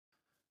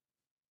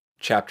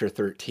Chapter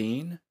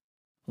 13: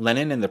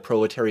 Lenin and the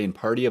Proletarian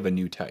Party of a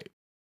New Type.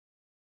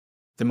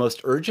 The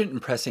most urgent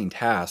and pressing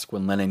task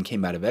when Lenin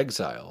came out of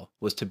exile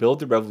was to build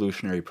the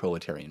Revolutionary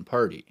Proletarian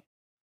Party.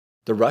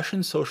 The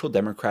Russian Social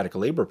Democratic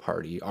Labor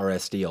Party,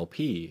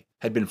 RSDLP,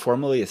 had been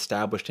formally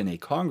established in a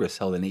Congress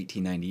held in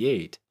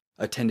 1898,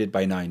 attended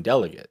by 9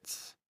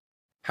 delegates.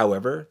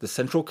 However, the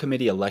Central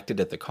Committee elected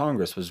at the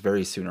Congress was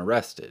very soon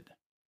arrested.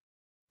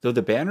 Though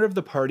the banner of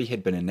the party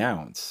had been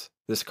announced,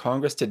 this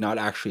Congress did not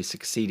actually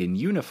succeed in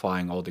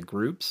unifying all the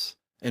groups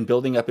and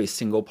building up a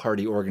single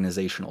party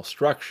organizational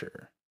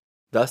structure.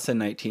 Thus, in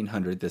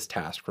 1900, this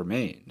task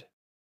remained.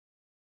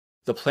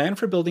 The plan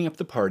for building up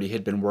the party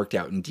had been worked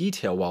out in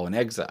detail while in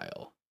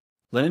exile.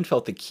 Lenin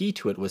felt the key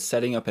to it was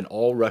setting up an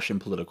all-Russian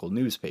political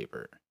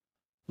newspaper.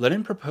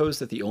 Lenin proposed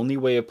that the only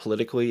way of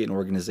politically and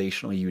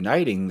organizationally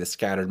uniting the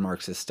scattered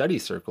Marxist study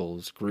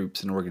circles,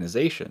 groups, and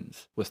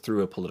organizations was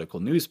through a political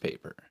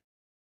newspaper.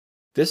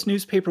 This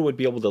newspaper would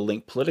be able to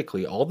link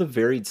politically all the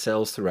varied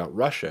cells throughout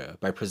Russia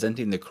by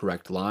presenting the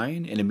correct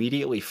line and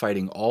immediately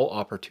fighting all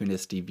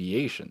opportunist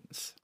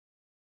deviations.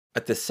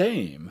 At the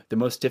same, the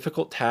most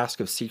difficult task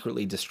of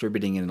secretly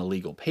distributing an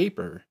illegal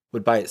paper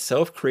would by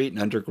itself create an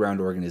underground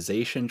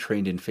organization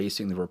trained in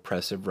facing the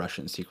repressive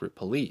Russian secret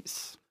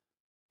police.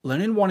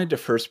 Lenin wanted to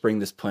first bring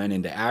this plan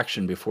into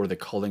action before the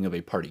calling of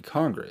a party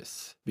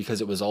congress,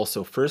 because it was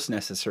also first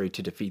necessary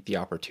to defeat the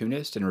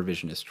opportunist and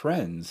revisionist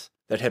trends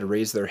that had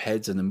raised their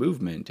heads in the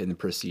movement in the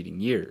preceding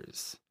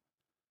years.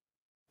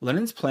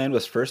 Lenin's plan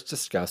was first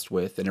discussed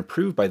with and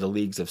approved by the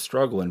leagues of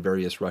struggle in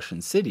various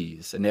Russian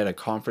cities and at a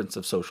conference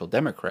of social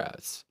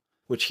democrats,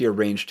 which he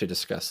arranged to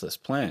discuss this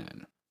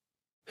plan.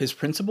 His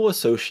principal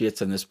associates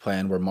in this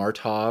plan were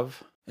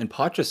Martov and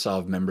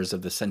Potrasov, members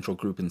of the Central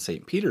Group in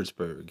St.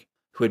 Petersburg,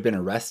 who had been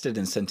arrested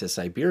and sent to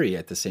Siberia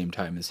at the same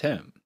time as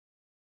him.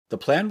 The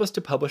plan was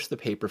to publish the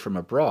paper from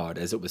abroad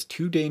as it was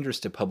too dangerous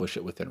to publish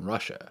it within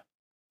Russia.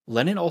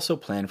 Lenin also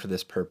planned for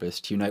this purpose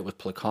to unite with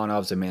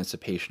Plekhanov's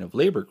Emancipation of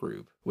Labor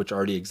group, which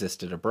already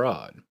existed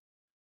abroad.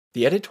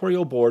 The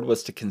editorial board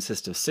was to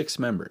consist of 6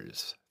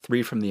 members,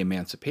 3 from the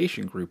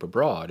Emancipation group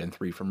abroad and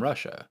 3 from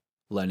Russia: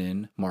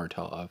 Lenin,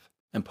 Martov,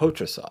 and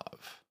Potrasov.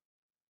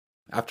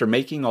 After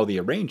making all the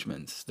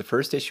arrangements, the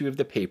first issue of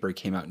the paper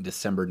came out in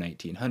December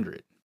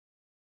 1900.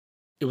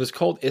 It was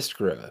called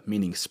Iskra,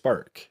 meaning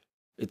spark.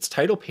 Its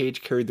title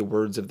page carried the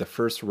words of the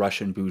first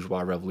Russian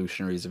bourgeois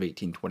revolutionaries of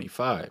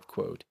 1825,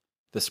 quote,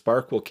 "The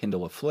spark will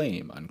kindle a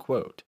flame,"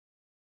 unquote.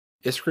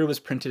 Iskra was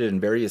printed in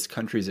various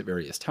countries at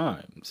various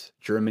times: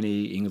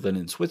 Germany, England,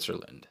 and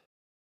Switzerland.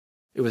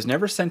 It was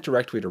never sent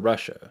directly to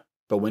Russia,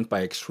 but went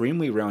by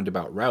extremely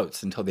roundabout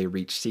routes until they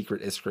reached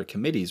secret Iskra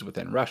committees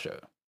within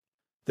Russia.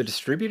 The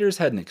distributors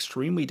had an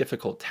extremely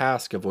difficult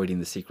task avoiding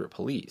the secret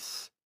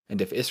police,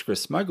 and if Iskra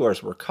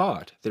smugglers were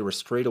caught, they were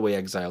straightaway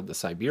exiled to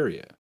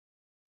Siberia.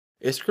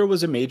 Iskra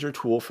was a major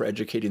tool for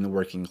educating the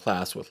working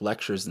class with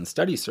lectures and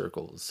study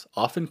circles,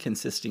 often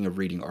consisting of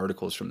reading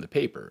articles from the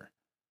paper.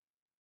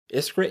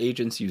 Iskra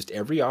agents used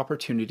every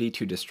opportunity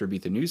to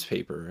distribute the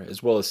newspaper,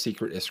 as well as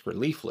secret Iskra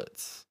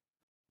leaflets.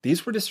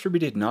 These were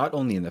distributed not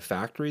only in the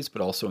factories,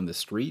 but also in the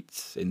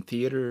streets, in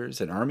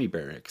theaters, and army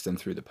barracks, and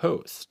through the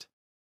post.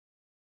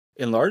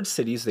 In large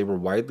cities, they were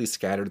widely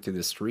scattered through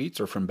the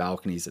streets or from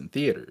balconies and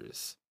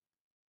theaters.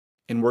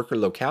 In worker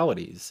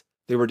localities,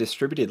 they were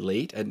distributed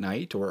late at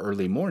night or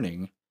early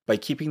morning by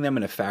keeping them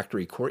in a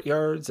factory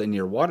courtyards and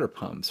near water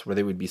pumps where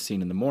they would be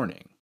seen in the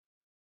morning.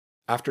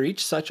 After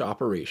each such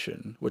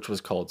operation, which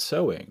was called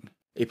sowing,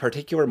 a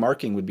particular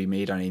marking would be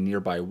made on a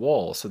nearby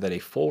wall so that a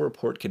full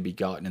report could be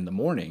gotten in the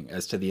morning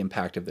as to the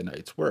impact of the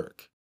night's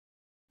work.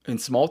 In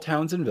small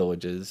towns and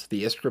villages,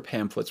 the Iskra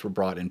pamphlets were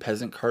brought in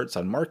peasant carts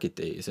on market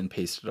days and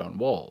pasted on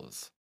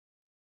walls.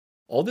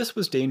 All this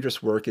was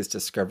dangerous work as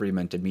discovery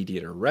meant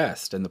immediate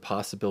arrest and the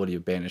possibility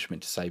of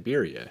banishment to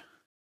Siberia.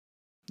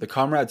 The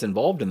comrades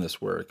involved in this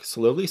work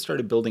slowly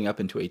started building up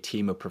into a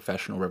team of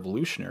professional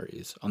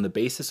revolutionaries on the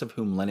basis of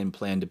whom Lenin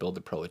planned to build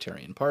the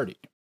Proletarian Party.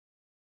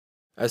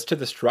 As to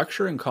the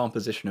structure and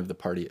composition of the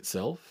party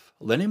itself,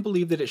 Lenin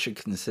believed that it should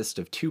consist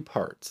of 2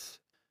 parts.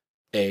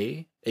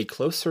 A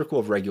close circle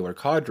of regular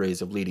cadres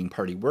of leading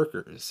party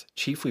workers,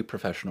 chiefly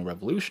professional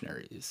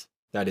revolutionaries,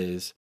 that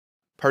is,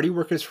 party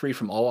workers free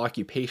from all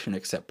occupation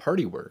except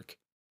party work,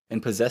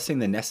 and possessing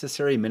the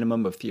necessary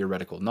minimum of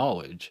theoretical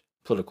knowledge,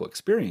 political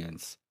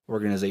experience,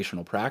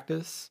 organizational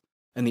practice,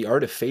 and the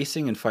art of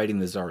facing and fighting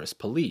the Tsarist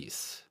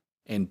police.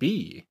 And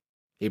B,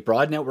 a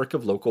broad network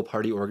of local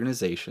party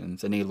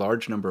organizations and a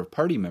large number of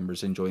party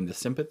members enjoying the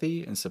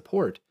sympathy and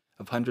support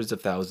of hundreds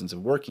of thousands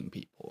of working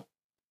people.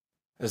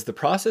 As the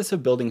process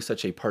of building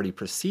such a party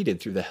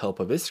proceeded through the help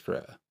of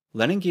Iskra,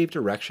 Lenin gave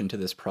direction to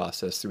this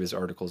process through his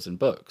articles and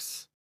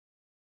books.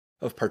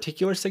 Of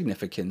particular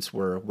significance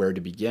were Where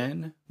to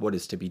Begin, What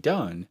is to be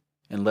Done,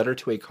 and Letter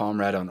to a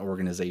Comrade on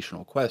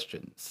Organizational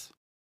Questions.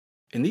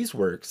 In these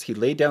works, he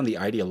laid down the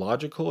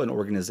ideological and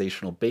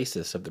organizational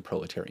basis of the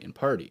Proletarian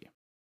Party.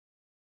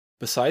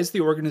 Besides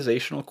the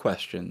organizational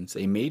questions,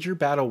 a major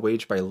battle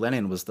waged by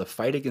Lenin was the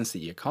fight against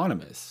the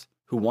economists,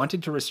 who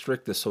wanted to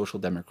restrict the Social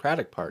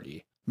Democratic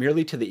Party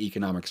merely to the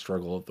economic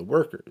struggle of the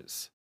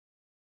workers.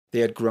 They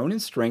had grown in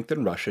strength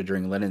in Russia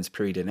during Lenin's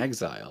period in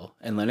exile,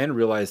 and Lenin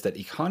realized that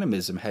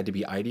economism had to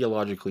be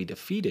ideologically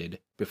defeated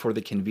before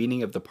the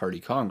convening of the Party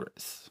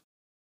Congress.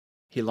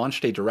 He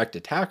launched a direct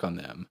attack on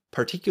them,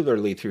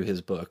 particularly through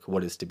his book,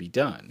 What is to be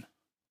Done.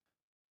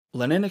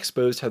 Lenin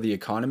exposed how the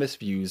economist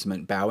views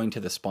meant bowing to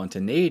the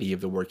spontaneity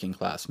of the working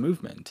class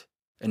movement,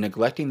 and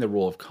neglecting the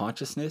role of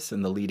consciousness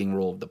and the leading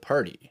role of the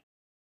party.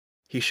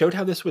 He showed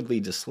how this would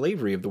lead to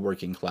slavery of the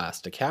working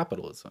class to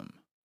capitalism.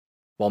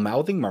 While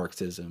mouthing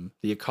Marxism,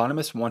 the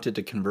economists wanted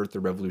to convert the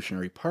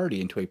Revolutionary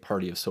Party into a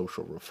party of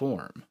social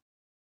reform.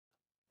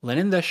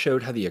 Lenin thus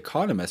showed how the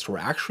economists were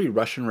actually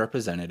Russian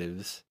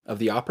representatives of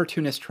the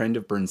opportunist trend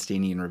of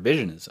Bernsteinian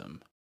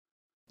revisionism.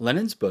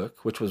 Lenin's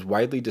book, which was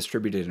widely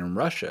distributed in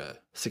Russia,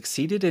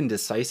 succeeded in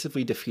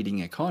decisively defeating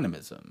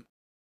economism.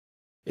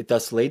 It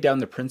thus laid down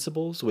the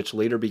principles which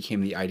later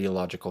became the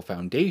ideological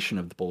foundation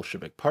of the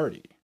Bolshevik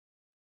Party.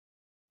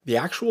 The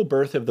actual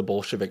birth of the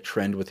Bolshevik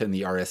trend within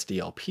the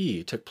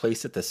RSDLP took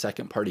place at the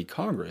Second Party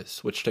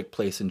Congress, which took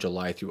place in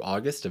July through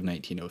August of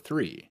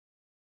 1903.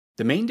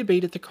 The main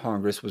debate at the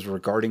Congress was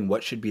regarding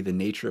what should be the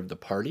nature of the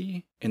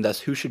party, and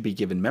thus who should be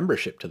given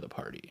membership to the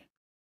party.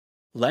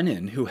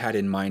 Lenin, who had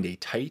in mind a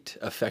tight,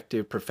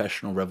 effective,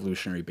 professional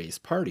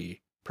revolutionary-based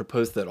party,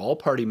 proposed that all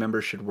party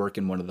members should work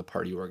in one of the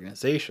party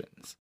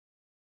organizations.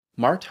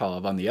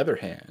 Martov, on the other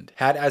hand,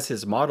 had as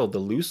his model the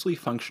loosely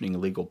functioning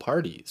legal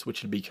parties,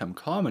 which had become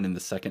common in the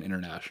Second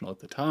International at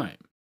the time.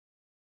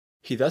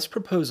 He thus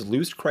proposed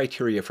loose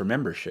criteria for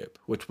membership,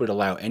 which would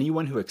allow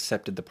anyone who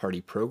accepted the party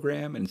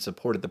program and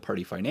supported the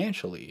party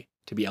financially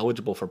to be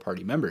eligible for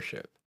party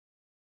membership.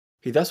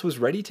 He thus was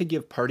ready to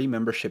give party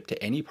membership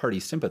to any party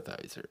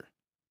sympathizer.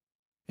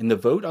 In the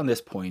vote on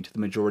this point, the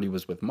majority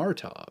was with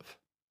Martov.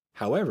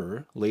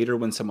 However, later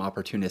when some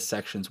opportunist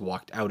sections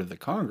walked out of the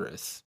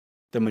Congress,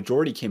 the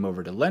majority came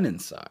over to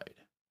Lenin's side.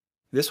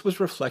 This was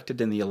reflected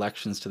in the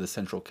elections to the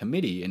Central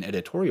Committee and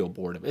Editorial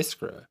Board of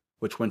Iskra,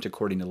 which went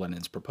according to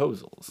Lenin's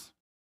proposals.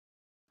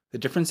 The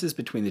differences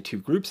between the two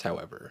groups,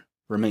 however,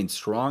 remained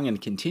strong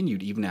and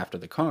continued even after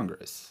the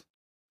Congress.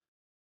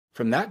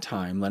 From that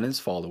time, Lenin's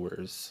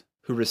followers,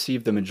 who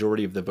received the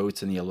majority of the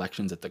votes in the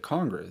elections at the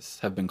Congress,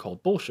 have been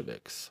called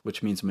Bolsheviks,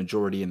 which means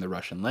majority in the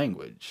Russian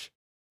language.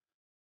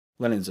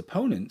 Lenin's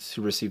opponents,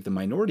 who received the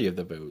minority of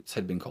the votes,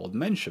 had been called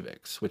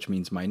Mensheviks, which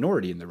means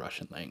minority in the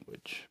Russian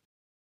language.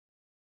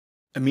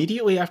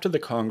 Immediately after the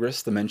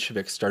Congress, the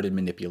Mensheviks started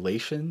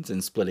manipulations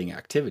and splitting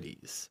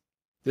activities.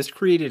 This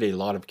created a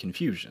lot of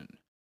confusion.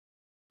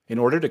 In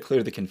order to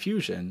clear the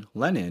confusion,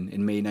 Lenin,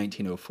 in May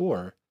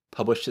 1904,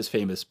 published his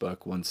famous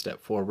book, One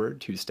Step Forward,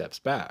 Two Steps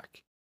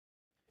Back.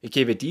 It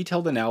gave a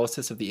detailed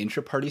analysis of the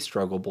intra-party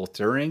struggle both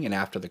during and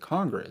after the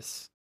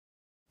Congress,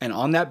 and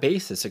on that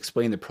basis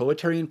explained the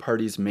Proletarian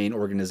Party's main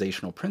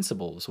organizational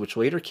principles, which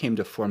later came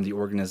to form the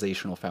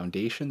organizational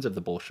foundations of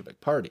the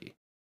Bolshevik Party.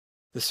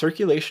 The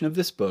circulation of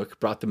this book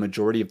brought the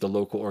majority of the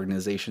local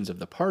organizations of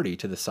the party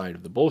to the side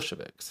of the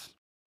Bolsheviks.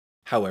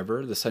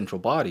 However, the central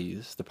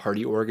bodies, the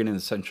party organ and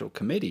the Central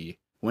Committee,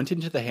 went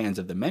into the hands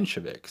of the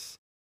Mensheviks,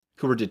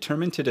 who were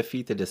determined to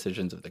defeat the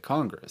decisions of the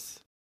Congress.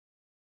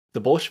 The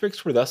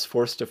Bolsheviks were thus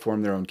forced to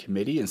form their own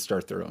committee and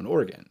start their own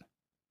organ.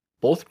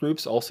 Both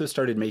groups also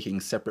started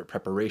making separate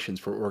preparations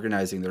for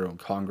organizing their own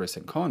Congress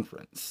and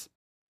conference.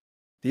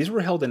 These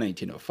were held in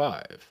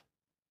 1905.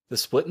 The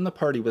split in the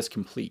party was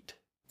complete.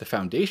 The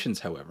foundations,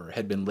 however,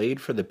 had been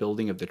laid for the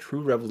building of the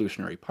true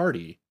revolutionary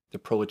party, the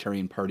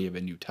Proletarian Party of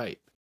a new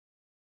type.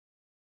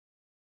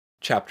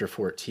 Chapter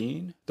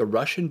 14, The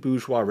Russian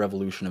Bourgeois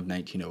Revolution of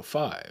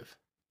 1905,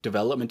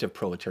 Development of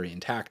Proletarian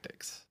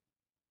Tactics.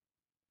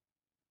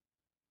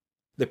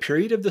 The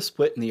period of the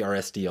split in the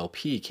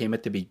RSDLP came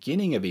at the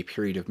beginning of a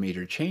period of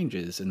major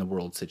changes in the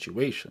world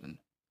situation.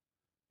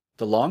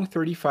 The long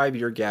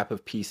 35-year gap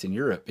of peace in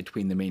Europe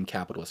between the main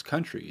capitalist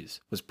countries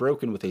was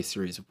broken with a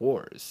series of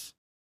wars.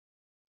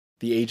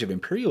 The age of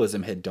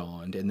imperialism had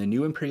dawned, and the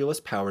new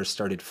imperialist powers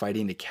started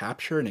fighting to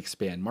capture and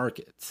expand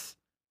markets.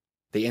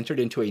 They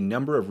entered into a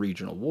number of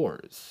regional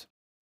wars.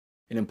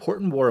 An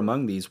important war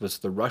among these was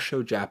the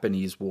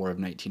Russo-Japanese War of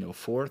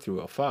 1904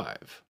 through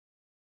 05.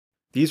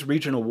 These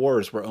regional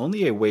wars were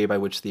only a way by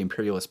which the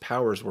imperialist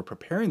powers were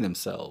preparing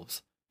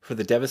themselves for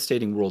the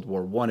devastating World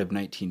War I of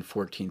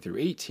 1914 through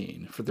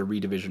 18 for the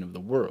redivision of the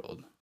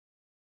world.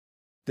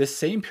 This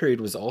same period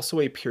was also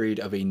a period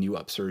of a new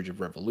upsurge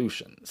of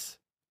revolutions.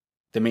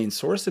 The main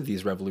source of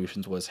these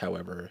revolutions was,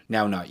 however,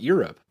 now not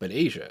Europe, but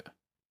Asia.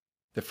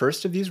 The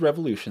first of these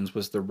revolutions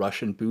was the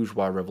Russian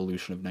Bourgeois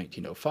Revolution of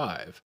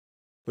 1905,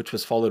 which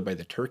was followed by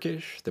the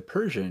Turkish, the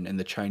Persian, and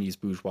the Chinese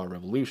Bourgeois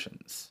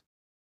revolutions.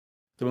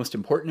 The most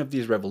important of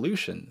these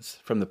revolutions,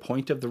 from the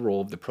point of the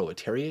role of the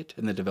proletariat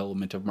in the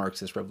development of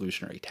Marxist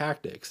revolutionary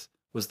tactics,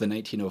 was the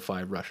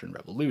 1905 Russian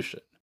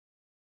Revolution.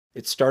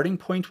 Its starting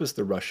point was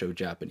the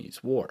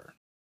Russo-Japanese War.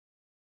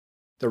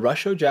 The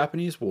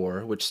Russo-Japanese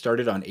War, which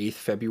started on 8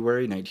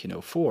 February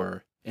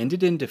 1904,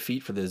 ended in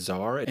defeat for the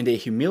Tsar and a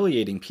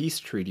humiliating peace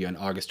treaty on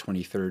August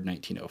 23,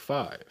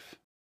 1905.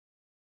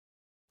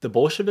 The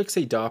Bolsheviks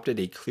adopted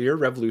a clear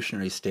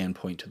revolutionary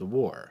standpoint to the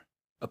war,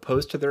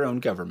 opposed to their own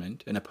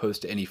government and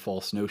opposed to any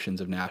false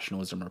notions of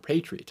nationalism or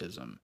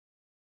patriotism.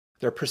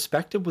 Their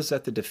perspective was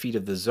that the defeat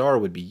of the Tsar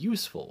would be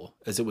useful,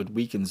 as it would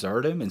weaken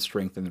Tsardom and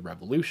strengthen the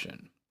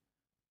revolution.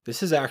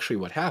 This is actually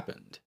what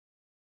happened.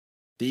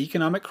 The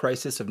economic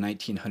crisis of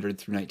 1900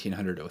 through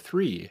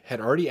 1903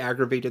 had already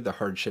aggravated the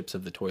hardships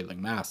of the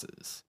toiling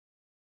masses.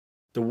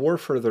 The war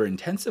further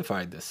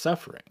intensified this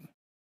suffering.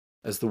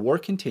 As the war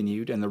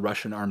continued and the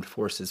Russian armed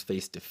forces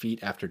faced defeat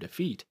after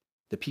defeat,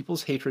 the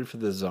people's hatred for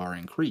the Tsar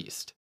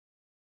increased.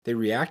 They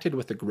reacted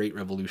with the Great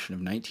Revolution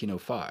of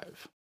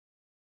 1905.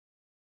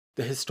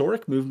 The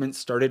historic movement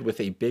started with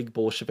a big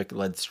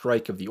Bolshevik-led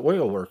strike of the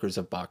oil workers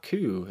of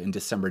Baku in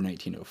December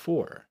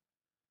 1904.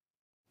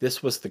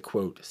 This was the,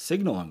 quote,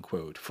 signal,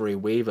 unquote, for a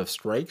wave of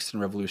strikes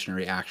and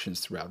revolutionary actions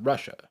throughout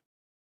Russia.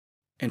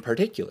 In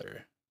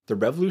particular, the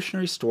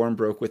revolutionary storm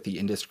broke with the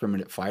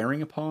indiscriminate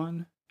firing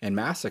upon and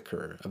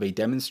massacre of a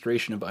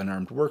demonstration of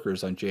unarmed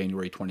workers on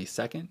January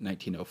 22,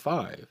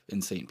 1905,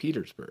 in St.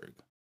 Petersburg.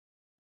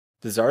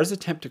 The Tsar's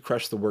attempt to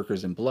crush the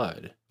workers in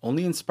blood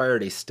only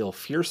inspired a still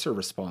fiercer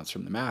response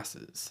from the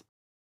masses.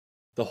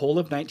 The whole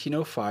of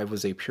 1905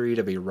 was a period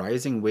of a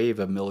rising wave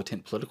of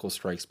militant political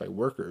strikes by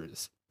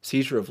workers,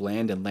 seizure of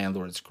land and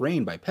landlords'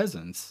 grain by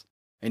peasants,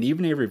 and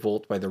even a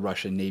revolt by the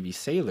Russian Navy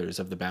sailors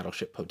of the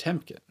battleship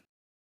Potemkin.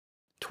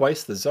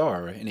 Twice the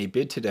Tsar, in a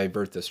bid to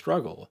divert the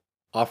struggle,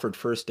 offered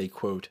first a,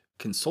 quote,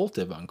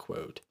 consultative,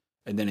 unquote,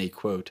 and then a,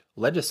 quote,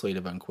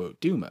 legislative, unquote,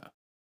 Duma.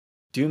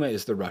 Duma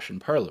is the Russian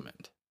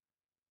parliament.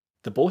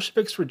 The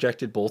Bolsheviks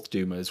rejected both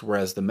Dumas,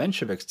 whereas the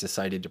Mensheviks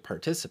decided to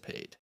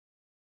participate.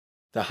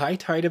 The high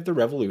tide of the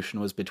revolution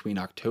was between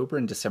October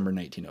and December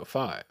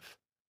 1905.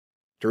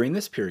 During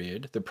this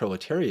period, the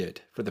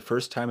proletariat, for the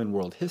first time in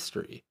world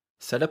history,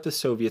 set up the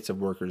Soviets of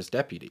Workers'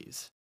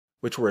 Deputies,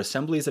 which were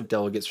assemblies of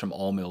delegates from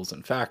all mills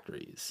and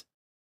factories.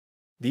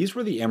 These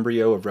were the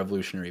embryo of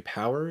revolutionary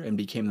power and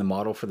became the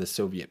model for the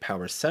Soviet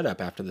power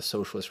setup after the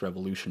Socialist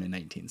Revolution in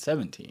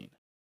 1917.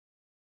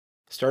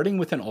 Starting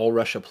with an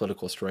all-Russia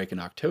political strike in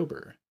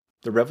October,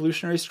 the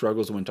revolutionary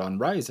struggles went on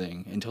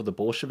rising until the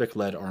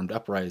Bolshevik-led armed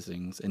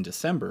uprisings in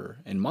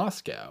December in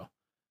Moscow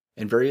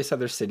and various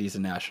other cities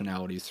and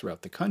nationalities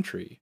throughout the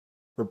country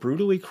were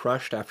brutally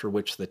crushed, after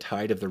which the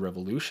tide of the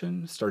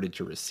revolution started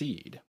to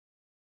recede.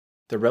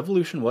 The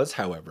revolution was,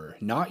 however,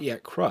 not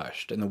yet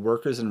crushed, and the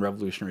workers and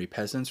revolutionary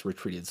peasants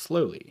retreated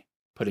slowly,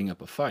 putting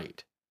up a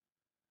fight.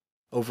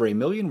 Over 1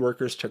 million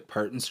workers took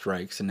part in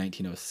strikes in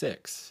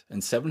 1906,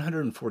 and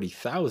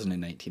 740,000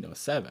 in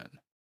 1907.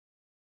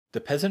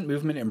 The peasant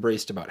movement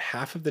embraced about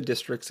half of the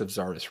districts of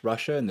Tsarist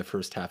Russia in the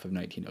first half of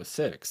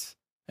 1906,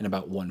 and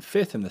about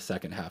 1/5 in the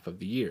second half of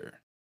the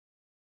year.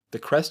 The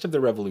crest of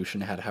the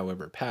revolution had,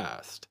 however,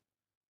 passed.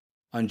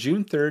 On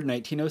June 3,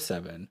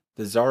 1907,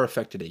 the Tsar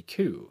effected a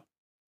coup,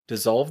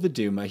 dissolved the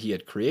Duma he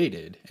had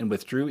created, and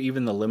withdrew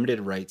even the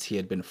limited rights he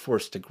had been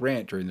forced to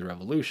grant during the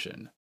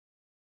revolution.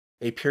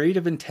 A period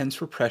of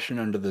intense repression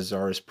under the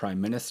Tsar's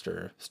prime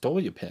minister,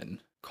 Stolypin,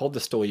 called the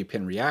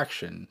Stolypin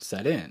Reaction,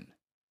 set in.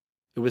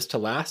 It was to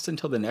last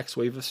until the next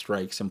wave of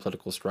strikes and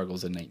political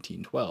struggles in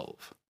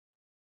 1912.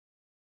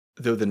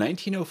 Though the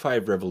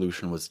 1905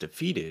 revolution was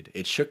defeated,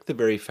 it shook the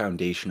very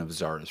foundation of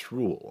Tsarist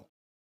rule.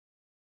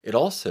 It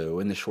also,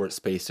 in the short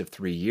space of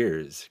 3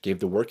 years, gave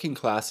the working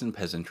class and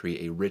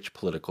peasantry a rich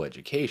political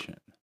education.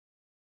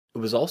 It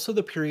was also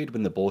the period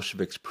when the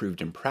Bolsheviks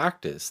proved in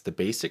practice the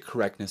basic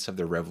correctness of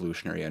their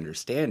revolutionary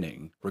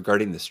understanding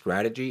regarding the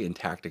strategy and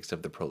tactics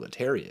of the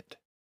proletariat.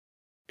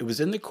 It was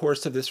in the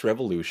course of this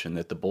revolution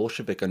that the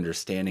Bolshevik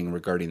understanding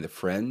regarding the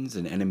friends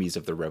and enemies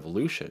of the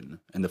revolution,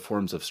 and the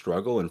forms of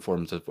struggle and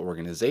forms of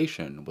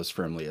organization, was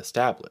firmly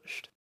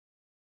established.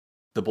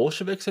 The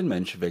Bolsheviks and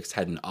Mensheviks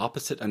had an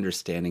opposite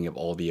understanding of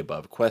all the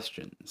above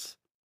questions.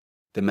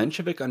 The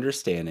Menshevik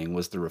understanding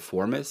was the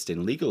reformist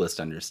and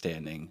legalist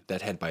understanding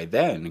that had by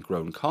then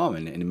grown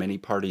common in many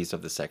parties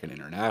of the Second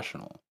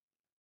International.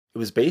 It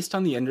was based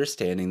on the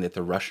understanding that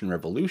the Russian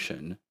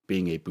Revolution,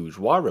 being a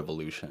bourgeois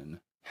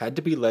revolution, had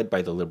to be led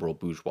by the liberal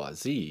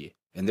bourgeoisie,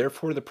 and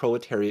therefore the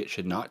proletariat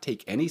should not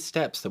take any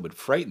steps that would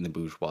frighten the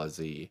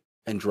bourgeoisie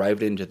and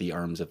drive it into the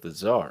arms of the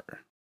Tsar.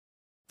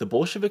 The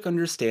Bolshevik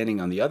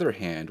understanding, on the other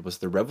hand, was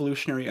the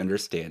revolutionary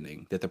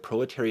understanding that the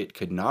proletariat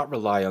could not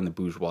rely on the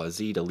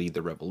bourgeoisie to lead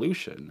the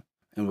revolution,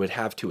 and would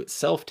have to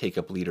itself take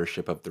up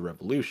leadership of the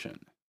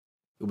revolution.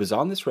 It was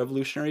on this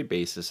revolutionary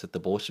basis that the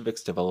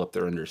Bolsheviks developed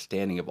their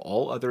understanding of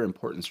all other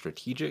important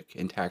strategic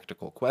and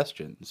tactical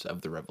questions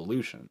of the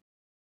revolution.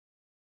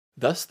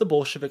 Thus, the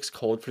Bolsheviks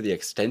called for the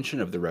extension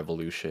of the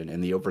revolution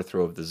and the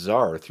overthrow of the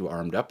Tsar through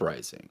armed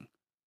uprising.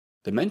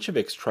 The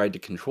Mensheviks tried to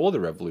control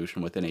the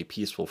revolution within a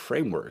peaceful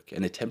framework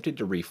and attempted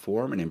to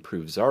reform and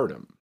improve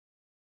Tsardom.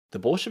 The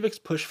Bolsheviks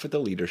pushed for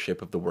the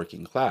leadership of the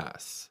working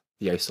class,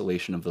 the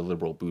isolation of the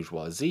liberal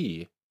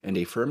bourgeoisie, and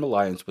a firm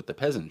alliance with the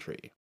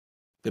peasantry.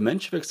 The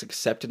Mensheviks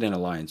accepted an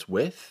alliance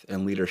with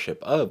and leadership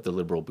of the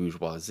liberal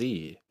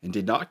bourgeoisie and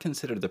did not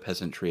consider the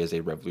peasantry as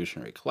a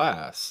revolutionary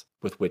class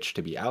with which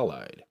to be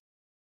allied.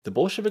 The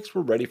Bolsheviks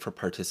were ready for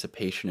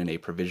participation in a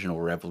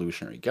provisional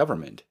revolutionary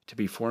government to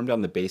be formed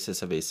on the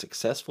basis of a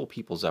successful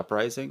people's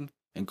uprising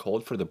and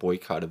called for the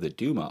boycott of the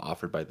Duma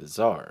offered by the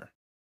Tsar.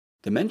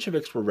 The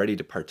Mensheviks were ready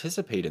to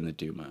participate in the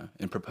Duma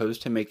and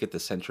proposed to make it the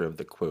center of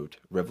the, quote,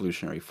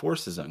 revolutionary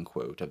forces,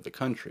 unquote, of the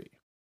country.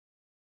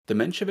 The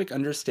Menshevik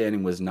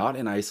understanding was not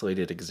an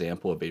isolated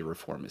example of a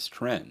reformist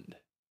trend.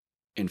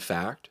 In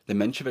fact, the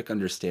Menshevik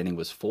understanding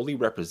was fully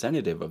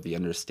representative of the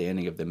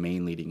understanding of the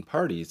main leading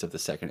parties of the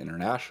Second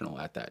International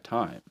at that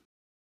time.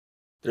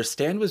 Their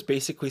stand was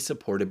basically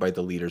supported by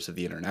the leaders of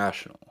the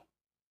International.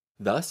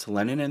 Thus,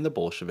 Lenin and the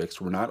Bolsheviks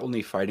were not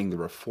only fighting the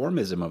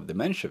reformism of the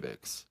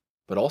Mensheviks,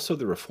 but also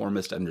the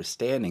reformist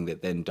understanding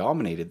that then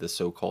dominated the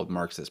so-called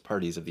Marxist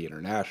parties of the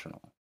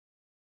International.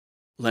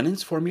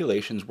 Lenin's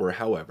formulations were,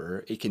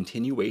 however, a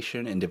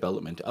continuation and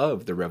development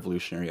of the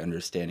revolutionary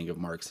understanding of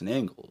Marx and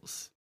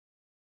Engels.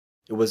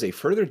 It was a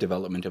further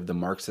development of the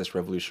Marxist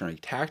revolutionary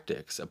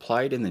tactics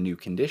applied in the new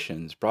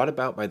conditions brought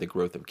about by the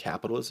growth of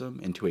capitalism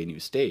into a new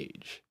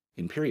stage,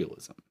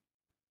 imperialism.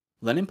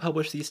 Lenin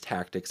published these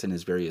tactics in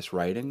his various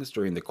writings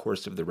during the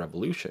course of the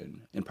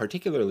revolution, and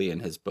particularly in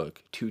his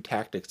book, Two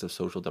Tactics of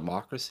Social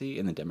Democracy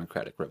in the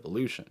Democratic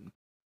Revolution.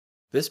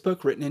 This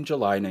book, written in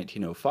July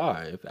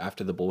 1905,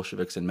 after the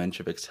Bolsheviks and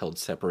Mensheviks held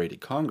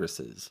separated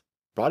congresses,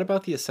 brought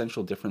about the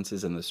essential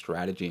differences in the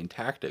strategy and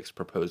tactics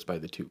proposed by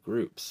the two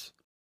groups.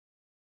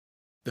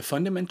 The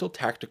fundamental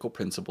tactical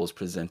principles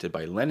presented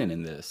by Lenin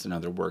in this and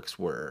other works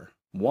were: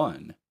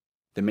 1.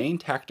 The main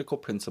tactical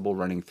principle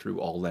running through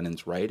all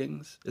Lenin's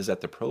writings is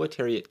that the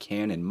proletariat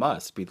can and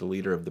must be the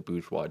leader of the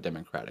bourgeois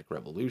democratic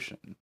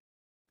revolution.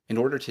 In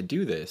order to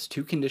do this,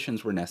 two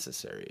conditions were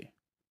necessary.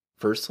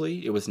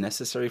 Firstly, it was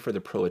necessary for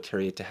the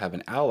proletariat to have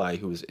an ally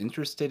who was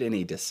interested in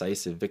a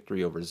decisive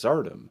victory over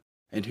Tsardom,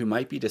 and who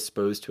might be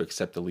disposed to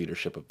accept the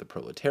leadership of the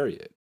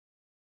proletariat.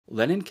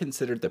 Lenin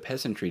considered the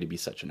peasantry to be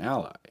such an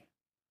ally.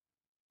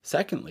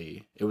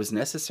 Secondly, it was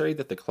necessary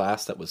that the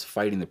class that was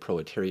fighting the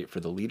proletariat for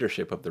the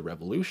leadership of the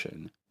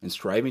revolution, and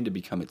striving to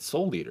become its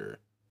sole leader,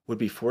 would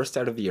be forced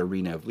out of the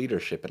arena of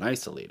leadership and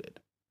isolated.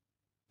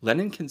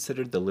 Lenin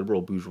considered the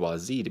liberal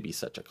bourgeoisie to be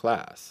such a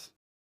class.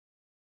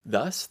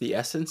 Thus, the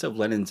essence of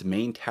Lenin's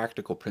main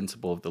tactical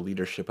principle of the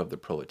leadership of the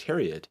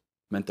proletariat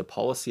meant the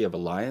policy of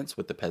alliance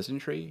with the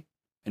peasantry,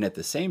 and at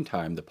the same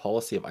time the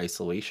policy of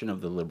isolation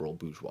of the liberal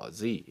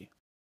bourgeoisie.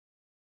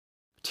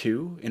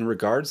 2. In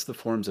regards to the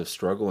forms of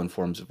struggle and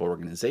forms of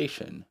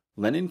organization,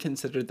 Lenin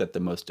considered that the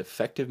most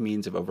effective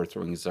means of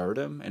overthrowing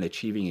Tsardom and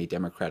achieving a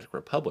democratic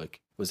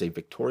republic was a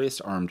victorious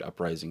armed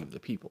uprising of the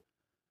people.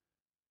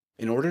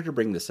 In order to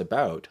bring this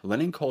about,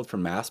 Lenin called for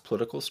mass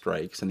political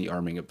strikes and the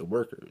arming of the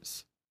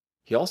workers.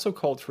 He also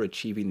called for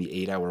achieving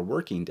the 8-hour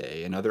working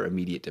day and other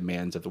immediate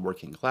demands of the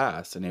working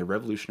class in a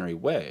revolutionary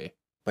way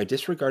by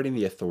disregarding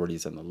the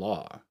authorities and the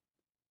law.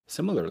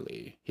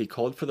 Similarly, he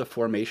called for the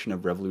formation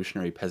of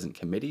revolutionary peasant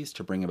committees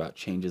to bring about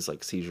changes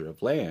like seizure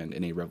of land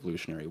in a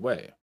revolutionary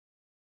way.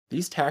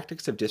 These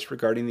tactics of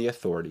disregarding the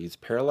authorities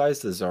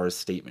paralyzed the Tsar's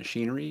state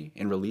machinery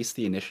and released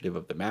the initiative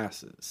of the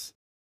masses.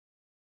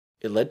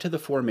 It led to the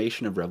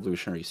formation of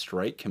revolutionary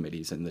strike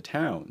committees in the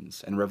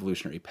towns and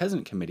revolutionary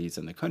peasant committees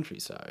in the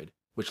countryside,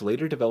 which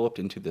later developed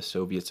into the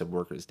Soviets of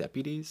Workers'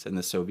 Deputies and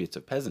the Soviets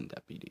of Peasant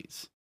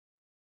Deputies.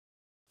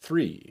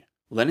 3.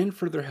 Lenin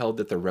further held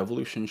that the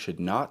revolution should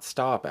not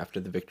stop after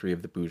the victory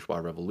of the bourgeois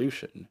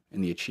revolution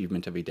and the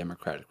achievement of a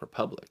democratic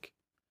republic.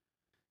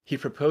 He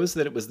proposed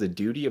that it was the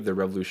duty of the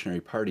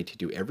Revolutionary Party to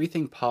do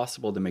everything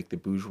possible to make the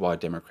bourgeois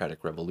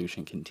democratic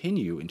revolution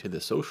continue into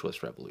the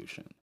socialist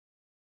revolution.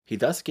 He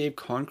thus gave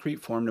concrete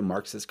form to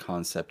Marx's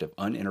concept of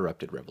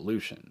uninterrupted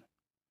revolution.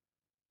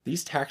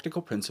 These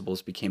tactical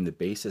principles became the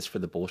basis for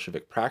the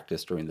Bolshevik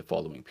practice during the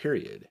following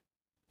period.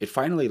 It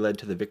finally led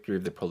to the victory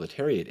of the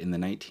proletariat in the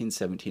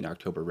 1917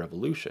 October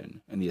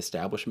Revolution and the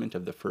establishment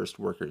of the first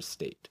workers'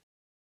 state.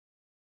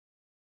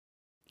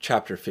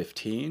 Chapter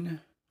 15: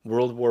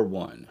 World War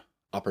I: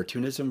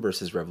 Opportunism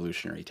versus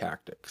Revolutionary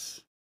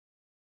Tactics.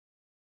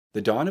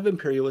 The dawn of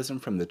imperialism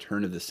from the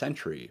turn of the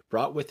century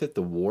brought with it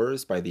the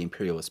wars by the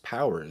imperialist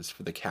powers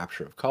for the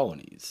capture of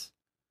colonies.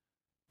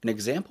 An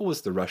example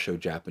was the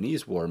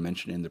Russo-Japanese War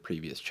mentioned in the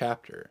previous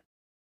chapter.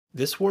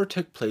 This war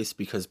took place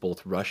because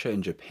both Russia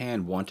and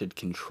Japan wanted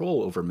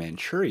control over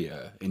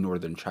Manchuria in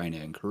northern China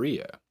and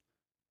Korea.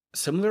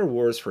 Similar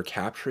wars for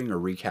capturing or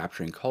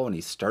recapturing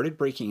colonies started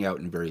breaking out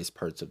in various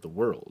parts of the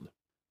world.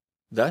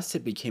 Thus,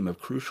 it became of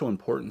crucial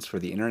importance for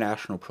the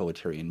international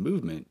proletarian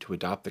movement to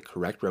adopt the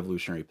correct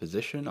revolutionary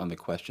position on the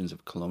questions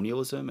of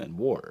colonialism and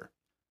war.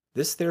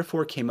 This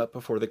therefore came up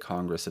before the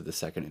Congress of the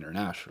Second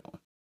International.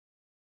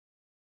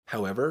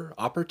 However,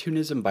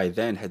 opportunism by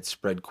then had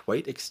spread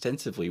quite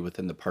extensively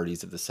within the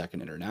parties of the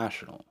Second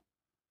International.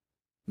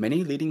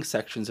 Many leading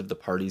sections of the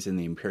parties in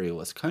the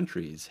imperialist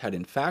countries had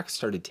in fact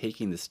started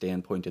taking the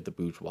standpoint of the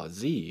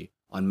bourgeoisie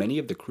on many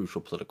of the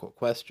crucial political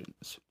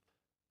questions.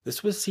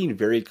 This was seen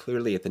very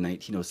clearly at the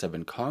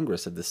 1907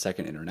 Congress of the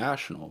Second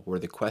International, where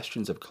the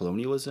questions of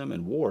colonialism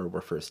and war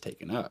were first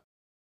taken up.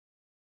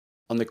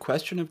 On the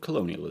question of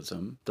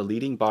colonialism, the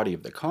leading body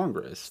of the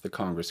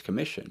Congress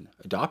Commission,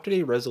 adopted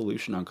a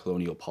resolution on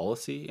colonial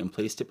policy and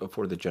placed it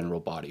before the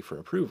general body for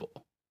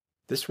approval.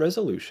 This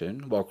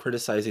resolution, while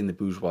criticizing the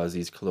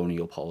bourgeoisie's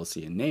colonial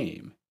policy in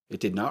name,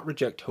 it did not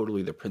reject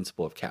totally the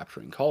principle of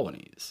capturing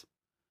colonies.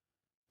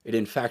 It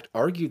in fact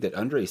argued that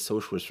under a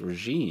socialist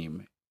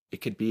regime, it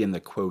could be in the,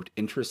 quote,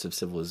 interests of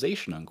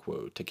civilization,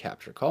 unquote, to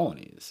capture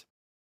colonies.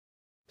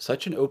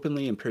 Such an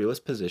openly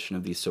imperialist position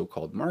of these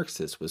so-called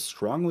Marxists was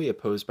strongly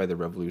opposed by the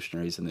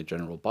revolutionaries in the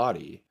general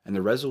body, and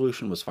the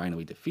resolution was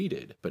finally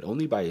defeated, but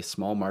only by a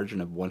small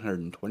margin of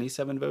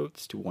 127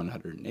 votes to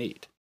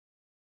 108.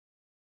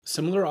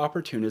 Similar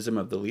opportunism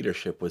of the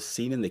leadership was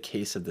seen in the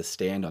case of the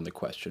stand on the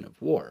question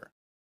of war.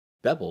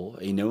 Bebel,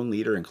 a known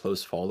leader and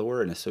close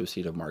follower and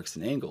associate of Marx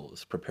and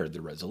Engels, prepared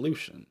the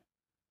resolution.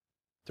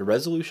 The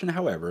resolution,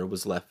 however,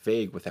 was left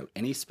vague without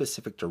any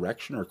specific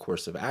direction or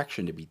course of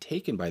action to be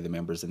taken by the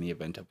members in the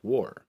event of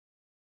war.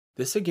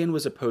 This again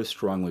was opposed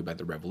strongly by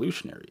the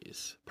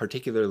revolutionaries,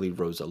 particularly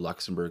Rosa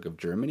Luxemburg of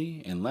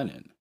Germany and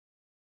Lenin.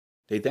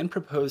 They then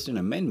proposed an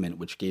amendment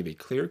which gave a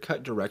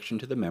clear-cut direction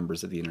to the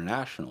members of the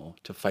International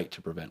to fight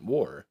to prevent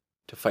war,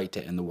 to fight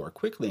to end the war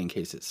quickly in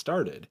case it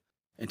started,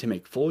 and to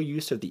make full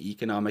use of the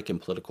economic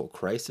and political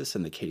crisis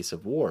in the case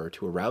of war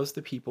to arouse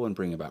the people and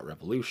bring about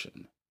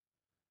revolution.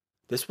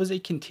 This was a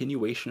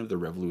continuation of the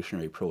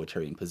revolutionary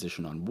proletarian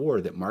position on war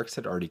that Marx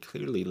had already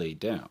clearly laid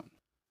down.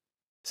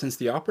 Since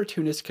the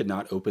opportunists could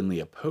not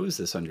openly oppose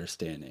this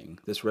understanding,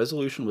 this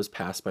resolution was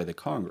passed by the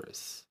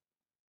Congress.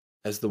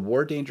 As the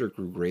war danger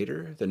grew greater,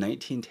 the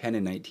 1910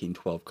 and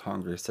 1912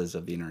 Congresses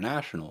of the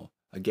International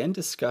again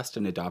discussed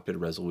and adopted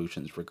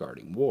resolutions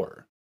regarding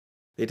war.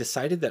 They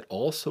decided that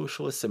all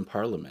socialists in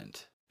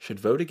Parliament should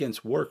vote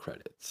against war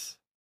credits.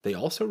 They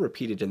also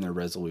repeated in their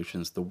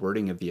resolutions the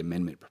wording of the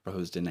amendment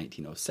proposed in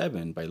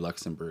 1907 by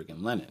Luxemburg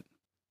and Lenin.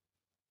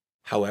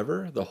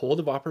 However, the hold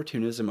of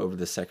opportunism over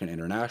the Second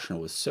International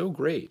was so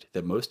great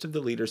that most of the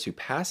leaders who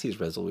passed these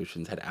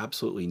resolutions had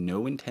absolutely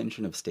no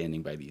intention of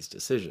standing by these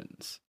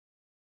decisions.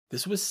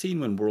 This was seen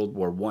when World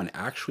War I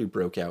actually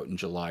broke out in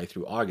July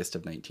through August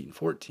of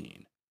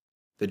 1914.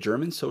 The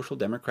German Social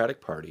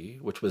Democratic Party,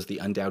 which was the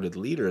undoubted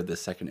leader of the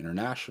Second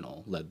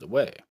International, led the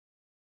way.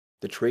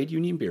 The trade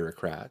union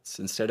bureaucrats,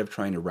 instead of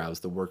trying to rouse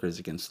the workers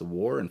against the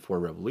war and for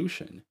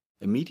revolution,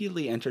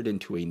 immediately entered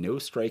into a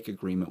no-strike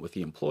agreement with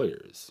the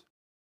employers.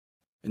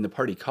 In the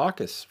party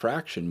caucus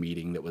fraction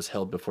meeting that was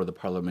held before the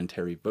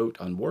parliamentary vote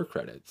on war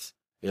credits,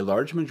 a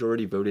large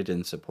majority voted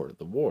in support of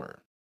the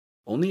war.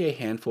 Only a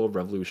handful of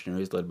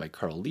revolutionaries led by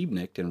Karl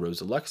Liebknecht and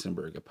Rosa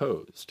Luxemburg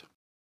opposed.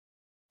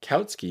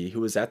 Kautsky,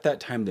 who was at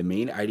that time the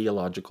main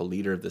ideological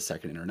leader of the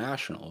Second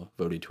International,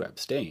 voted to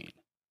abstain.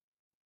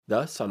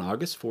 Thus, on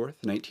August 4,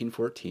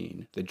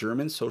 1914, the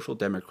German Social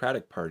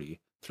Democratic Party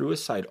threw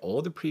aside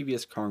all the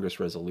previous Congress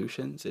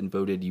resolutions and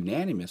voted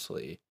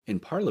unanimously in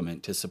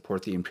Parliament to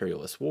support the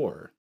imperialist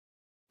war.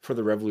 For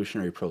the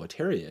revolutionary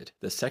proletariat,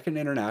 the Second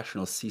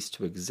International ceased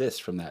to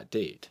exist from that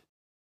date.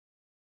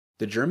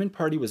 The German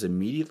party was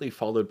immediately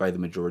followed by the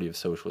majority of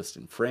socialists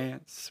in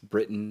France,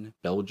 Britain,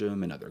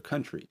 Belgium, and other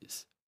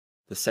countries.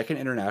 The Second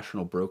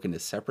International broke into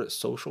separate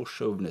social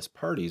chauvinist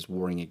parties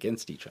warring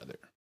against each other.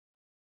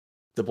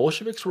 The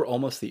Bolsheviks were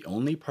almost the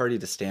only party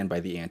to stand by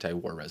the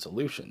anti-war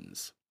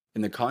resolutions.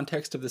 In the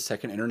context of the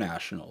Second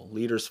International,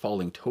 leaders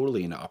falling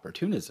totally into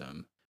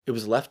opportunism, it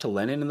was left to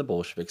Lenin and the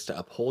Bolsheviks to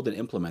uphold and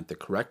implement the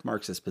correct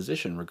Marxist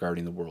position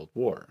regarding the World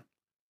War.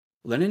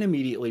 Lenin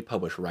immediately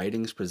published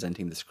writings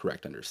presenting this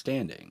correct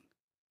understanding.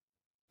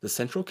 The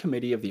Central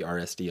Committee of the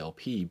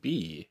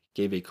RSDLP-B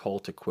gave a call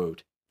to,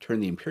 quote, turn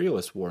the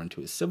imperialist war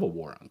into a civil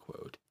war,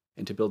 unquote,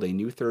 and to build a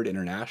new Third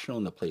International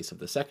in the place of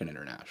the Second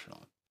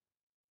International.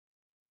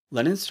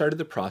 Lenin started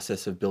the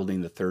process of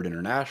building the Third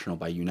International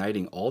by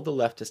uniting all the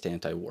leftist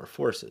anti-war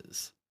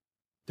forces.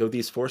 Though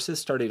these forces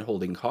started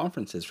holding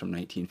conferences from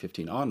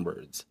 1915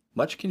 onwards,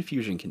 much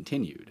confusion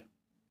continued.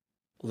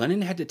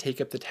 Lenin had to take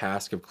up the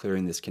task of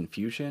clearing this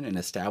confusion and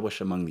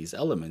establish among these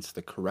elements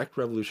the correct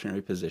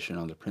revolutionary position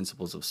on the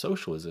principles of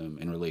socialism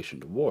in relation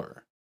to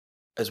war,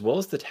 as well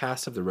as the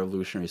tasks of the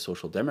revolutionary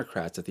social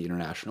democrats at the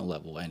international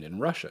level and in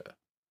Russia.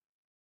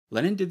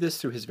 Lenin did this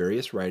through his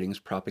various writings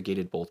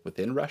propagated both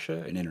within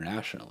Russia and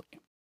internationally.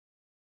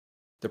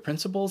 The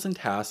principles and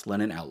tasks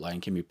Lenin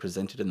outlined can be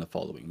presented in the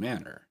following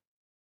manner.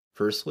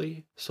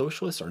 Firstly,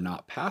 socialists are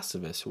not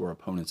pacifists who are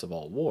opponents of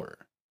all war.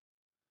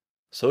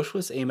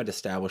 Socialists aim at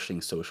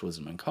establishing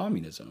socialism and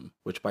communism,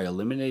 which by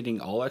eliminating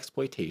all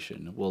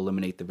exploitation will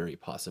eliminate the very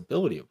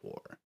possibility of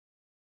war.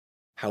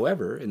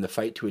 However, in the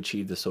fight to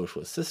achieve the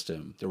socialist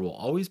system, there will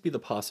always be the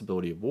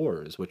possibility of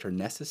wars which are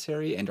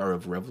necessary and are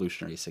of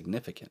revolutionary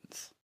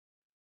significance.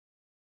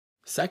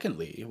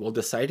 Secondly, while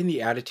deciding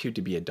the attitude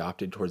to be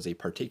adopted towards a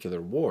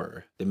particular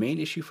war, the main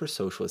issue for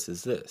socialists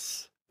is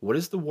this: what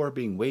is the war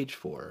being waged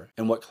for,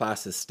 and what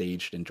classes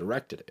staged and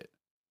directed it?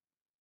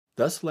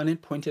 Thus, Lenin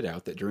pointed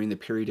out that during the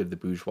period of the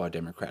bourgeois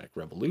democratic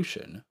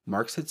revolution,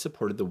 Marx had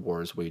supported the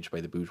wars waged by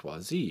the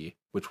bourgeoisie,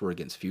 which were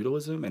against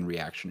feudalism and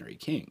reactionary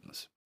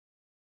kings.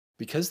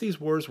 Because these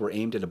wars were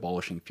aimed at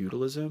abolishing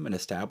feudalism and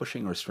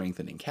establishing or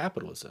strengthening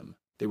capitalism,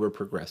 they were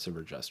progressive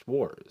or just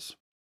wars.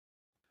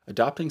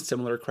 Adopting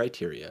similar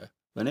criteria,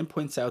 Lenin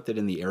points out that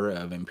in the era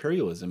of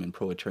imperialism and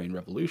proletarian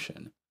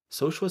revolution,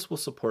 socialists will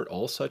support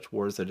all such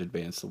wars that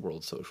advance the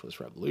world's socialist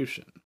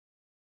revolution.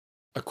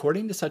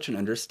 According to such an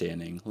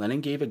understanding,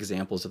 Lenin gave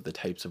examples of the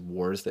types of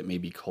wars that may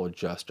be called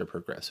just or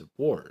progressive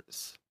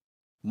wars.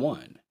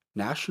 1.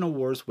 National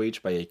wars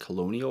waged by a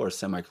colonial or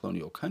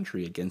semi-colonial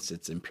country against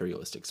its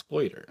imperialist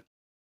exploiter.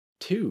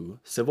 2.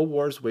 Civil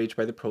wars waged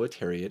by the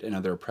proletariat and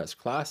other oppressed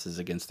classes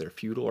against their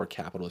feudal or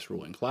capitalist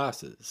ruling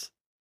classes.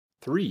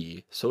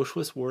 3.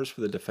 Socialist wars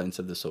for the defense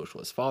of the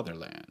socialist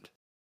fatherland.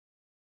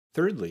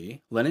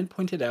 Thirdly, Lenin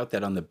pointed out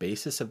that on the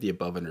basis of the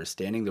above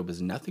understanding there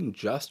was nothing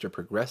just or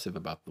progressive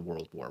about the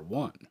World War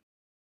I.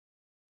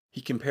 He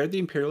compared the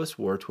imperialist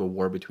war to a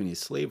war between a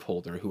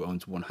slaveholder who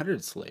owns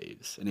 100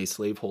 slaves and a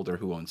slaveholder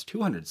who owns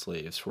 200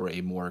 slaves for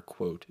a more,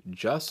 quote,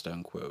 just,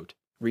 unquote,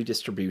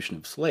 redistribution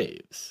of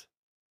slaves.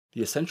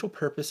 The essential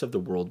purpose of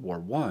the World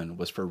War I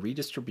was for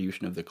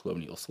redistribution of the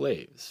colonial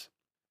slaves.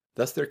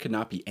 Thus, there could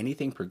not be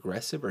anything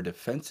progressive or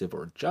defensive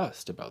or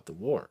just about the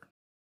war.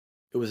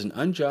 It was an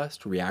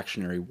unjust,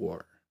 reactionary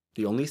war.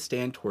 The only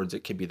stand towards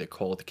it could be the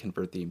call to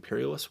convert the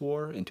imperialist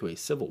war into a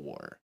civil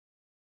war.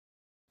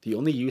 The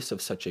only use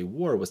of such a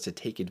war was to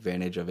take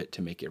advantage of it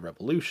to make a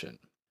revolution.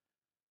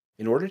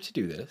 In order to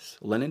do this,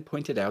 Lenin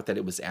pointed out that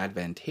it was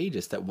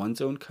advantageous that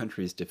one's own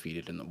country is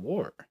defeated in the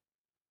war.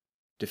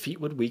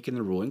 Defeat would weaken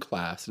the ruling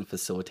class and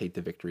facilitate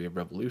the victory of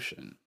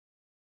revolution.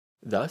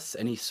 Thus,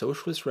 any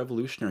socialist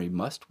revolutionary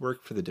must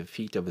work for the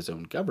defeat of his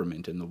own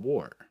government in the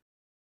war.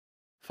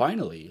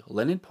 Finally,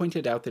 Lenin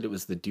pointed out that it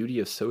was the duty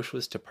of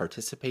socialists to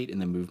participate in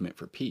the movement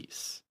for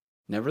peace.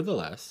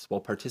 Nevertheless,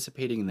 while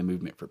participating in the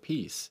movement for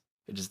peace,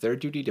 it is their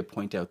duty to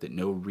point out that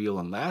no real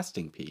and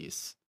lasting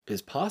peace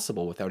is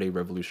possible without a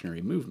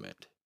revolutionary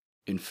movement.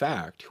 In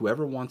fact,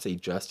 whoever wants a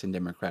just and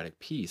democratic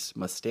peace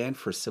must stand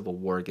for civil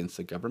war against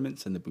the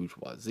governments and the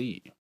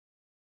bourgeoisie.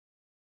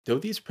 Though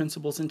these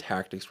principles and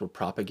tactics were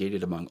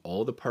propagated among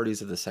all the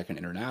parties of the Second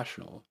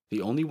International,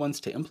 the only ones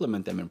to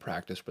implement them in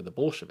practice were the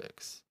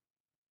Bolsheviks.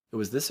 It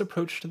was this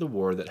approach to the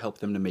war that helped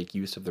them to make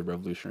use of the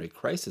revolutionary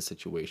crisis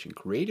situation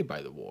created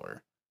by the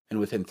war, and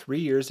within 3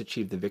 years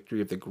achieved the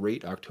victory of the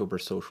Great October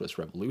Socialist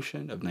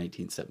Revolution of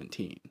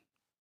 1917.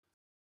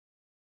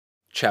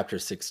 Chapter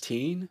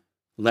 16: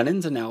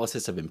 Lenin's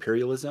Analysis of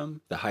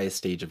Imperialism, the Highest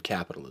Stage of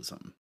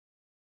Capitalism.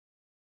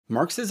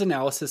 Marx's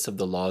analysis of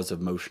the laws of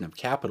motion of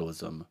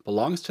capitalism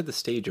belongs to the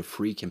stage of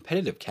free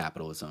competitive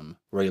capitalism,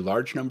 where a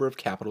large number of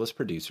capitalist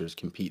producers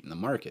compete in the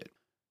market.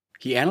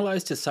 He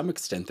analyzed to some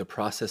extent the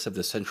process of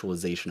the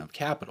centralization of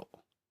capital.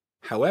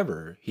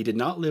 However, he did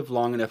not live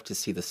long enough to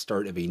see the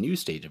start of a new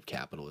stage of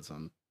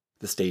capitalism,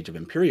 the stage of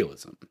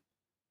imperialism.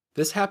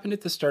 This happened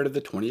at the start of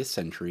the 20th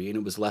century, and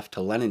it was left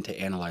to Lenin to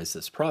analyze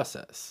this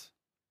process.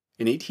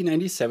 In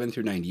 1897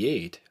 through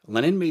 98,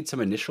 Lenin made some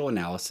initial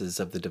analysis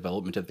of the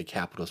development of the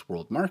capitalist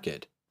world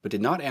market, but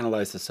did not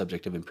analyze the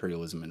subject of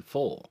imperialism in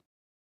full.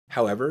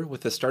 However,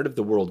 with the start of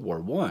the World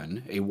War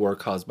I, a war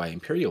caused by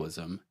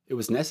imperialism, it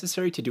was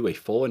necessary to do a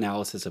full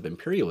analysis of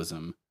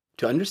imperialism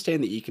to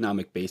understand the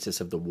economic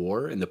basis of the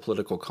war and the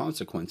political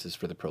consequences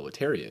for the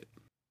proletariat.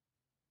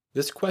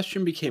 This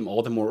question became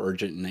all the more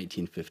urgent in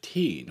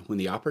 1915, when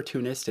the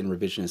opportunist and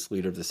revisionist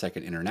leader of the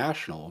Second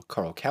International,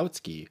 Karl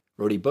Kautsky,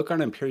 wrote a book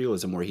on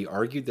imperialism where he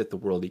argued that the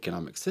world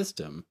economic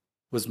system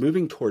was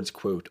moving towards,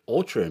 quote,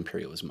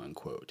 ultra-imperialism,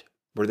 unquote,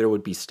 where there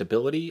would be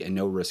stability and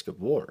no risk of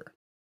war.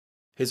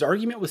 His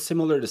argument was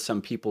similar to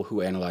some people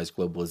who analyze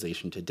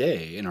globalization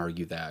today and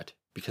argue that,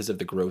 because of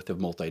the growth of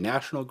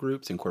multinational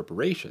groups and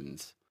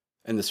corporations,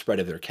 and the spread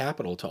of their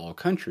capital to all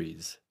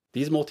countries,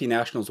 these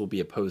multinationals will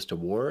be opposed to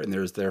war and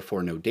there is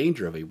therefore no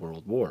danger of a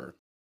world war.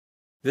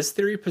 This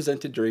theory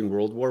presented during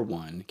World War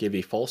I gave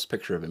a false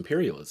picture of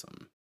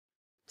imperialism.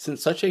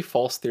 Since such a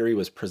false theory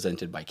was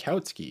presented by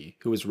Kautsky,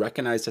 who was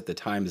recognized at the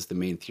time as the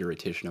main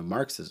theoretician of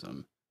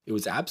Marxism, it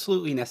was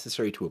absolutely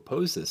necessary to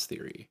oppose this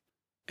theory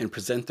and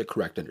present the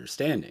correct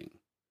understanding.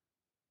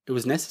 It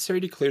was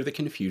necessary to clear the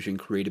confusion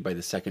created by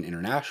the Second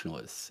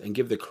Internationalists and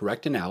give the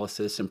correct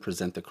analysis and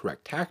present the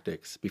correct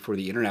tactics before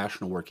the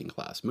international working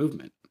class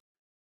movement.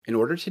 In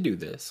order to do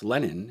this,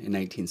 Lenin, in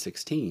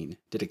 1916,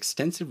 did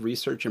extensive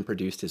research and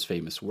produced his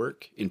famous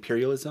work,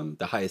 Imperialism,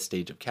 the Highest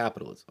Stage of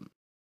Capitalism.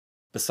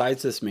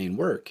 Besides this main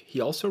work, he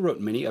also wrote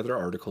many other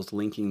articles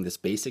linking this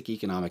basic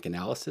economic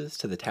analysis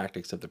to the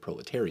tactics of the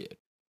proletariat.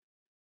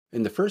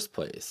 In the first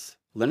place,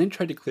 Lenin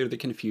tried to clear the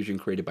confusion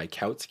created by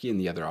Kautsky and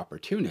the other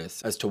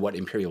opportunists as to what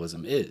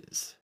imperialism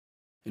is.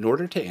 In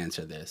order to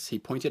answer this, he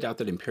pointed out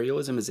that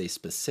imperialism is a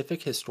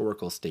specific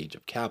historical stage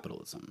of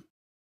capitalism.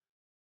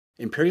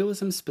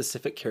 Imperialism's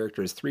specific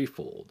character is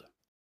threefold.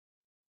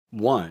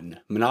 1.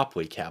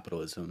 Monopoly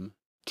capitalism.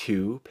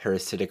 2.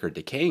 Parasitic or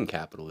decaying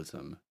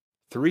capitalism.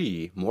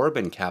 3.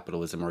 Moribund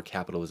capitalism or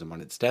capitalism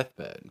on its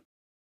deathbed.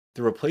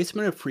 The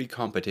replacement of free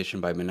competition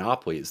by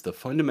monopoly is the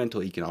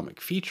fundamental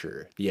economic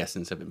feature, the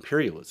essence of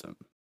imperialism.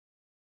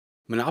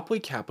 Monopoly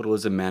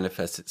capitalism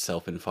manifests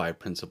itself in five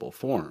principal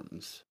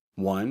forms.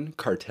 1.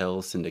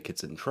 Cartels,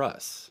 syndicates, and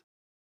trusts.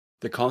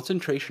 The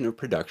concentration of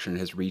production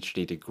has reached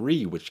a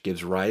degree which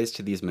gives rise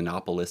to these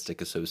monopolistic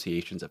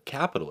associations of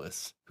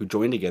capitalists who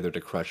join together to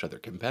crush other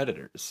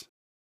competitors.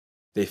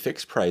 They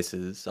fix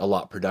prices,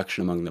 allot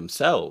production among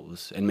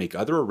themselves, and make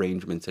other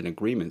arrangements and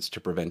agreements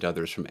to prevent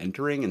others from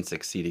entering and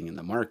succeeding in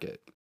the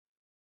market.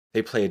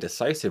 They play a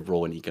decisive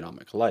role in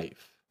economic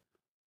life.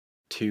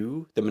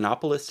 2. The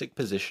monopolistic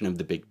position of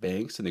the big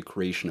banks in the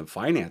creation of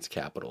finance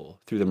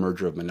capital through the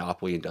merger of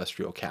monopoly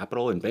industrial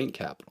capital and bank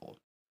capital.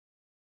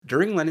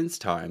 During Lenin's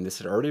time, this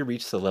had already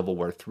reached the level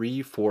where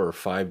 3, 4, or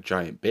 5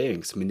 giant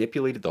banks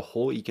manipulated the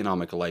whole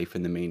economic life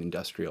in the main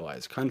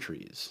industrialized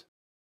countries.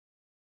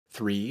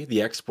 3.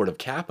 The export of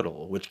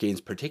capital, which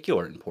gains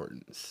particular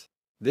importance.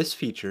 This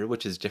feature,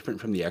 which is different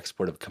from the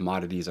export of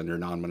commodities under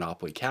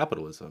non-monopoly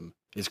capitalism,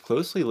 is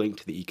closely linked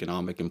to the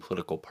economic and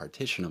political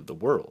partition of the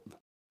world.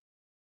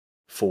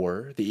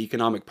 4. The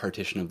economic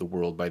partition of the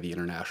world by the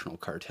international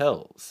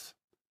cartels.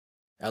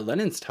 At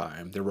Lenin's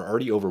time, there were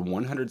already over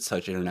 100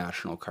 such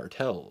international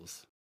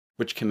cartels,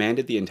 which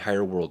commanded the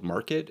entire world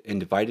market and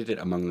divided it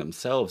among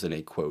themselves in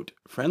a, quote,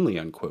 friendly,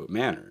 unquote,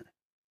 manner.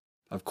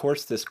 Of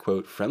course, this,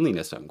 quote,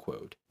 friendliness,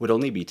 unquote, would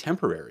only be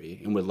temporary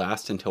and would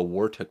last until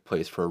war took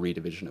place for a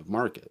redivision of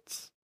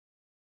markets.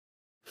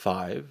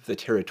 5. The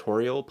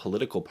territorial,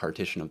 political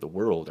partition of the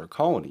world, or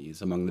colonies,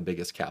 among the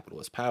biggest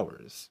capitalist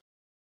powers.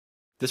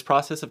 This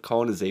process of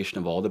colonization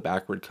of all the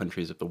backward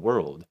countries of the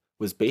world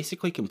was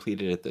basically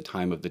completed at the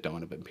time of the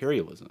dawn of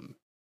imperialism.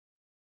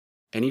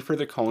 Any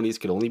further colonies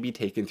could only be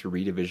taken through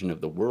redivision of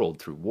the world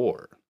through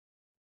war.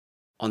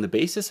 On the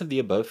basis of the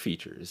above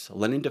features,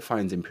 Lenin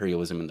defines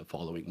imperialism in the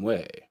following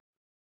way.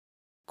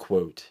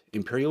 Quote,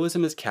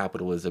 imperialism is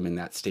capitalism in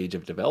that stage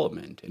of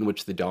development in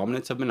which the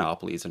dominance of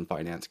monopolies and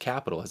finance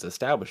capital has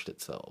established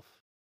itself,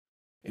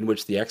 in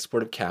which the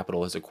export of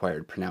capital has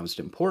acquired pronounced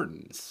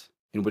importance,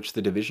 in which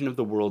the division of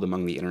the world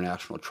among the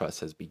international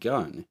trusts has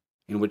begun,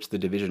 in which the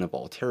division of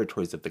all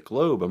territories of the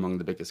globe among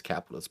the biggest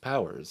capitalist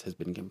powers has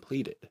been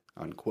completed.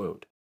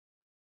 Unquote.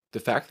 The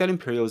fact that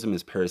imperialism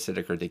is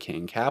parasitic or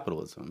decaying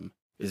capitalism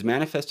is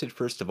manifested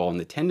first of all in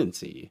the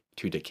tendency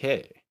to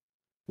decay,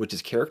 which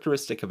is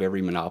characteristic of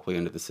every monopoly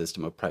under the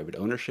system of private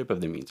ownership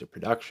of the means of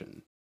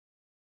production.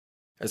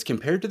 As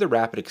compared to the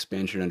rapid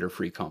expansion under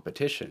free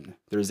competition,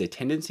 there is a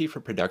tendency for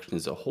production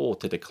as a whole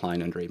to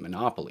decline under a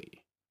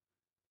monopoly.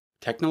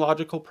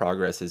 Technological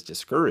progress is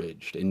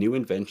discouraged, and new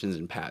inventions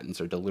and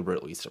patents are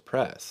deliberately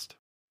suppressed.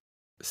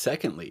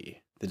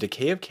 Secondly, the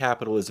decay of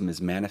capitalism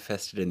is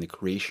manifested in the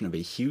creation of a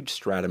huge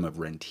stratum of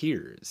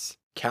rentiers,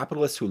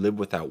 capitalists who live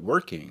without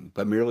working,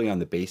 but merely on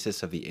the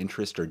basis of the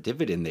interest or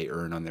dividend they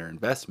earn on their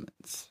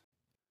investments.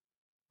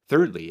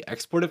 Thirdly,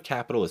 export of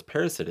capital as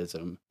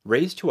parasitism,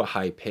 raised to a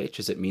high pitch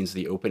as it means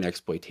the open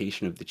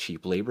exploitation of the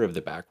cheap labor of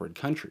the backward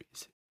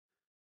countries.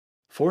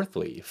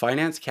 Fourthly,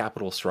 finance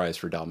capital strives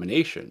for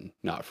domination,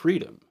 not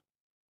freedom.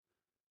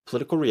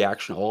 Political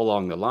reaction all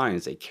along the line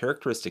is a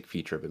characteristic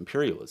feature of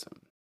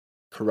imperialism.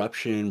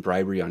 Corruption,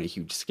 bribery on a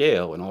huge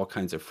scale, and all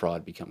kinds of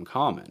fraud become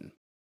common.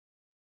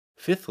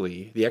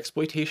 Fifthly, the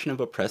exploitation of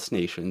oppressed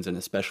nations, and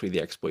especially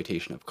the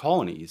exploitation of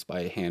colonies by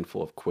a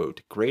handful of,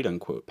 quote, great,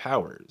 unquote,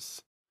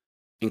 powers,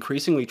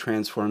 increasingly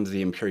transforms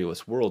the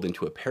imperialist world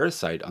into a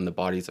parasite on the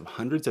bodies of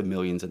hundreds of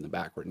millions in the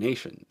backward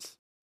nations.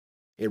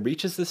 It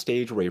reaches the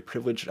stage where a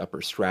privileged upper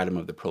stratum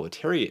of the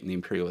proletariat in the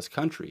imperialist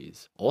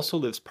countries also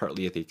lives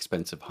partly at the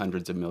expense of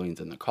hundreds of millions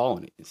in the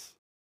colonies.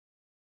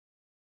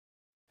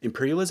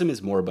 Imperialism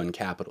is moribund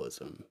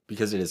capitalism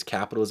because it is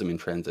capitalism in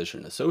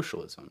transition to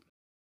socialism.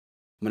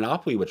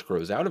 Monopoly, which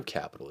grows out of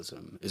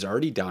capitalism, is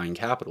already dying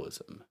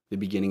capitalism, the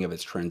beginning of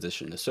its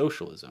transition to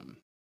socialism.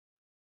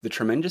 The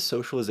tremendous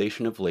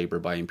socialization of labor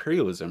by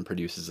imperialism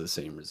produces the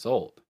same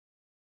result.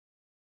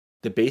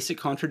 The basic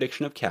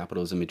contradiction of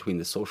capitalism between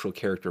the social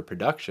character of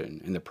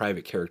production and the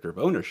private character of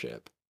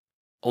ownership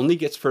only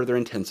gets further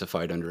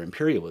intensified under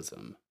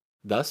imperialism.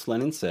 Thus,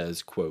 Lenin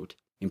says, quote,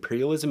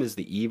 imperialism is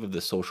the eve of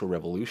the social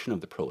revolution of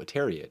the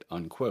proletariat,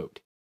 unquote.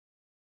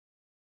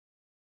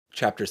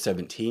 Chapter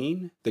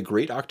 17, The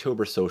Great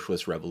October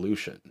Socialist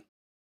Revolution.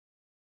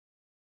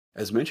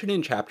 As mentioned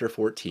in Chapter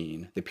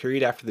 14, the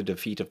period after the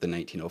defeat of the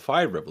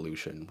 1905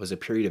 revolution was a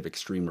period of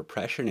extreme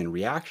repression and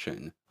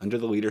reaction under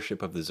the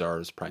leadership of the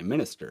Tsar's prime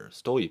minister,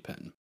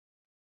 Stolypin.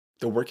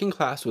 The working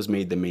class was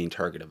made the main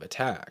target of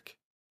attack.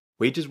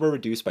 Wages were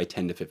reduced by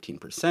 10 to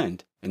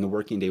 15%, and the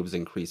working day was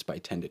increased by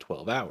 10 to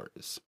 12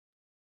 hours.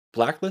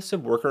 Blacklists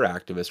of worker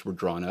activists were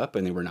drawn up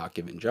and they were not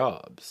given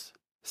jobs.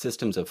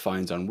 Systems of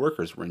fines on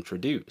workers were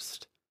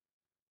introduced.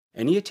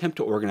 Any attempt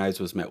to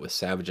organize was met with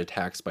savage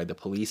attacks by the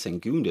police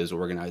and gundas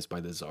organized by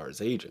the Tsar's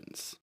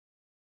agents.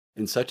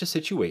 In such a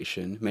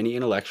situation, many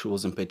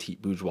intellectuals and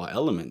petite bourgeois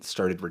elements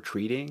started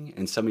retreating,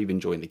 and some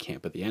even joined the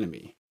camp of the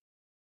enemy.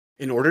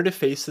 In order to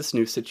face this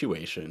new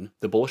situation,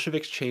 the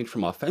Bolsheviks changed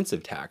from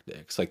offensive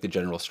tactics, like the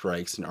general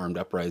strikes and armed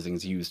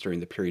uprisings used during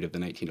the period of the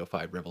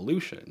 1905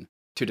 revolution,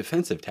 to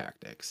defensive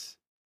tactics.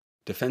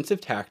 Defensive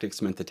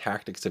tactics meant the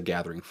tactics of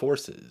gathering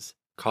forces,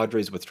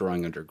 cadres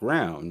withdrawing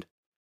underground,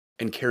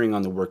 and carrying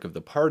on the work of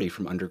the party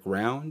from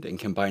underground and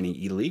combining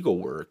illegal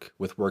work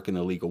with work in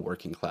the legal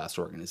working class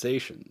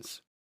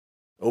organizations.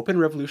 Open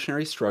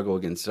revolutionary struggle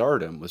against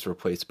Tsardom was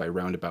replaced by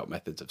roundabout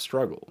methods of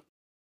struggle.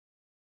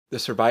 The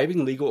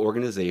surviving legal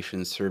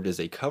organizations served as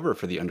a cover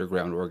for the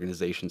underground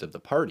organizations of the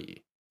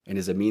party, and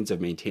as a means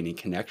of maintaining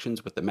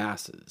connections with the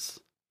masses.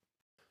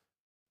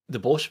 The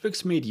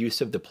Bolsheviks made use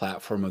of the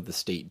platform of the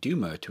State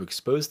Duma to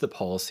expose the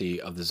policy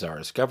of the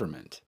Tsarist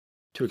government,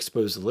 to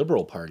expose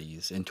liberal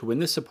parties, and to win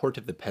the support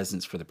of the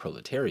peasants for the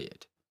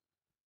proletariat.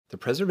 The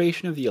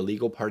preservation of the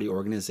illegal party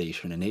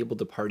organization enabled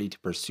the party to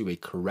pursue a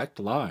correct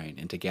line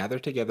and to gather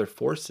together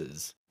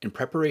forces in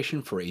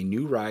preparation for a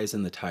new rise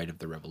in the tide of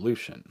the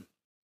revolution.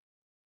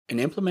 In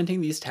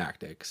implementing these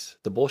tactics,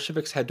 the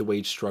Bolsheviks had to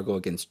wage struggle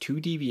against two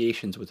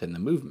deviations within the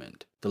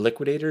movement, the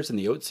liquidators and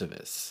the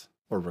Otsevists,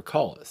 or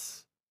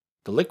Rakalists.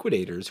 The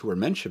liquidators, who were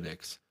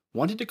Mensheviks,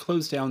 wanted to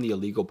close down the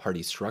illegal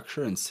party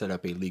structure and set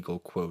up a legal,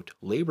 quote,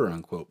 labor,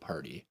 unquote,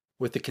 party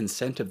with the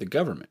consent of the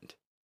government.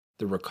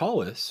 The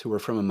Rakalists, who were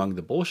from among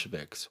the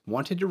Bolsheviks,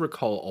 wanted to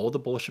recall all the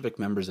Bolshevik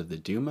members of the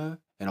Duma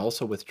and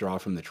also withdraw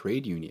from the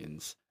trade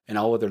unions and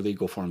all other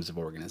legal forms of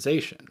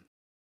organization.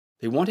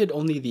 They wanted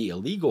only the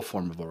illegal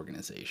form of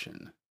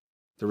organization.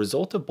 The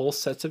result of both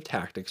sets of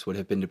tactics would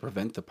have been to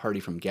prevent the party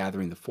from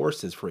gathering the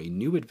forces for a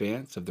new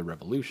advance of the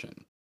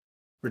revolution.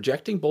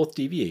 Rejecting both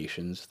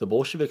deviations, the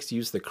Bolsheviks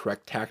used the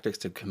correct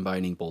tactics of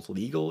combining both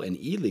legal and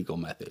illegal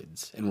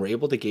methods and were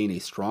able to gain a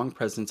strong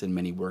presence in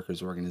many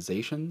workers'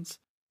 organizations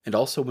and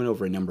also win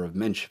over a number of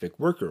Menshevik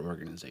worker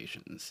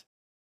organizations.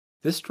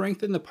 This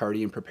strengthened the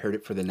party and prepared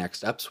it for the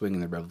next upswing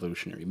in the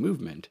revolutionary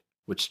movement,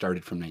 which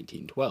started from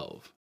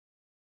 1912.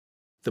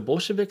 The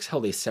Bolsheviks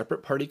held a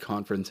separate party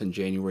conference in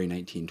January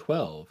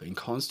 1912 and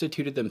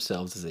constituted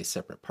themselves as a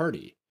separate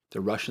party,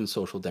 the Russian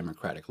Social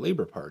Democratic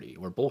Labor Party,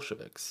 or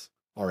Bolsheviks,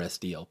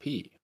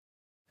 RSDLP.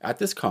 At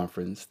this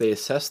conference, they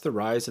assessed the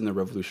rise in the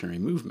revolutionary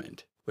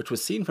movement, which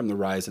was seen from the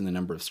rise in the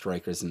number of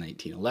strikers in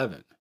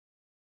 1911.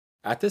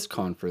 At this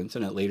conference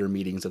and at later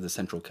meetings of the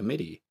Central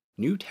Committee,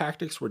 new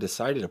tactics were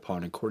decided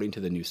upon according to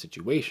the new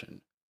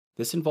situation.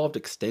 This involved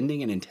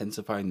extending and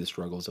intensifying the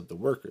struggles of the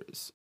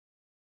workers.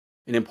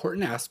 An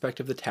important aspect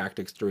of the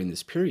tactics during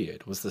this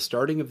period was the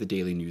starting of the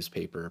daily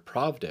newspaper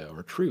Pravda,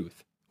 or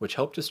Truth, which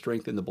helped to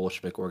strengthen the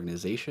Bolshevik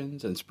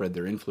organizations and spread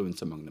their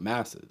influence among the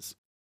masses.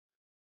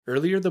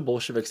 Earlier, the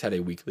Bolsheviks had a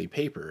weekly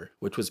paper,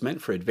 which was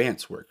meant for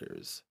advance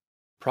workers.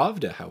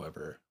 Pravda,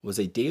 however, was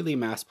a daily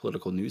mass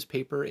political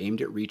newspaper aimed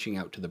at reaching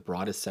out to the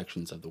broadest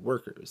sections of the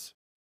workers.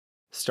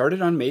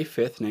 Started on May 5,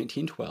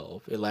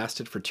 1912, it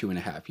lasted for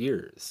 2.5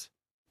 years.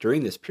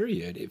 During this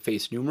period, it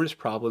faced numerous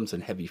problems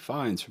and heavy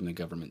fines from the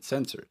government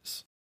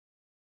censors.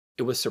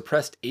 It was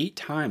suppressed 8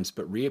 times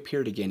but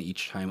reappeared again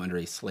each time under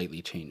a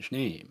slightly changed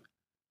name.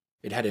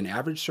 It had an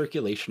average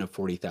circulation of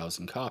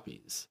 40,000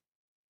 copies.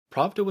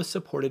 Pravda was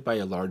supported by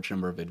a large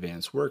number of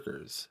advance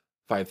workers.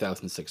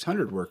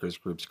 5,600 workers'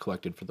 groups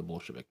collected for the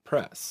Bolshevik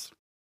press.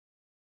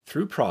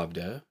 Through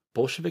Pravda,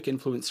 Bolshevik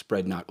influence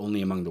spread not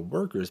only among the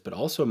workers but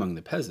also among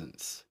the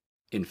peasants.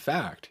 In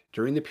fact,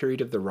 during the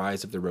period of the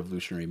rise of the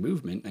revolutionary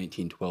movement,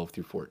 1912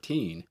 through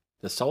 14,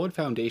 the solid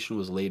foundation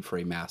was laid for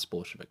a mass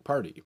Bolshevik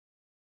party.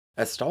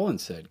 As Stalin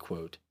said,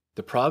 quote,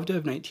 "The Pravda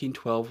of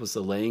 1912 was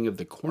the laying of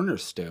the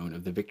cornerstone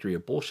of the victory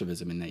of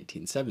Bolshevism in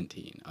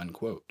 1917,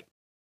 unquote.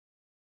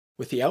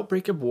 With the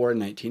outbreak of war in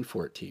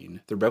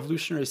 1914, the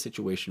revolutionary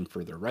situation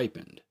further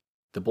ripened.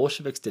 The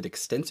Bolsheviks did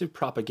extensive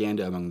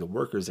propaganda among the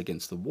workers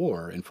against the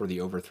war and for the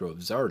overthrow of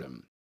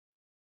Tsardom.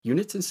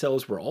 Units and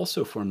cells were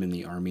also formed in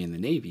the army and the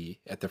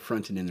navy, at the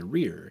front and in the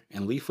rear,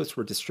 and leaflets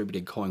were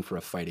distributed calling for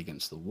a fight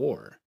against the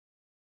war.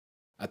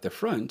 At the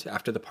front,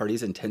 after the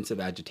party's intensive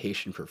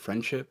agitation for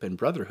friendship and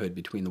brotherhood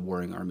between the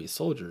warring army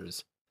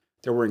soldiers,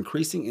 there were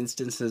increasing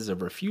instances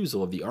of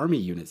refusal of the army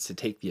units to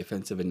take the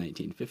offensive in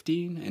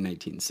 1915 and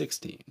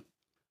 1916.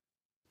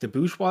 The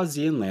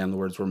bourgeoisie and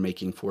landlords were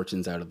making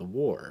fortunes out of the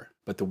war,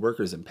 but the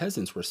workers and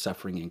peasants were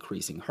suffering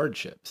increasing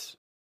hardships.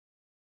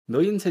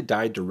 Millions had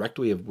died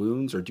directly of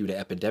wounds or due to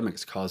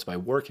epidemics caused by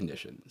war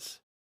conditions.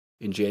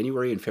 In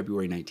January and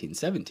February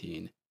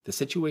 1917, the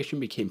situation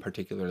became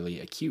particularly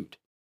acute.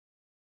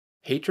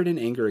 Hatred and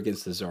anger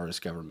against the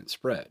Tsarist government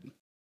spread.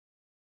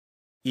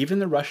 Even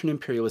the Russian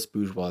imperialist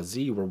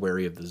bourgeoisie were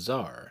wary of the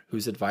Tsar,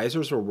 whose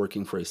advisors were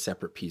working for a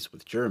separate peace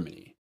with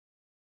Germany.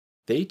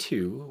 They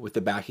too, with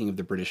the backing of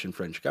the British and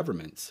French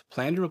governments,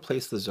 planned to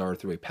replace the Tsar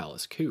through a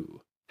palace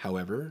coup.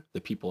 However,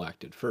 the people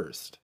acted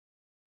first.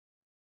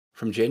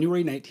 From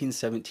January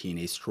 1917,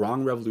 a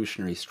strong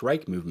revolutionary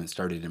strike movement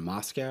started in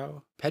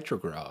Moscow,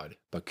 Petrograd,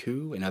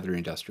 Baku, and other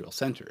industrial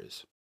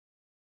centers.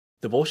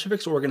 The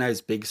Bolsheviks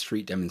organized big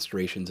street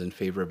demonstrations in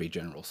favor of a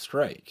general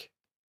strike.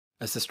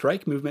 As the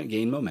strike movement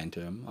gained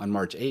momentum, on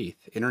March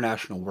 8th,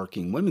 International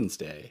Working Women's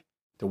Day,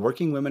 the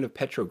working women of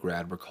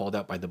Petrograd were called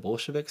out by the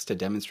Bolsheviks to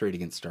demonstrate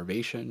against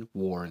starvation,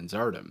 war, and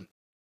Tsardom.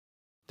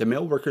 The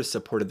male workers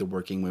supported the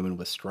working women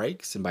with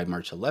strikes, and by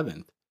March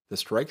 11th, the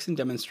strikes and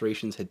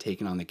demonstrations had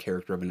taken on the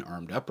character of an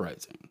armed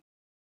uprising.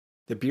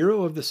 The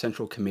Bureau of the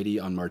Central Committee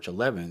on March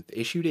 11th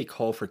issued a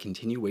call for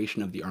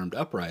continuation of the armed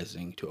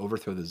uprising to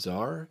overthrow the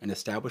Tsar and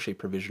establish a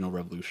provisional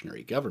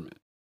revolutionary government.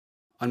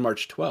 On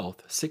March 12th,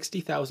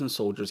 60,000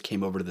 soldiers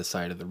came over to the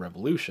side of the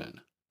revolution,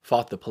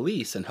 fought the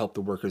police, and helped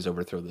the workers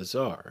overthrow the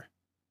Tsar.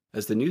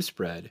 As the news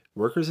spread,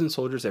 workers and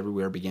soldiers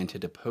everywhere began to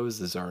depose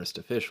the Tsarist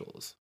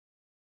officials.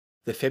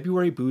 The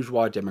February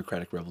bourgeois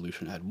democratic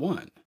revolution had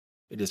won.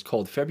 It is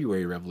called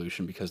February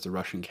Revolution because the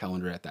Russian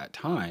calendar at that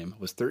time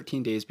was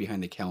 13 days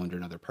behind the calendar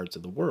in other parts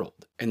of the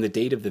world, and the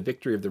date of the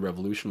victory of the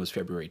revolution was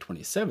February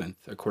 27th,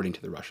 according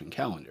to the Russian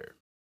calendar.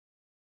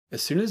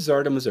 As soon as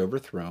Tsardom was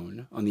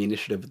overthrown, on the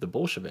initiative of the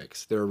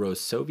Bolsheviks, there arose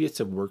Soviets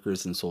of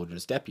workers' and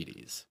soldiers'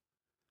 deputies.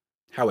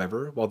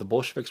 However, while the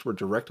Bolsheviks were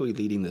directly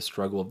leading the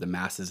struggle of the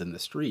masses in the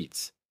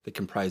streets, the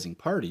comprising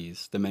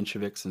parties, the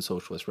Mensheviks and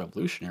Socialist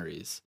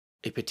Revolutionaries,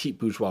 a petite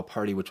bourgeois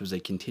party which was a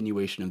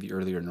continuation of the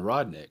earlier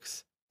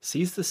Narodniks,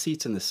 seized the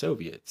seats in the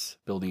Soviets,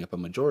 building up a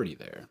majority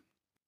there.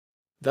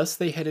 Thus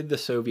they headed the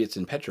Soviets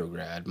in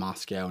Petrograd,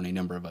 Moscow, and a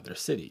number of other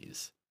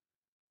cities.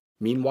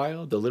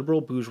 Meanwhile, the liberal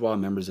bourgeois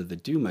members of the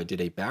Duma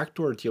did a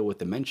backdoor deal with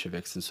the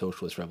Mensheviks and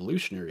Socialist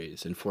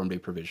Revolutionaries and formed a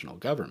provisional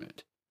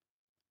government.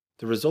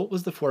 The result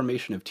was the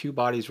formation of two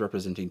bodies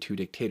representing two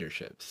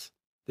dictatorships,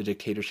 the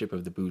dictatorship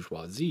of the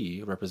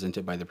bourgeoisie,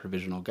 represented by the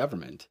provisional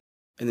government,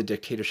 and the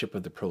dictatorship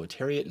of the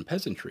proletariat and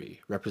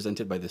peasantry,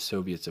 represented by the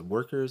Soviets of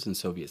workers and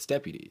Soviets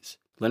deputies.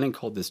 Lenin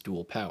called this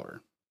dual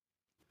power.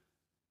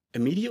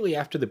 Immediately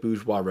after the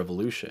bourgeois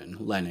revolution,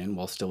 Lenin,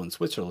 while still in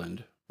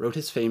Switzerland, wrote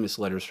his famous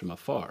Letters from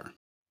Afar,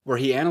 where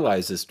he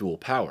analyzed this dual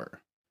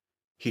power.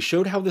 He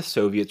showed how the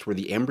Soviets were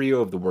the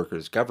embryo of the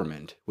workers'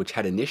 government, which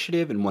had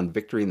initiative and won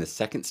victory in the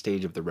second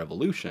stage of the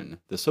revolution,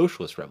 the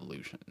Socialist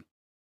Revolution.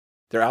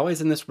 Their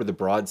allies in this were the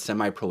broad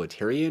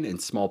semi-proletarian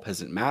and small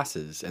peasant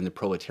masses and the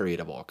proletariat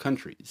of all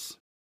countries.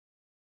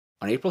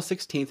 On April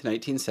 16,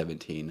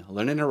 1917,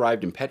 Lenin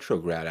arrived in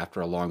Petrograd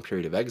after a long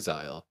period of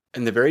exile,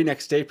 and the very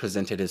next day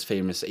presented his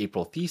famous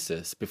April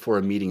thesis before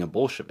a meeting of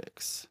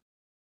Bolsheviks.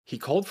 He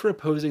called for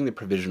opposing the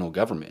provisional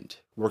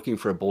government, working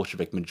for a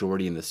Bolshevik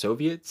majority in the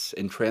Soviets,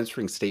 and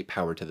transferring state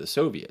power to the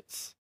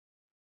Soviets.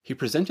 He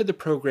presented the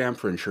program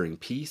for ensuring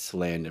peace,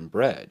 land, and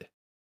bread.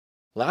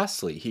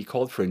 Lastly, he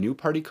called for a new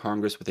party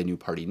congress with a new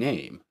party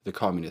name, the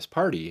Communist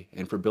Party,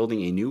 and for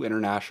building a new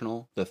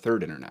international, the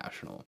Third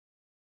International.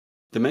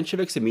 The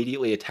Mensheviks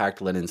immediately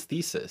attacked Lenin's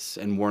thesis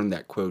and warned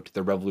that, quote,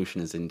 the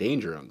revolution is in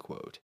danger,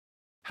 unquote.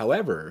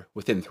 However,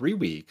 within 3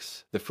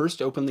 weeks, the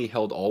first openly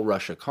held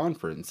All-Russia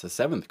Conference, the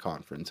 7th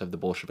conference of the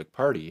Bolshevik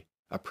Party,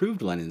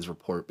 approved Lenin's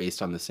report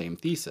based on the same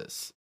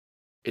thesis.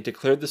 It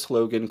declared the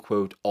slogan,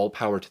 quote, all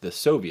power to the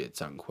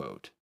Soviets,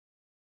 unquote.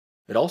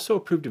 It also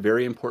approved a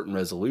very important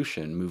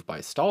resolution moved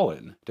by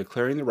Stalin,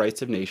 declaring the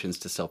rights of nations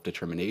to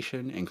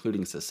self-determination,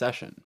 including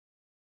secession.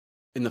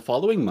 In the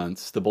following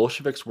months, the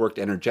Bolsheviks worked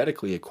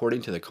energetically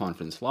according to the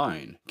conference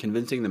line,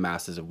 convincing the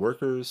masses of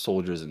workers,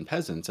 soldiers, and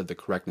peasants of the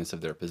correctness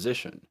of their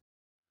position.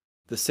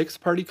 The Sixth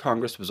Party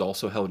Congress was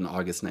also held in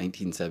August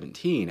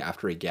 1917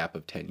 after a gap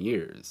of 10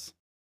 years.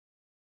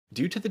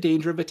 Due to the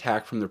danger of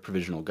attack from the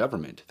provisional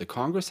government, the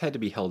Congress had to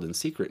be held in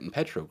secret in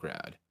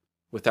Petrograd,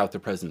 without the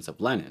presence of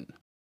Lenin.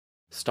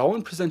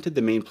 Stalin presented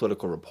the main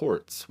political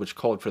reports, which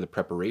called for the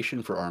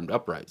preparation for armed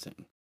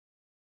uprising.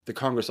 The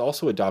Congress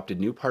also adopted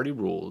new party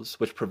rules,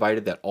 which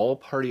provided that all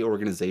party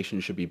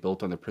organizations should be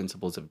built on the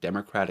principles of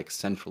democratic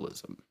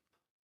centralism.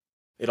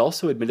 It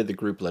also admitted the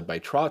group led by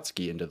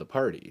Trotsky into the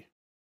party.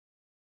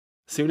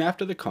 Soon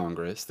after the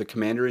Congress, the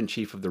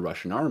commander-in-chief of the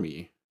Russian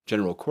army,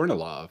 General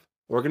Kornilov,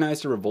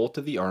 organized a revolt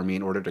of the army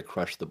in order to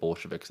crush the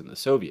Bolsheviks and the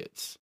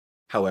Soviets.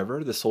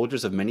 However, the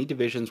soldiers of many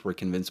divisions were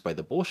convinced by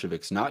the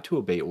Bolsheviks not to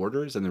obey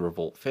orders and the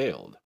revolt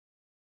failed.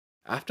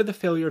 After the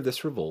failure of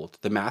this revolt,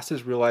 the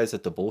masses realized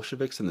that the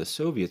Bolsheviks and the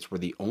Soviets were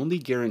the only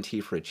guarantee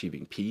for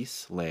achieving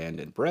peace, land,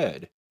 and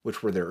bread,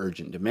 which were their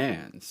urgent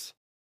demands.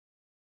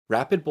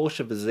 Rapid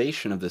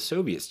Bolshevization of the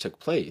Soviets took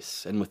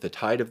place, and with the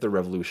tide of the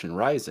revolution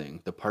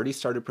rising, the party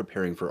started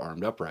preparing for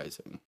armed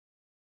uprising.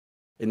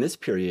 In this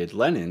period,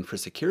 Lenin, for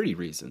security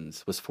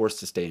reasons, was forced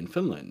to stay in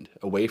Finland,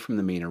 away from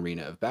the main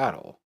arena of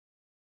battle.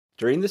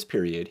 During this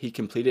period, he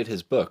completed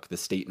his book, The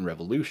State and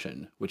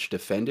Revolution, which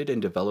defended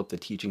and developed the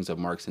teachings of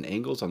Marx and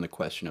Engels on the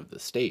question of the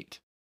state.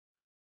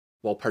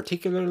 While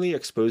particularly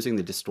exposing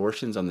the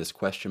distortions on this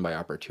question by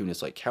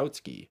opportunists like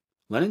Kautsky,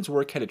 Lenin's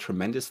work had a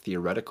tremendous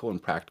theoretical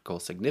and practical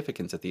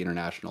significance at the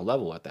international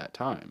level at that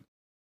time.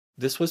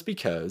 This was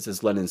because,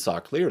 as Lenin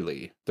saw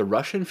clearly, the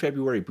Russian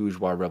February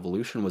bourgeois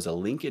revolution was a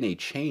link in a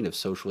chain of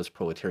socialist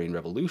proletarian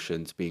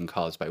revolutions being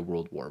caused by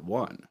World War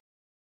I.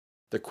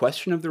 The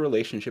question of the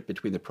relationship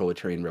between the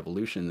proletarian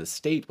revolution and the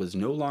state was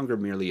no longer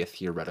merely a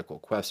theoretical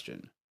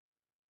question.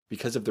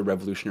 Because of the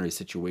revolutionary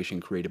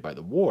situation created by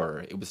the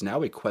war, it was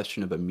now a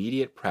question of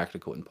immediate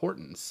practical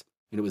importance,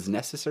 and it was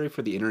necessary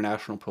for the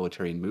international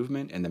proletarian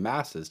movement and the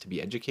masses to be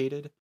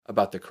educated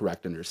about the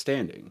correct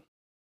understanding.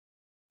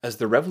 As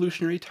the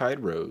revolutionary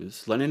tide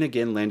rose, Lenin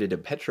again landed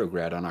in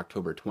Petrograd on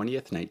October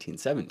 20th,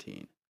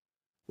 1917.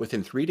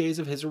 Within 3 days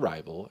of his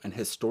arrival, an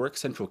historic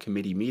Central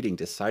Committee meeting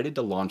decided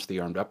to launch the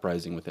armed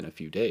uprising within a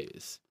few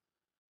days.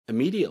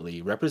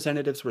 Immediately,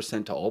 representatives were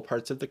sent to all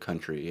parts of the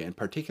country, and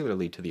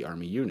particularly to the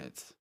army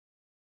units.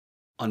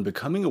 On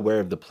becoming aware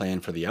of the plan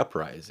for the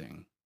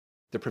uprising,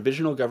 the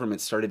provisional government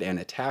started an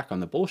attack on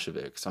the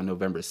Bolsheviks on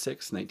November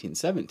 6,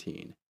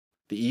 1917,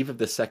 the eve of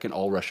the Second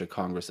All-Russia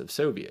Congress of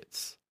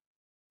Soviets.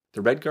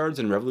 The Red Guards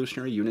and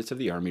revolutionary units of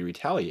the army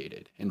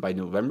retaliated, and by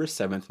November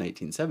 7,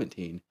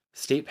 1917,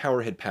 state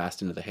power had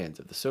passed into the hands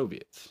of the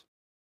Soviets.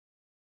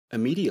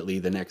 Immediately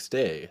the next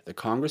day, the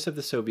Congress of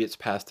the Soviets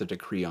passed the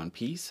Decree on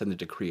Peace and the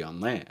Decree on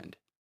Land.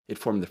 It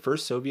formed the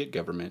first Soviet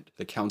government,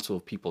 the Council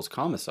of People's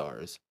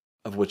Commissars,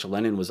 of which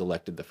Lenin was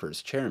elected the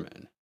first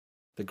chairman.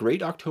 The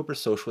Great October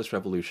Socialist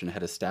Revolution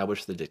had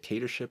established the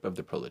dictatorship of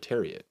the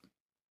proletariat.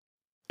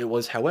 It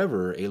was,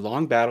 however, a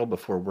long battle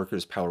before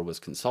workers' power was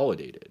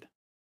consolidated.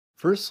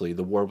 Firstly,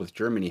 the war with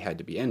Germany had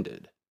to be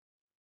ended.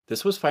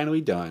 This was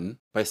finally done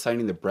by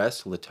signing the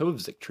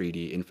Brest-Litovsk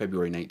Treaty in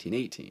February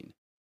 1918.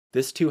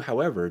 This too,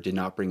 however, did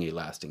not bring a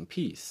lasting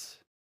peace.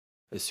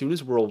 As soon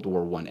as World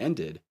War I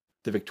ended,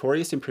 the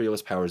victorious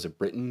imperialist powers of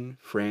Britain,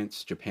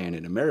 France, Japan,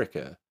 and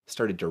America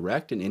started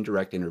direct and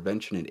indirect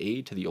intervention and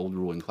aid to the old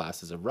ruling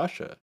classes of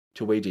Russia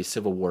to wage a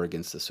civil war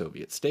against the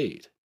Soviet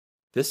state.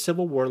 This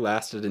civil war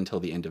lasted until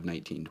the end of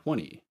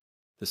 1920.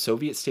 The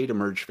Soviet state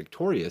emerged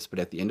victorious, but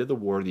at the end of the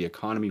war the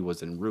economy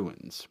was in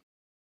ruins.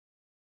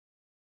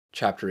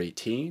 Chapter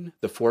 18: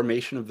 The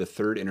Formation of the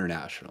Third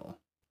International.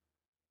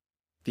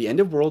 The end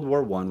of World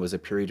War I was a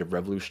period of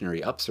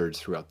revolutionary upsurge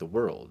throughout the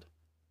world.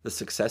 The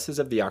successes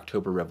of the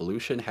October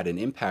Revolution had an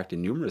impact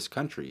in numerous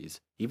countries,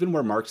 even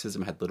where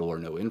Marxism had little or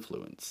no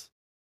influence.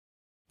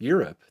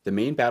 Europe, the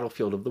main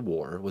battlefield of the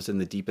war, was in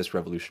the deepest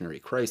revolutionary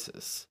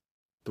crisis.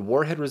 The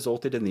war had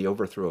resulted in the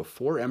overthrow of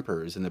 4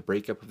 emperors and the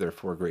breakup of their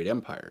 4 great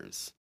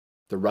empires: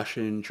 the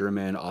Russian,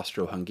 German,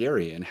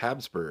 Austro-Hungarian,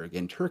 Habsburg,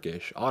 and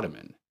Turkish,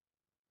 Ottoman.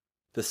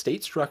 The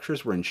state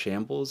structures were in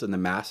shambles and the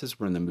masses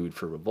were in the mood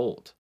for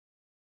revolt.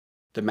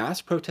 The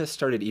mass protests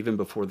started even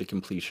before the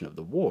completion of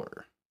the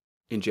war.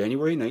 In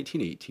January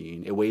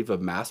 1918, a wave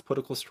of mass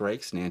political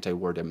strikes and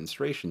anti-war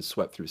demonstrations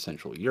swept through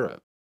Central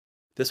Europe.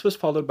 This was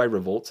followed by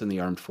revolts in the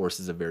armed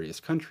forces of various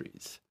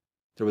countries.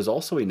 There was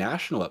also a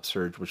national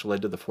upsurge which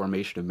led to the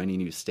formation of many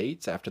new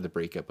states after the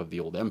breakup of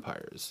the old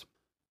empires.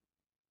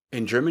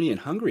 In Germany and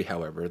Hungary,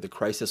 however, the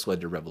crisis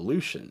led to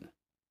revolution.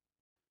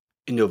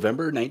 In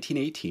November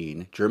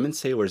 1918, German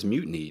sailors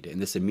mutinied, and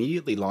this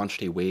immediately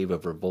launched a wave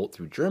of revolt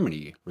through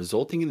Germany,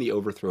 resulting in the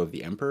overthrow of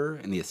the emperor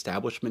and the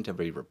establishment of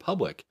a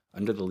republic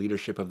under the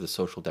leadership of the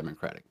Social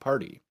Democratic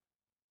Party.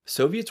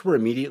 Soviets were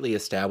immediately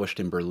established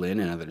in Berlin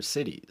and other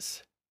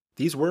cities.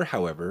 These were,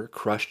 however,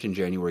 crushed in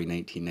January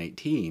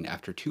 1919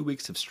 after 2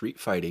 weeks of street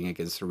fighting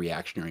against the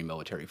reactionary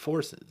military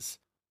forces,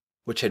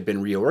 which had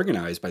been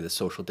reorganized by the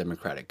Social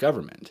Democratic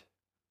government.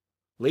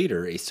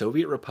 Later, a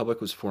Soviet republic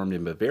was formed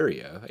in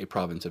Bavaria, a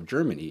province of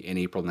Germany, in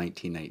April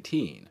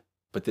 1919,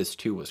 but this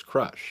too was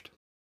crushed.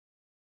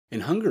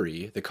 In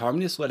Hungary, the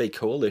Communists led a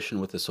coalition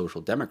with the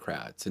Social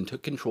Democrats and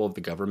took control of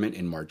the government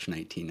in March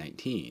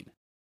 1919.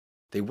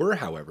 They were,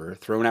 however,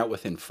 thrown out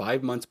within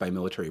 5 months by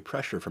military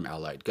pressure from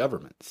Allied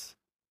governments.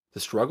 The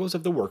struggles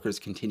of the workers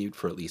continued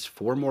for at least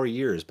 4 more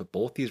years, but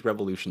both these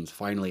revolutions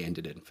finally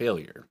ended in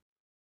failure.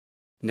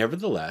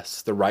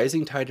 Nevertheless, the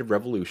rising tide of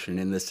revolution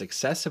and the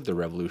success of the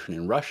revolution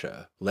in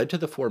Russia led to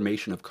the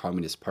formation of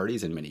communist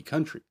parties in many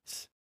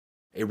countries.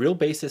 A real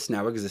basis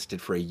now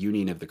existed for a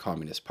union of the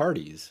communist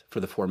parties, for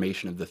the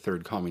formation of the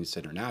Third Communist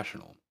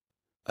International.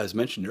 As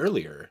mentioned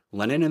earlier,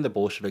 Lenin and the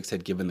Bolsheviks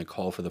had given the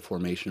call for the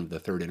formation of the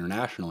Third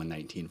International in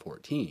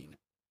 1914.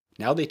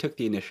 Now they took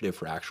the initiative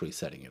for actually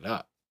setting it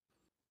up.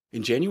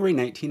 In January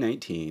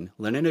 1919,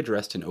 Lenin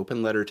addressed an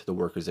open letter to the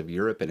workers of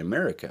Europe and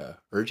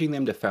America, urging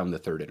them to found the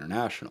Third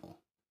International.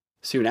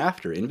 Soon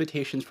after,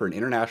 invitations for an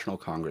international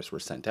congress were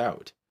sent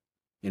out.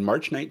 In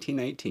March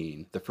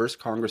 1919, the first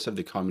Congress of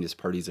the Communist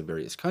Parties of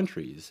various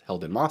countries,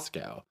 held in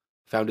Moscow,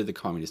 founded the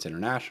Communist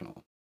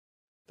International.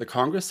 The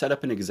Congress set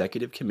up an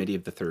executive committee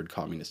of the Third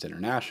Communist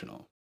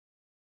International.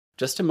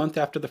 Just a month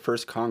after the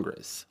first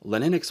Congress,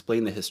 Lenin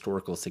explained the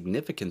historical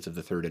significance of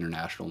the Third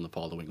International in the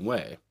following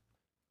way.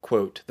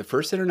 Quote, "The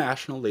First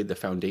International laid the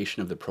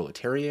foundation of the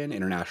proletarian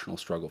international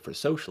struggle for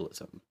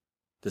socialism.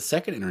 The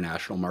Second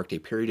International marked a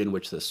period in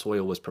which the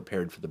soil was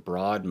prepared for the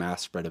broad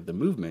mass spread of the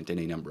movement in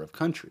a number of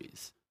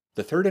countries.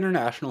 The Third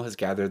International has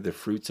gathered the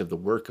fruits of the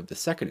work of the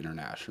Second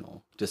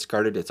International,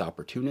 discarded its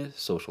opportunist,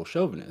 social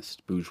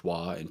chauvinist,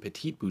 bourgeois, and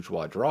petite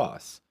bourgeois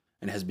dross,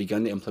 and has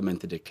begun to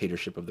implement the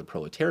dictatorship of the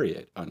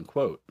proletariat."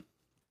 Unquote.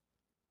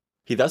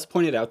 He thus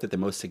pointed out that the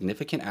most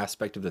significant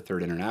aspect of the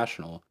Third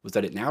International was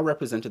that it now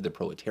represented the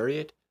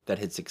proletariat that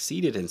had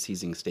succeeded in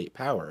seizing state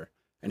power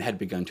and had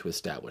begun to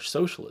establish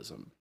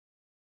socialism.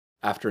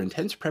 After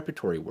intense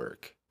preparatory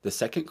work, the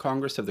Second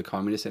Congress of the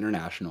Communist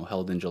International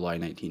held in July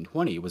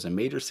 1920 was a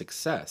major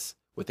success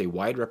with a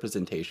wide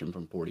representation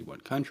from 41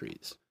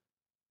 countries.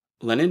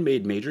 Lenin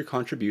made major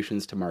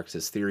contributions to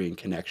Marxist theory in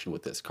connection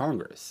with this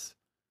Congress.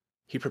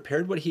 He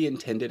prepared what he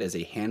intended as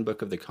a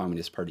handbook of the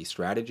Communist Party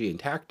strategy and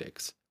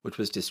tactics, which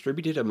was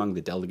distributed among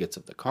the delegates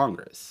of the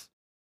Congress.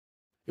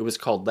 It was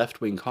called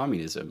Left-Wing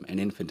Communism and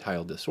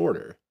Infantile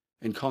Disorder,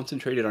 and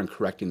concentrated on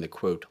correcting the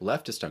quote,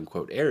 leftist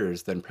unquote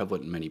errors then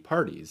prevalent in many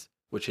parties,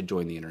 which had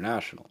joined the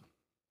International.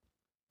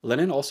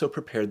 Lenin also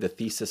prepared the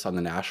Thesis on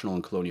the National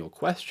and Colonial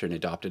Question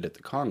adopted at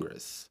the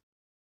Congress.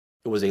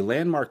 It was a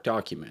landmark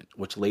document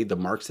which laid the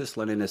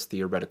Marxist-Leninist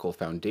theoretical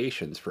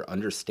foundations for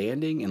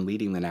understanding and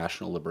leading the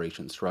national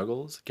liberation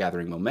struggles,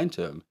 gathering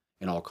momentum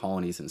in all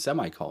colonies and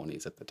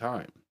semi-colonies at the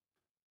time.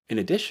 In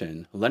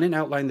addition, Lenin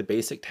outlined the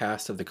basic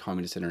tasks of the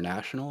Communist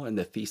International and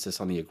the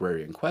Thesis on the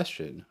Agrarian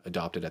Question,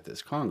 adopted at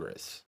this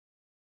Congress.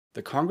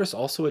 The Congress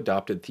also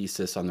adopted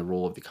thesis on the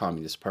role of the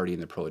Communist Party in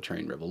the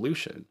Proletarian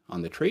Revolution,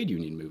 on the trade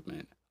union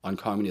movement, on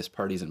communist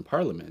parties in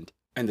parliament,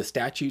 and the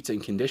statutes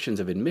and conditions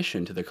of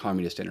admission to the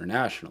Communist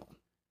International.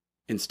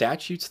 In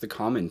statutes, the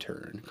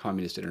Comintern,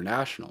 Communist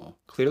International,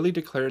 clearly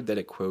declared that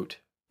it, quote,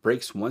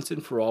 breaks once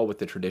and for all with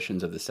the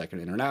traditions of the Second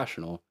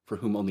International, for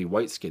whom only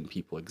white-skinned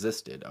people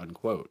existed,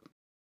 unquote.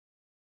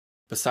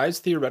 Besides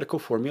theoretical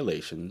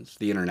formulations,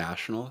 the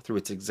International, through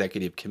its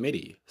executive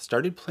committee,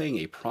 started playing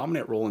a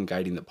prominent role in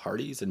guiding the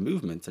parties and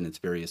movements in its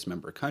various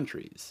member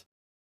countries.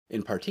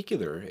 In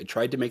particular, it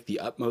tried to make the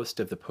utmost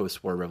of the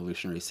post-war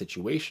revolutionary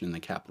situation in the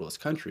capitalist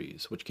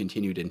countries, which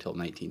continued until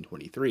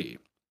 1923.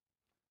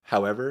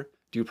 However,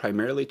 due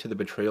primarily to the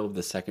betrayal of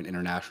the Second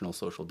International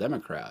Social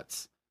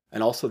Democrats,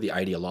 and also the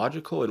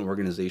ideological and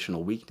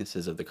organizational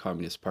weaknesses of the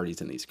communist parties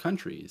in these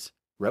countries,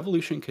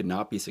 revolution could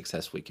not be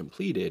successfully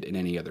completed in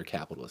any other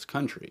capitalist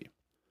country.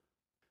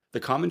 The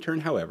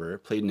Comintern, however,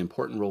 played an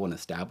important role in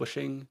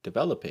establishing,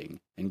 developing,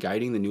 and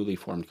guiding the newly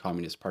formed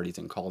communist parties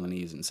in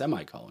colonies and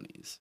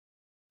semi-colonies.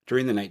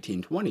 During the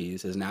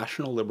 1920s, as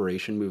national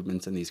liberation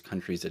movements in these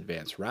countries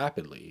advanced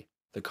rapidly,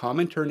 the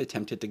Comintern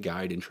attempted to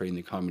guide and train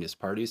the communist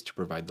parties to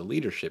provide the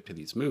leadership to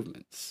these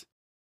movements.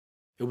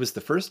 It was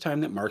the first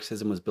time that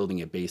Marxism was building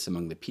a base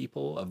among the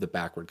people of the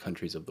backward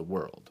countries of the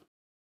world.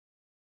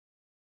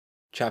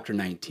 Chapter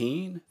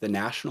 19, The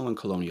National and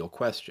Colonial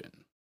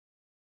Question.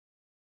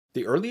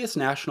 The earliest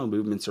national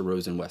movements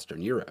arose in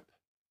Western Europe.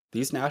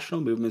 These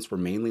national movements were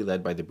mainly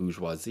led by the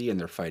bourgeoisie in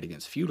their fight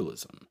against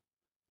feudalism.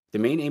 The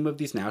main aim of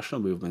these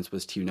national movements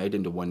was to unite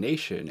into one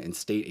nation and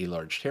state a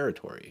large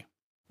territory,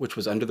 which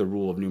was under the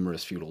rule of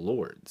numerous feudal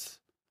lords.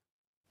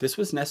 This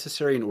was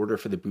necessary in order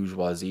for the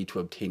bourgeoisie to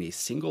obtain a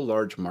single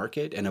large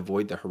market and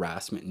avoid the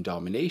harassment and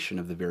domination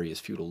of the various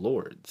feudal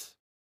lords.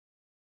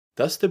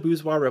 Thus, the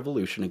bourgeois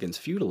revolution against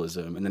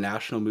feudalism and the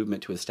national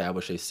movement to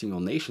establish a single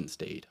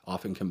nation-state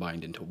often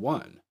combined into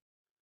one.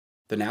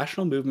 The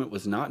national movement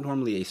was not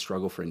normally a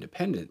struggle for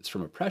independence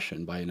from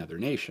oppression by another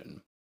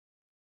nation.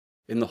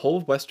 In the whole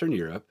of Western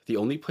Europe, the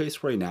only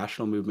place where a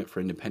national movement for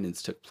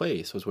independence took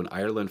place was when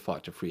Ireland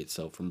fought to free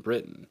itself from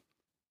Britain.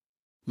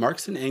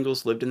 Marx and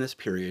Engels lived in this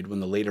period when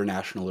the later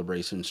national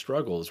liberation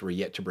struggles were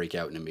yet to break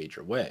out in a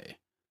major way.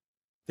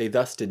 They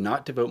thus did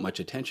not devote much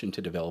attention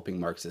to developing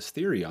Marxist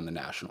theory on the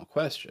national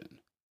question.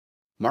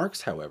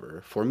 Marx,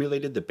 however,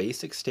 formulated the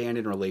basic stand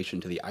in relation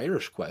to the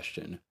Irish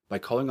question by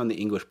calling on the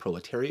English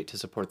proletariat to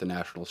support the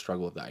national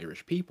struggle of the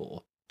Irish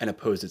people and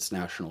oppose its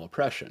national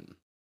oppression.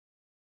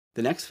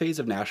 The next phase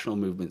of national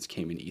movements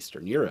came in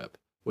Eastern Europe,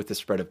 with the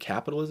spread of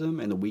capitalism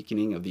and the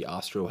weakening of the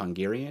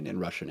Austro-Hungarian and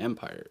Russian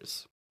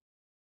empires.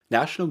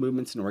 National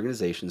movements and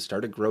organizations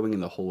started growing in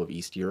the whole of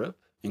East Europe,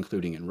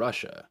 including in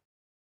Russia.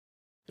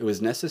 It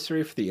was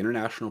necessary for the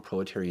international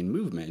proletarian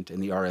movement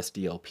and the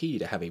RSDLP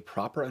to have a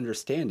proper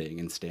understanding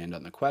and stand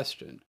on the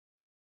question.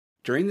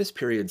 During this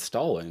period,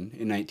 Stalin,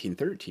 in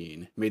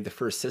 1913, made the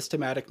first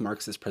systematic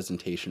Marxist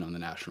presentation on the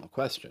national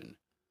question.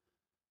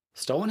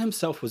 Stalin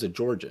himself was a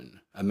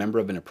Georgian, a member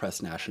of an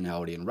oppressed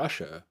nationality in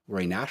Russia,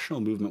 where a national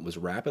movement was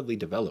rapidly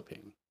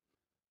developing.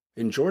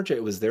 In Georgia,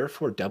 it was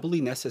therefore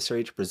doubly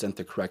necessary to present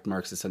the correct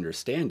Marxist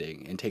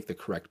understanding and take the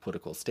correct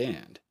political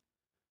stand.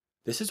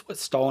 This is what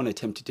Stalin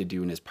attempted to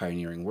do in his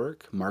pioneering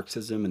work,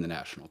 Marxism and the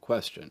National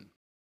Question.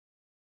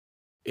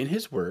 In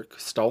his work,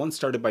 Stalin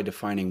started by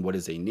defining what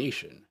is a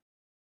nation.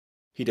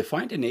 He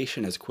defined a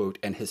nation as, quote,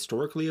 an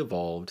historically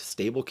evolved,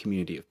 stable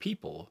community of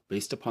people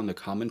based upon the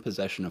common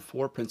possession of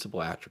four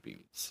principal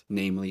attributes,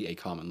 namely a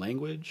common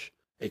language,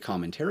 a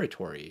common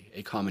territory,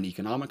 a common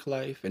economic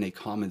life, and a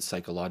common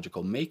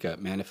psychological makeup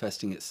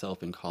manifesting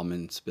itself in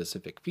common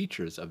specific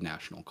features of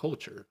national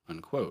culture,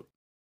 unquote.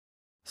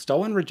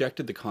 Stalin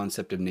rejected the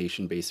concept of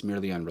nation based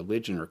merely on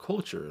religion or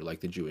culture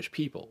like the Jewish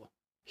people.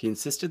 He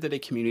insisted that a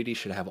community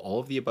should have all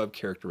of the above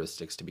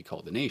characteristics to be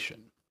called a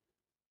nation.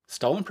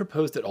 Stalin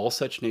proposed that all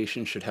such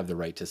nations should have the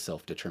right to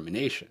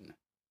self-determination.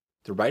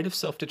 The right of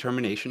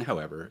self-determination,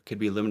 however, could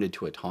be limited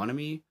to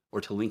autonomy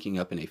or to linking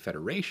up in a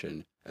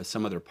federation, as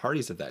some other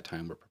parties at that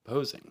time were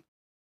proposing.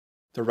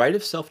 The right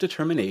of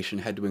self-determination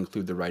had to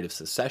include the right of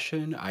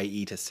secession,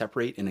 i.e. to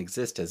separate and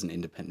exist as an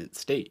independent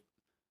state.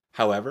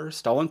 However,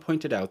 Stalin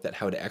pointed out that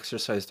how to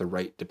exercise the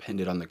right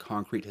depended on the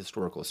concrete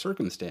historical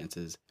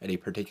circumstances at a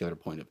particular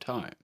point of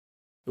time.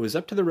 It was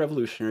up to the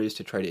revolutionaries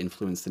to try to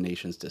influence the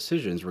nation's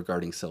decisions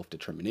regarding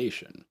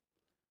self-determination.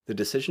 The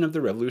decision of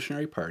the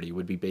Revolutionary Party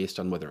would be based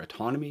on whether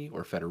autonomy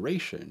or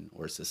federation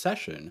or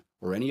secession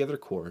or any other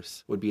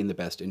course would be in the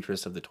best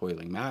interest of the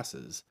toiling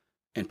masses,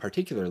 and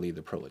particularly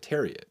the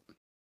proletariat.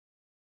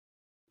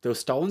 Though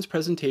Stalin's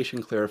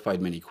presentation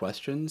clarified many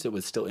questions, it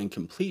was still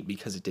incomplete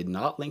because it did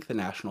not link the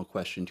national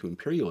question to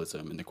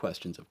imperialism and the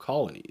questions of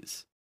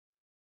colonies.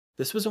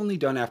 This was only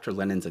done after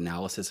Lenin's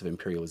analysis of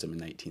imperialism in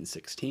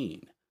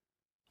 1916.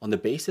 On the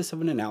basis of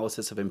an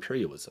analysis of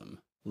imperialism,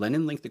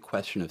 Lenin linked the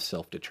question of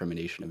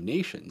self-determination of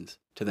nations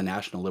to the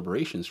national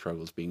liberation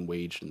struggles being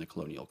waged in the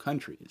colonial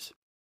countries.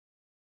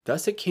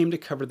 Thus, it came to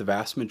cover the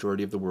vast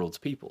majority of the world's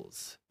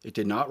peoples. It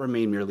did not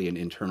remain merely an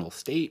internal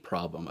state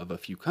problem of a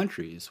few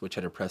countries which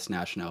had oppressed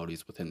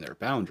nationalities within their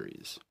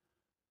boundaries.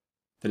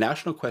 The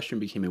national question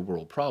became a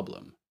world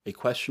problem, a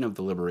question of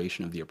the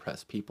liberation of the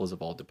oppressed peoples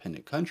of all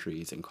dependent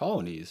countries and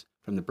colonies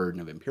from the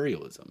burden of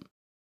imperialism.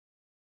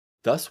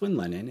 Thus, when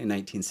Lenin, in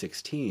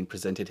 1916,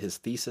 presented his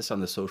thesis on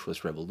the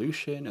socialist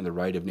revolution and the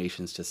right of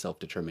nations to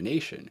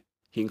self-determination,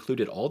 he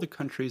included all the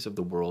countries of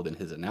the world in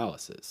his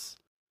analysis.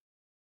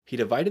 He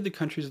divided the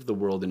countries of the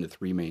world into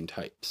three main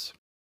types.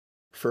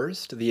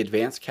 First, the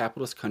advanced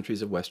capitalist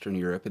countries of Western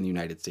Europe and the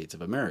United States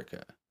of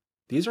America.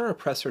 These are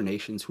oppressor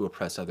nations who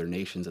oppress other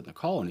nations in the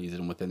colonies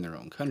and within their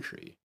own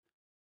country.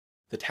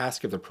 The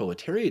task of the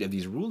proletariat of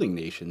these ruling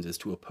nations is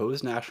to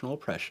oppose national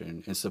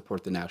oppression and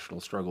support the national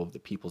struggle of the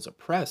peoples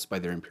oppressed by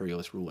their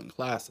imperialist ruling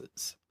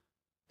classes.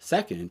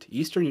 Second,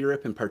 Eastern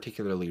Europe and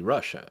particularly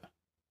Russia.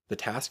 The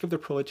task of the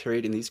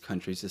proletariat in these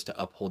countries is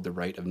to uphold the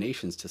right of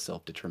nations to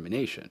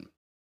self-determination.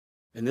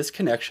 In this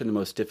connection, the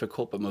most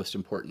difficult but most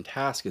important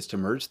task is to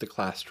merge the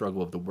class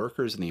struggle of the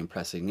workers in the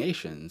oppressing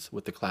nations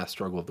with the class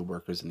struggle of the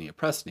workers in the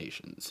oppressed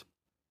nations.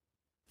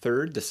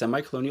 Third, the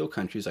semi-colonial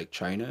countries like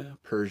China,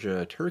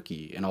 Persia,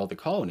 Turkey, and all the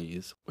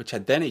colonies, which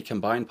had then a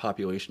combined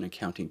population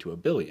amounting to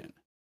 1 billion.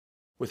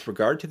 With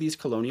regard to these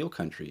colonial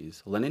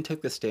countries, Lenin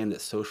took the stand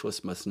that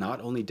socialists must not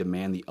only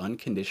demand the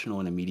unconditional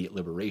and immediate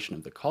liberation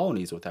of the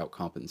colonies without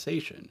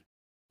compensation,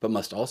 but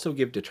must also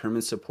give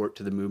determined support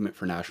to the movement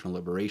for national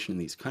liberation in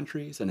these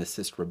countries and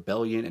assist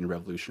rebellion and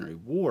revolutionary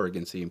war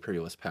against the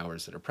imperialist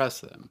powers that oppress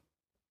them.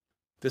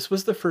 This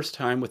was the first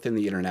time within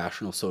the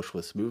international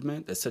socialist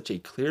movement that such a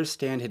clear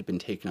stand had been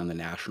taken on the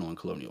national and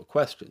colonial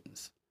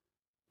questions.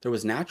 There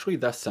was naturally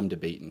thus some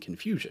debate and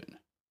confusion.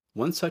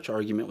 One such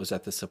argument was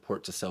that the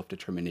support to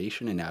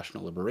self-determination and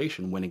national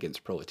liberation went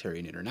against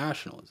proletarian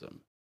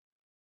internationalism.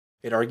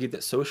 It argued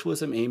that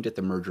socialism aimed at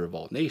the merger of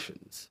all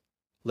nations.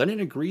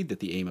 Lenin agreed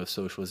that the aim of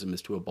socialism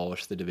is to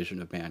abolish the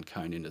division of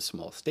mankind into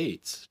small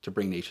states, to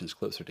bring nations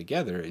closer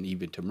together and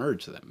even to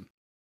merge them.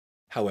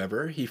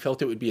 However, he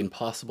felt it would be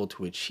impossible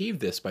to achieve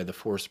this by the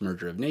forced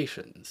merger of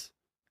nations.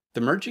 The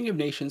merging of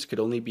nations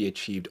could only be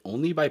achieved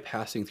only by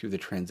passing through the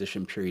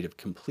transition period of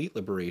complete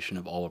liberation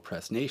of all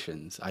oppressed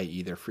nations,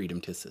 i.e. their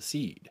freedom to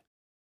secede.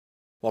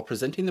 While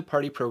presenting the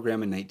party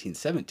program in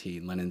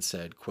 1917, Lenin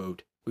said,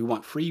 quote, "We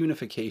want free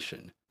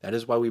unification. That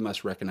is why we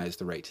must recognize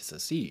the right to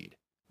secede.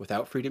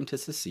 Without freedom to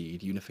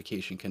secede,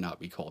 unification cannot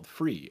be called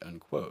free,"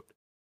 unquote.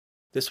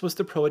 This was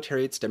the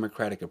proletariat's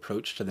democratic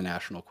approach to the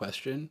national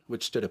question,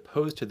 which stood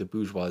opposed to the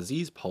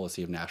bourgeoisie's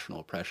policy of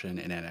national oppression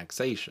and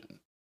annexation.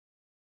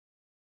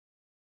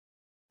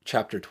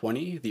 Chapter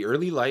 20, The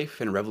Early Life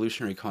and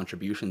Revolutionary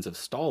Contributions of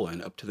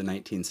Stalin up to the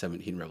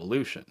 1917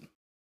 Revolution.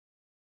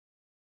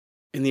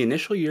 In the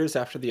initial years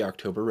after the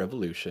October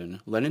Revolution,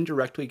 Lenin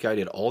directly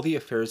guided all the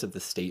affairs of the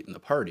state and the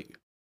party.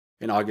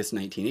 In August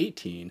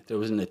 1918, there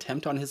was an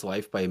attempt on his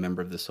life by a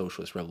member of the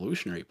Socialist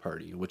Revolutionary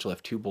Party, which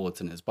left 2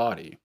 bullets in his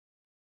body.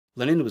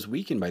 Lenin was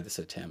weakened by this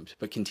attempt,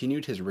 but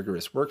continued his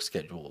rigorous work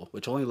schedule,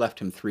 which only left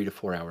him 3 to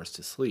 4 hours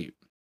to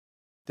sleep.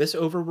 This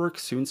overwork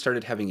soon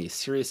started having a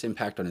serious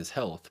impact on his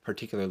health,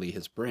 particularly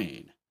his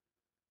brain.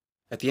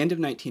 At the end of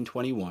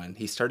 1921,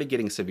 he started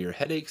getting severe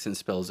headaches and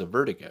spells of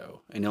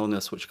vertigo, an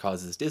illness which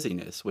causes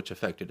dizziness, which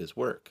affected his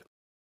work.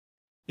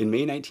 In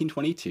May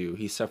 1922,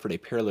 he suffered a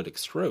paralytic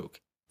stroke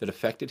that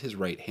affected his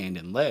right hand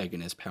and leg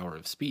and his power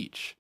of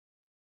speech.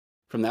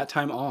 From that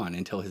time on,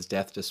 until his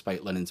death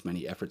despite Lenin's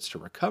many efforts to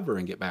recover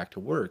and get back to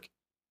work,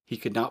 he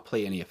could not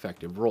play any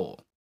effective role.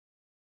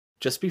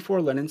 Just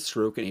before Lenin's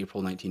stroke in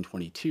April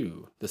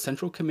 1922, the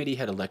Central Committee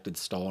had elected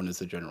Stalin as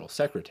the General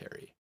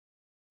Secretary.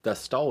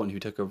 Thus Stalin, who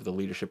took over the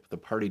leadership of the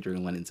party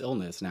during Lenin's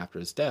illness and after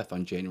his death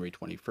on January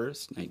 21,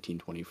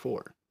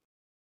 1924.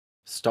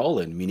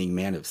 Stalin, meaning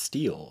man of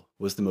steel,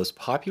 was the most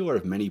popular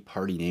of many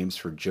party names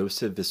for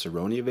Joseph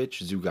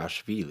Vissarionovich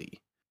Zugashvili,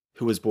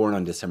 who was born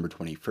on December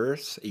 21,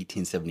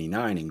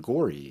 1879 in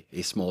Gori,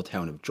 a small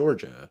town of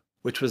Georgia,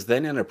 which was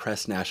then an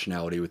oppressed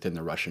nationality within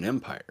the Russian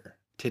Empire.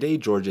 Today,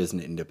 Georgia is an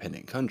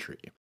independent country.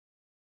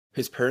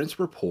 His parents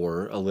were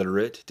poor,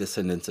 illiterate,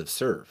 descendants of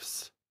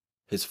serfs.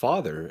 His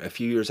father, a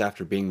few years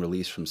after being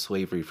released from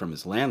slavery from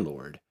his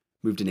landlord,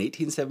 moved in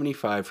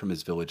 1875 from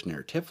his village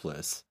near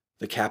Tiflis,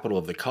 the capital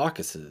of the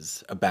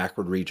Caucasus, a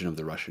backward region of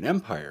the Russian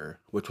Empire,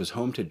 which was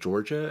home to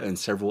Georgia and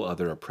several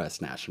other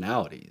oppressed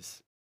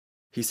nationalities.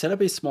 He set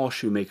up a small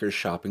shoemaker's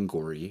shop in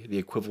Gori, the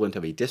equivalent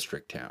of a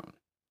district town.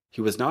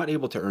 He was not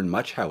able to earn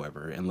much,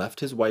 however, and left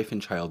his wife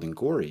and child in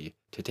Gori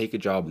to take a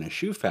job in a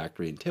shoe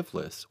factory in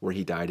Tiflis, where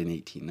he died in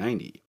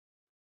 1890.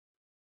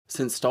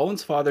 Since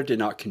Stalin's father did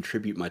not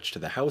contribute much to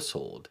the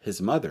household,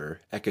 his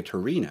mother,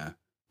 Ekaterina,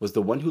 was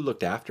the one who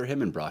looked after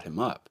him and brought him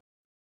up.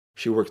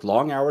 She worked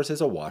long hours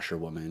as a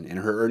washerwoman, and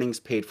her earnings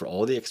paid for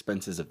all the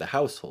expenses of the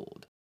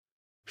household.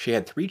 She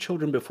had 3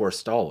 children before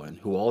Stalin,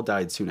 who all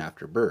died soon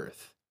after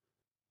birth.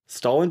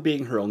 Stalin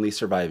being her only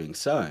surviving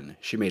son,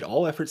 she made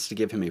all efforts to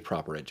give him a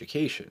proper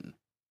education.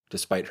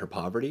 Despite her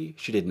poverty,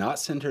 she did not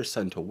send her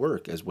son to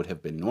work as would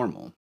have been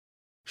normal.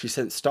 She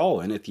sent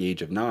Stalin, at the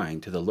age of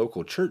 9, to the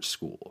local church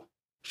school.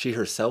 She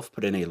herself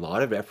put in a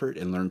lot of effort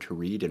and learned to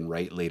read and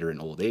write later in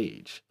old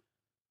age.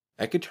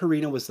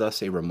 Ekaterina was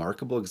thus a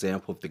remarkable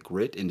example of the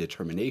grit and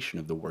determination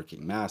of the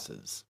working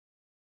masses.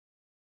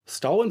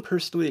 Stalin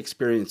personally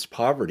experienced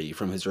poverty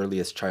from his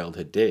earliest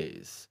childhood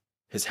days.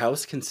 His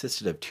house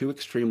consisted of 2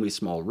 extremely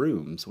small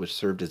rooms which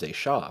served as a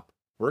shop,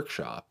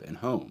 workshop, and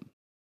home.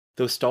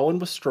 Though Stalin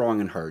was strong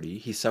and hardy,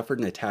 he suffered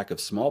an attack of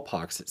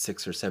smallpox at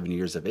 6 or 7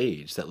 years of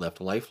age that left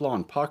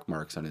lifelong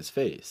pockmarks on his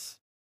face.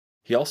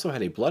 He also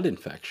had a blood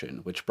infection,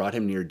 which brought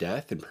him near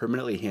death and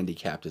permanently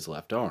handicapped his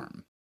left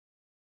arm.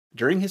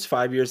 During his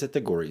 5 years at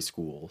the Gori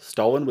school,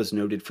 Stalin was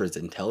noted for his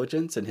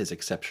intelligence and his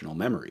exceptional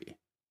memory.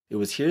 It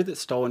was here that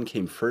Stalin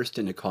came first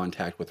into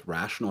contact with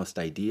rationalist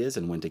ideas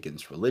and went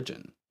against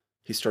religion.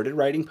 He started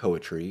writing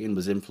poetry and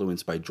was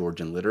influenced by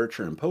Georgian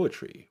literature and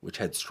poetry, which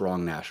had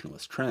strong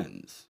nationalist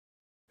trends.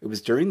 It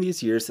was during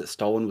these years that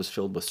Stalin was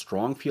filled with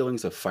strong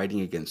feelings of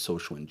fighting against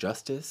social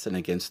injustice and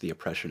against the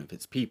oppression of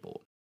his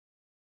people.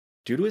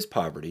 Due to his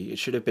poverty, it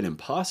should have been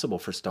impossible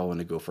for Stalin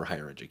to go for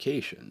higher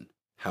education.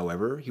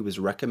 However, he was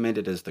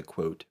recommended as the,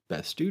 quote,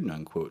 best student,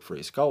 unquote, for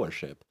a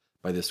scholarship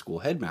by the school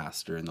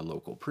headmaster and the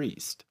local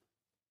priest.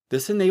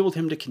 This enabled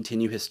him to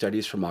continue his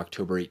studies from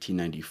October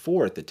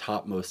 1894 at the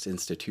topmost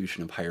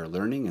institution of higher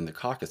learning in the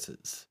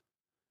Caucasus.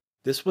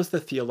 This was the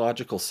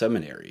Theological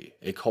Seminary,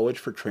 a college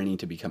for training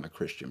to become a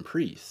Christian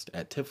priest,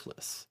 at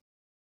Tiflis.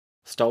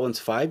 Stalin's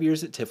 5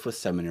 years at Tiflis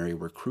Seminary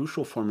were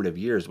crucial formative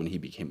years when he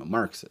became a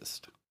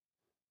Marxist.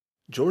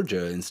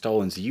 Georgia in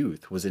Stalin's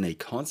youth was in a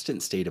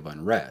constant state of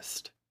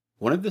unrest.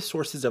 One of the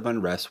sources of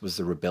unrest was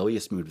the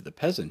rebellious mood of the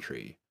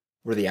peasantry,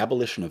 where the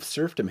abolition of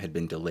serfdom had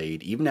been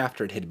delayed even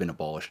after it had been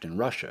abolished in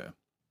Russia.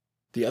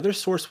 The other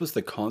source was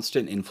the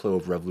constant inflow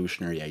of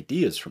revolutionary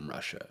ideas from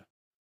Russia.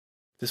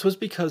 This was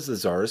because the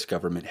Tsarist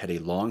government had a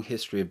long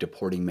history of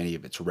deporting many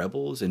of its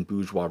rebels and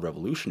bourgeois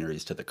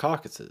revolutionaries to the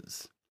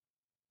Caucasus.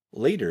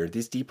 Later,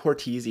 these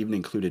deportees even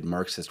included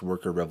Marxist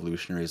worker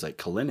revolutionaries like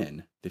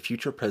Kalinin, the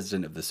future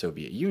president of the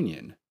Soviet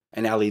Union,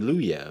 and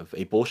Alliluyeva,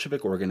 a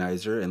Bolshevik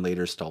organizer and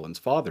later Stalin's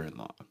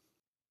father-in-law.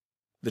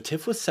 The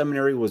Tiflis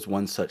Seminary was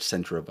one such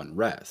center of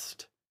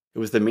unrest. It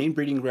was the main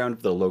breeding ground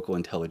of the local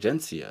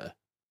intelligentsia,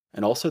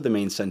 and also the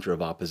main center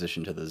of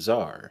opposition to the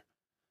Tsar.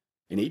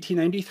 In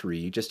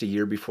 1893, just a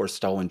year before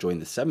Stalin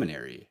joined the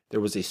seminary, there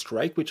was a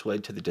strike which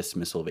led to the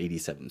dismissal of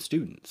 87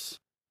 students.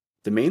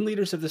 The main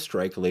leaders of the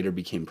strike later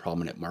became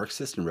prominent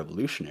Marxists and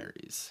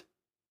revolutionaries.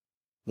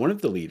 One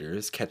of the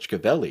leaders,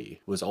 Ketchkavelli,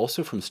 was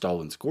also from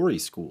Stalin's Gori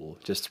school,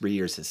 just 3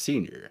 years his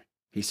senior.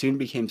 He soon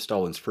became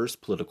Stalin's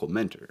first political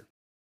mentor.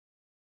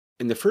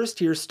 In the first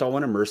year,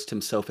 Stalin immersed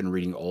himself in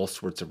reading all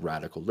sorts of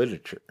radical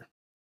literature.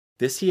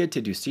 This he had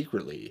to do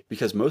secretly,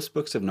 because most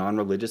books of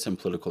non-religious and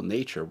political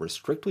nature were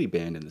strictly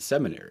banned in the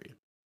seminary.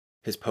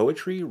 His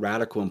poetry,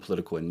 radical and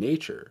political in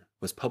nature,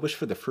 was published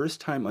for the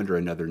first time under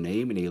another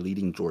name in a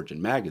leading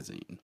Georgian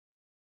magazine.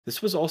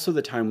 This was also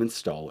the time when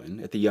Stalin,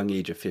 at the young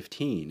age of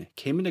 15,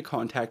 came into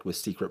contact with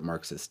secret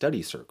Marxist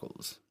study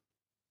circles.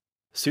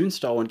 Soon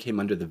Stalin came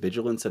under the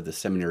vigilance of the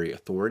seminary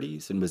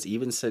authorities and was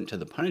even sent to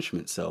the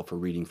punishment cell for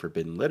reading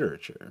forbidden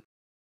literature.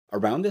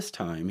 Around this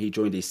time, he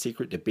joined a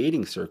secret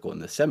debating circle in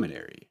the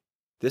seminary.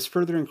 This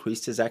further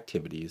increased his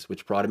activities,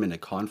 which brought him into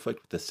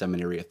conflict with the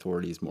seminary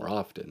authorities more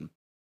often.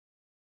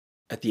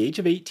 At the age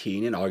of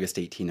 18 in August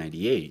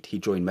 1898, he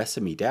joined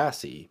Mesami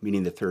Dasi,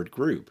 meaning the Third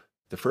Group,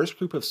 the first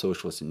group of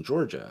socialists in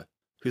Georgia,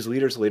 whose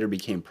leaders later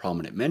became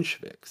prominent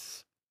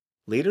Mensheviks.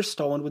 Later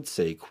Stalin would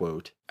say,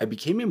 quote, "I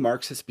became a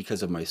Marxist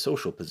because of my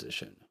social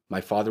position.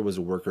 My father was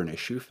a worker in a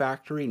shoe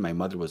factory and my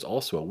mother was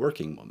also a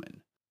working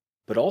woman.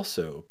 But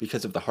also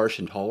because of the harsh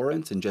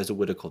intolerance and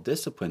Jesuitical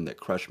discipline that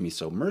crushed me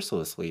so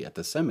mercilessly at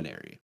the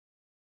seminary.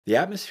 The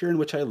atmosphere in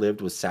which I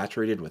lived was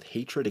saturated with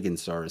hatred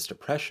against Tsarist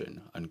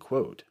oppression,"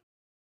 unquote.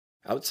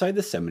 Outside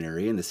the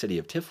seminary in the city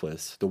of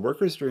Tiflis, the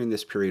workers during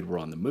this period were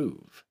on the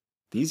move.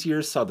 These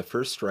years saw the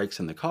first strikes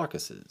in the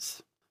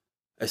Caucasus.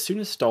 As soon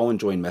as Stalin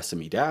joined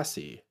Mesami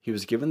Dasi, he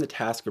was given the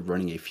task of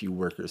running a few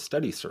workers'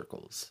 study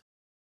circles.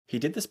 He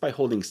did this by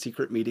holding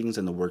secret meetings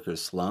in the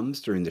workers'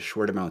 slums during the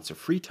short amounts of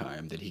free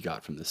time that he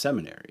got from the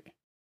seminary.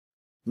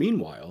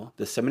 Meanwhile,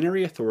 the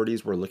seminary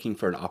authorities were looking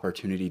for an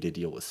opportunity to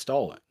deal with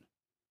Stalin.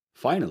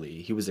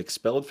 Finally, he was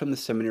expelled from the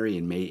seminary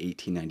in May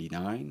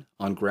 1899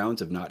 on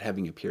grounds of not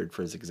having appeared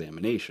for his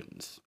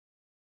examinations.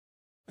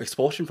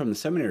 Expulsion from the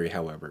seminary,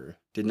 however,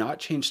 did not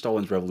change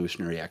Stalin's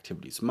revolutionary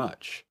activities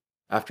much.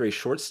 After a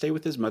short stay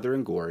with his mother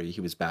in Gori,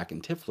 he was back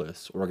in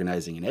Tiflis,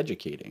 organizing and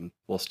educating,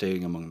 while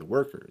staying among the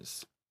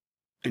workers.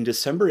 In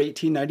December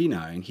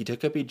 1899, he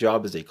took up a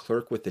job as a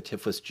clerk with the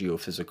Tiflis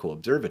Geophysical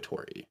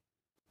Observatory.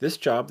 This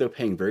job, though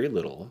paying very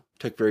little,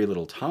 took very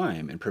little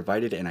time and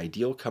provided an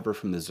ideal cover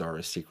from the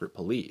Tsar's secret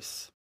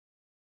police.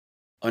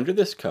 Under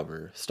this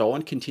cover,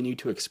 Stalin continued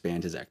to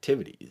expand his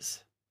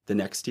activities. The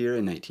next year,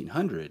 in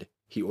 1900,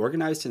 he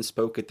organized and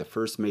spoke at the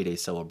first May Day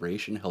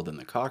celebration held in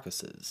the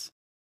Caucasus.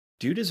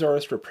 Due to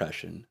Tsarist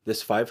repression,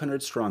 this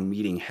 500-strong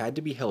meeting had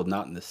to be held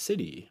not in the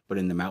city, but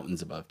in the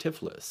mountains above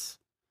Tiflis.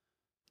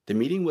 The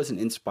meeting was an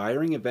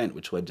inspiring event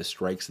which led to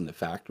strikes in the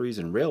factories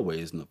and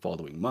railways in the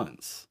following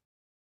months.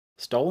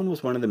 Stalin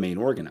was one of the main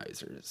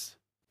organizers.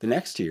 The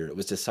next year, it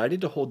was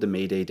decided to hold the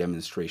May Day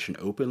demonstration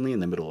openly in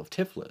the middle of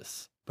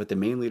Tiflis, but the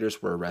main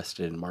leaders were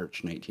arrested in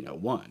March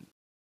 1901.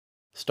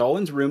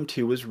 Stalin's room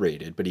too was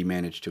raided, but he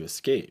managed to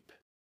escape.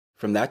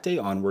 From that day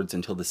onwards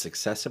until the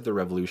success of the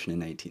revolution in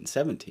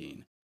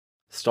 1917,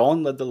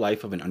 Stalin led the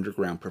life of an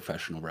underground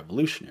professional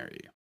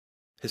revolutionary.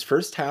 His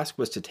first task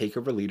was to take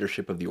over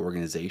leadership of the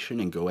organization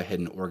and go ahead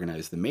and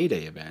organize the May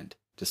Day event,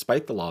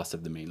 despite the loss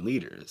of the main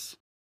leaders.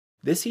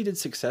 This he did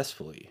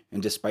successfully,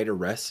 and despite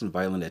arrests and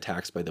violent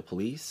attacks by the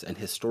police, an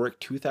historic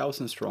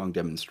 2,000-strong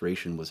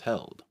demonstration was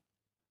held.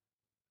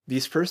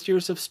 These first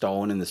years of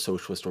Stalin and the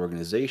socialist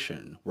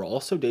organization were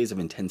also days of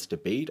intense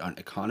debate on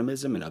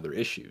economism and other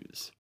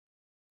issues.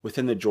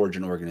 Within the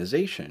Georgian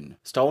organization,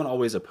 Stalin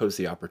always opposed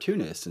the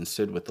opportunists and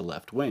stood with the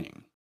left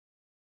wing.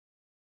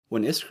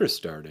 When Iskra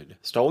started,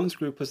 Stalin's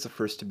group was the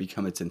first to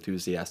become its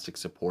enthusiastic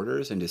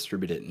supporters and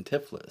distribute it in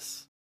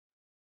Tiflis.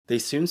 They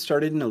soon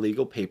started an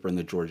illegal paper in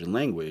the Georgian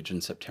language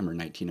in September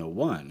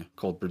 1901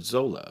 called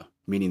Brdzola,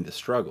 meaning the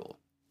struggle.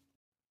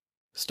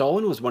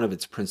 Stalin was one of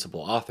its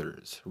principal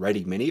authors,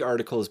 writing many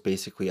articles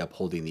basically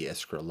upholding the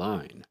Iskra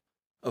line.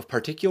 Of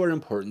particular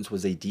importance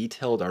was a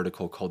detailed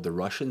article called The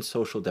Russian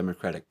Social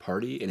Democratic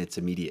Party and Its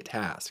Immediate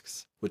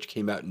Tasks, which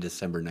came out in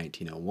December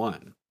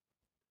 1901.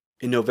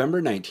 In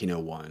November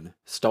 1901,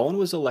 Stalin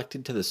was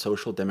elected to the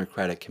Social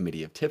Democratic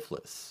Committee of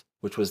Tiflis,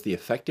 which was the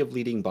effective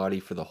leading body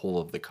for the whole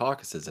of the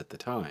Caucasus at the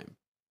time.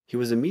 He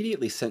was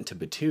immediately sent to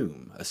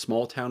Batum, a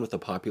small town with a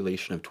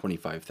population of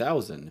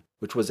 25,000,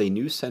 which was a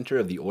new center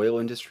of the oil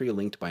industry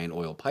linked by an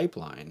oil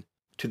pipeline,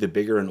 to the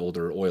bigger and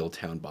older oil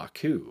town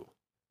Baku.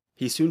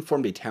 He soon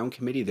formed a town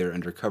committee there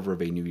under cover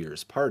of a New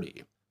Year's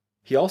party.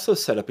 He also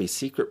set up a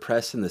secret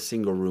press in the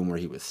single room where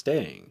he was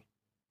staying.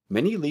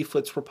 Many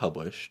leaflets were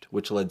published,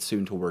 which led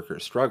soon to worker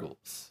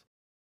struggles.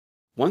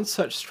 One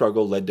such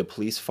struggle led to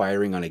police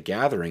firing on a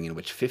gathering in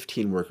which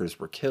 15 workers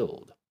were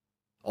killed.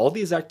 All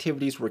these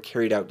activities were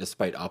carried out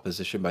despite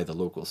opposition by the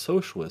local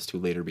socialists who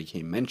later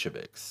became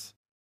Mensheviks.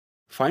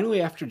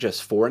 Finally, after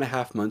just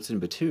 4.5 months in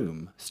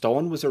Batum,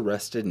 Stalin was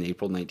arrested in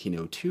April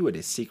 1902 at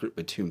a secret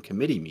Batum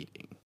committee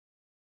meeting.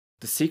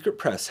 The secret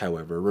press,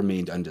 however,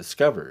 remained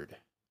undiscovered.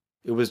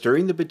 It was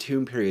during the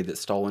Batum period that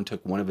Stalin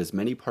took one of his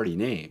many party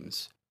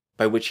names,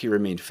 by which he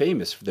remained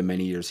famous for the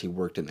many years he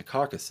worked in the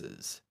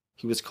Caucasus.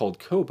 He was called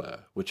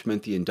Koba, which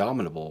meant the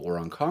indomitable or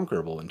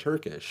unconquerable in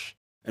Turkish,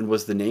 and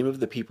was the name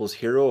of the people's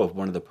hero of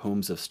one of the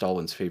poems of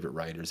Stalin's favorite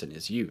writers in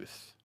his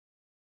youth.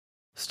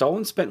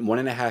 Stalin spent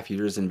 1.5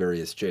 years in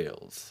various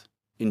jails.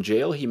 In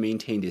jail, he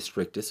maintained a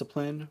strict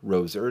discipline,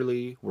 rose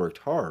early, worked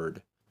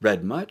hard,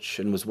 read much,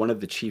 and was one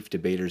of the chief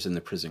debaters in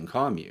the prison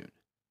commune.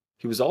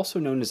 He was also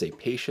known as a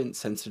patient,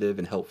 sensitive,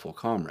 and helpful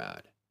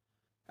comrade.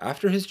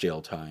 After his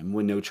jail time,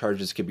 when no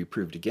charges could be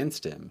proved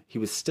against him, he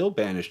was still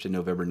banished in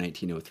November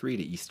 1903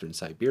 to eastern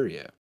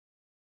Siberia.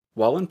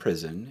 While in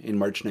prison, in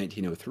March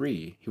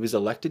 1903, he was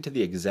elected to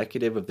the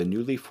executive of the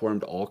newly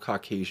formed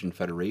All-Caucasian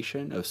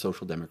Federation of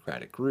Social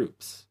Democratic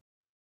Groups.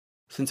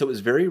 Since it was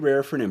very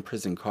rare for an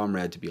imprisoned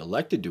comrade to be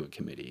elected to a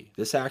committee,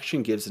 this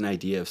action gives an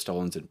idea of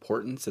Stalin's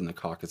importance in the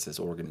Caucasus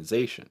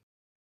organization.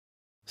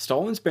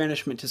 Stalin's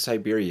banishment to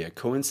Siberia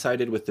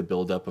coincided with the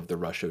buildup of the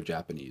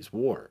Russo-Japanese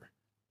War.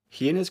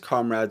 He and his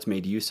comrades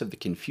made use of the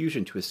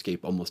confusion to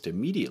escape almost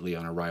immediately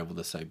on arrival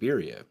to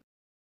Siberia.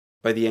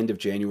 By the end of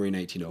January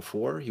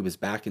 1904, he was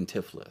back in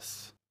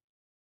Tiflis.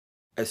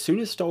 As soon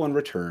as Stalin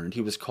returned,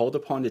 he was called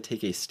upon to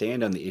take a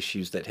stand on the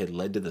issues that had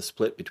led to the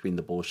split between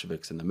the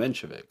Bolsheviks and the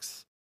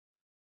Mensheviks.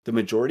 The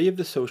majority of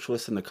the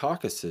socialists in the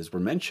Caucasus were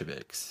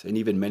Mensheviks, and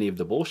even many of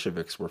the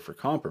Bolsheviks were for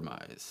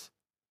compromise.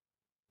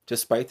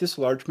 Despite this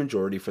large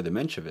majority for the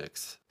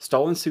Mensheviks,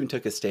 Stalin soon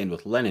took a stand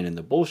with Lenin and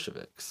the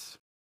Bolsheviks.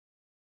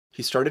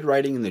 He started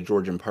writing in the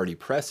Georgian Party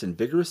press in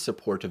vigorous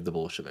support of the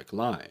Bolshevik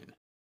line.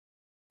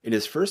 In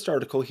his first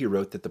article, he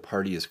wrote that the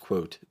party is,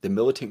 quote, the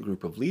militant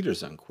group of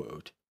leaders,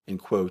 unquote, and,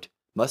 quote,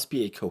 must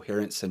be a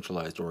coherent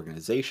centralized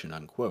organization,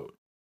 unquote.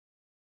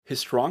 His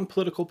strong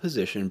political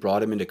position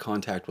brought him into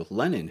contact with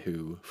Lenin,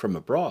 who, from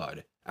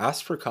abroad,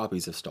 asked for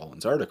copies of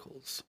Stalin's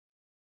articles.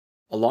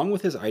 Along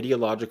with his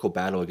ideological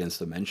battle against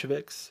the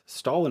Mensheviks,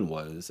 Stalin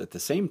was, at the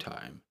same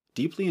time,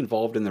 deeply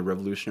involved in the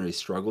revolutionary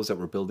struggles that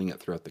were building up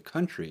throughout the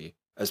country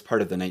as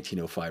part of the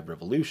 1905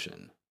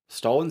 revolution.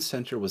 Stalin's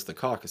center was the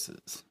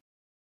Caucasus.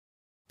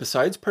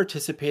 Besides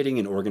participating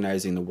in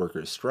organizing the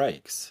workers'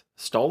 strikes,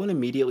 Stalin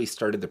immediately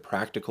started the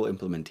practical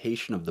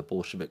implementation of the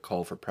Bolshevik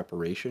call for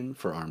preparation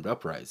for armed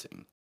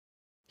uprising.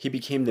 He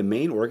became the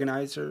main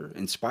organizer,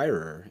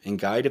 inspirer, and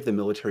guide of the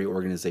military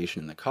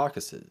organization in the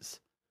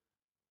Caucasus.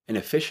 An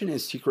efficient and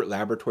secret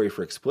laboratory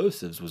for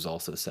explosives was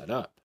also set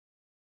up.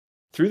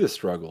 Through the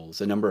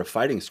struggles, a number of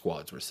fighting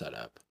squads were set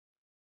up.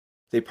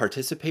 They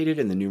participated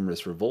in the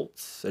numerous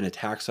revolts and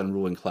attacks on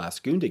ruling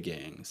class Gunda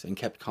gangs and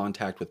kept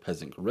contact with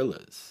peasant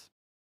guerrillas.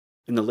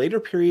 In the later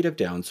period of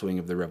downswing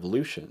of the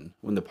revolution,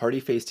 when the party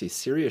faced a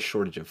serious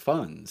shortage of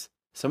funds,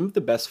 some of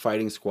the best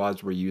fighting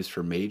squads were used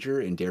for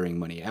major and daring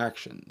money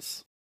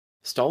actions.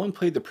 Stalin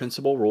played the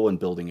principal role in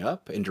building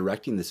up and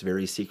directing this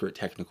very secret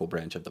technical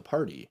branch of the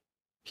party.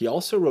 He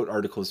also wrote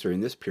articles during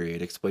this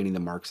period explaining the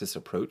Marxist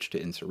approach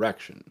to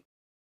insurrection.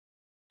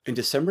 In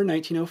December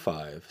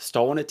 1905,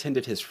 Stalin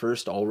attended his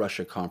first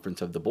All-Russia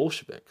Conference of the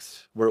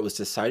Bolsheviks, where it was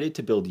decided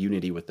to build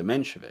unity with the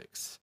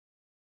Mensheviks.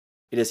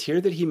 It is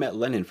here that he met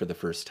Lenin for the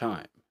first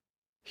time.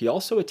 He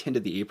also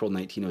attended the April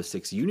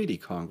 1906 Unity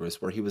Congress,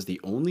 where he was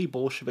the only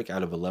Bolshevik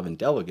out of 11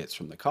 delegates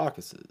from the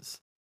Caucasus.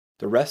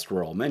 The rest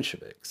were all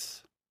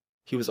Mensheviks.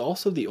 He was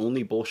also the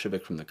only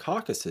Bolshevik from the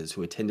Caucasus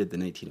who attended the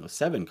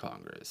 1907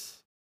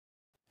 Congress.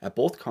 At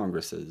both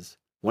congresses,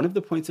 one of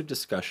the points of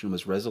discussion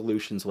was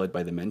resolutions led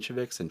by the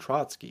Mensheviks and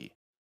Trotsky,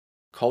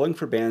 calling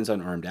for bans on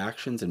armed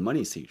actions and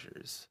money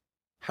seizures.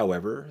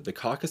 However, the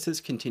Caucasus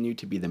continued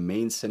to be the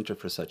main center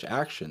for such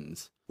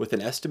actions, with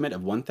an estimate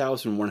of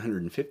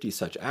 1,150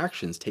 such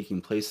actions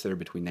taking place there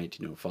between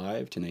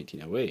 1905 to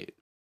 1908.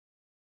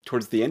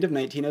 Towards the end of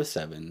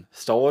 1907,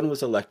 Stalin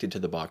was elected to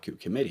the Baku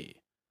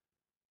Committee.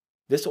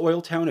 This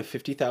oil town of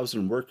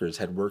 50,000 workers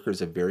had workers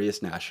of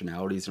various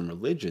nationalities and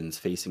religions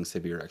facing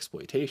severe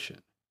exploitation.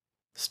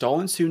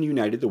 Stalin soon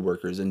united the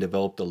workers and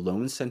developed a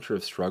lone center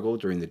of struggle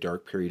during the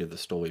dark period of the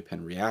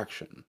Stolypin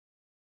reaction.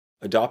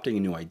 Adopting a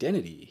new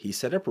identity, he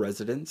set up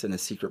residence and a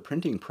secret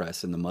printing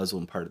press in the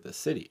Muslim part of the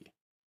city.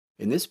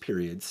 In this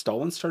period,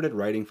 Stalin started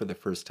writing for the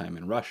first time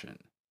in Russian.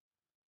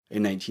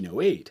 In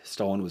 1908,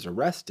 Stalin was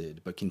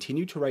arrested, but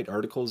continued to write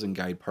articles and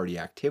guide party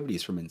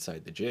activities from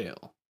inside the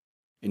jail.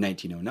 In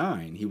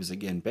 1909, he was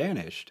again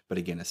banished, but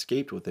again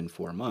escaped within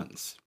 4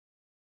 months.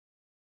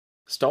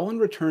 Stalin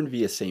returned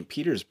via St.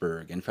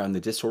 Petersburg and found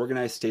the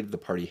disorganized state of the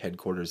party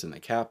headquarters in the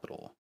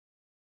capital.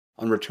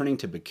 On returning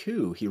to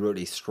Baku, he wrote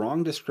a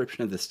strong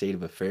description of the state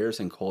of affairs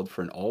and called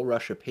for an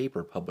all-Russia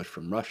paper published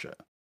from Russia.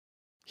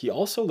 He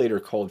also later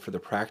called for the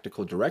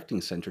Practical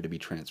Directing Center to be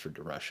transferred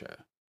to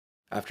Russia.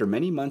 After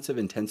many months of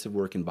intensive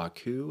work in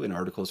Baku and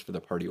articles for the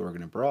party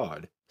organ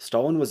abroad,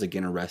 Stalin was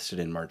again arrested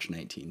in March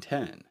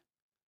 1910.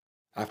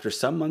 After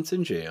some months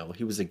in jail,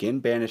 he was again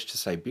banished to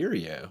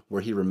Siberia,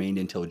 where he remained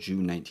until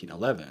June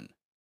 1911.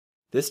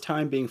 This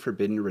time being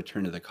forbidden to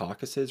return to the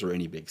Caucasus or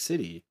any big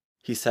city,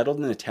 he settled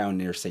in a town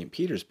near St.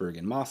 Petersburg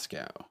in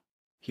Moscow.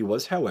 He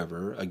was,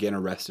 however, again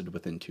arrested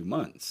within 2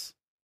 months.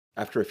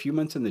 After a few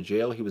months in the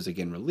jail, he was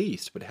again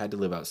released, but had to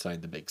live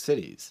outside the big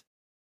cities.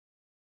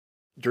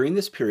 During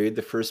this period,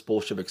 the first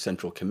Bolshevik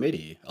Central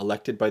Committee,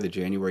 elected by the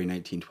January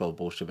 1912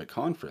 Bolshevik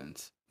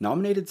Conference,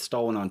 nominated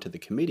Stalin onto the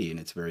committee in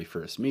its very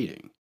first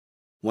meeting.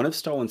 One of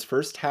Stalin's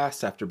first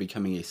tasks after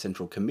becoming a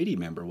Central Committee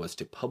member was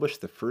to publish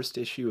the first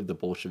issue of the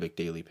Bolshevik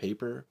daily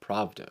paper,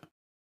 Pravda.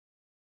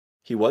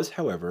 He was,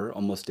 however,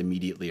 almost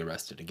immediately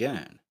arrested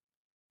again.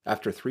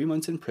 After 3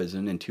 months in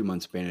prison and 2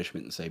 months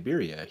banishment in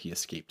Siberia, he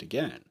escaped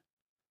again.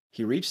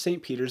 He reached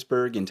St.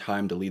 Petersburg in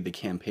time to lead the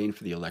campaign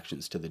for the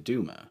elections to the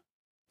Duma.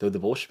 Though the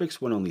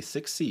Bolsheviks won only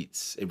 6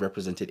 seats, it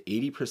represented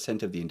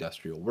 80% of the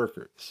industrial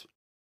workers.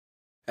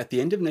 At the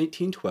end of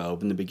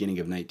 1912 and the beginning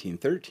of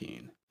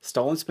 1913,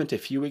 Stalin spent a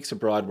few weeks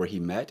abroad where he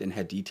met and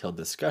had detailed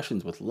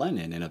discussions with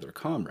Lenin and other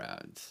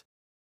comrades.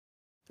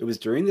 It was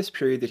during this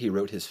period that he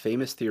wrote his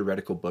famous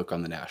theoretical book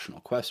on the national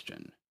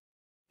question.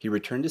 He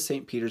returned to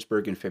St.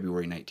 Petersburg in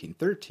February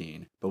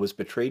 1913, but was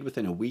betrayed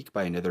within a week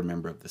by another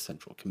member of the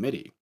Central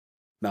Committee,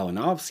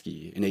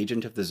 Malinovsky, an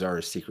agent of the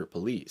Tsar's secret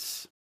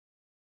police.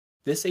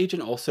 This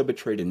agent also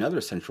betrayed another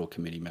Central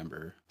Committee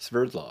member,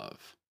 Sverdlov.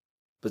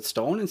 But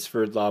Stalin and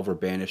Sverdlov were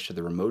banished to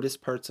the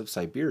remotest parts of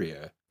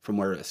Siberia, from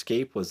where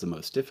escape was the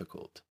most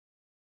difficult.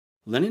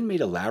 Lenin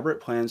made elaborate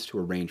plans to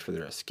arrange for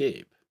their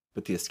escape,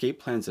 but the escape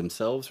plans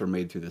themselves were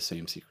made through the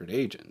same secret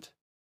agent.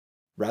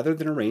 Rather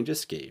than arrange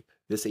escape,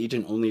 this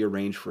agent only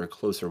arranged for a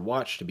closer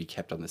watch to be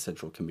kept on the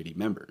Central Committee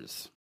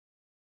members.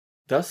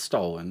 Thus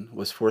Stalin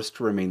was forced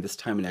to remain this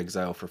time in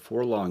exile for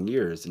 4 long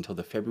years until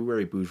the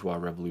February bourgeois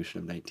revolution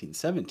of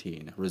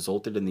 1917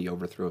 resulted in the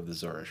overthrow of the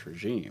Tsarist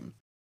regime.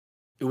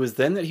 It was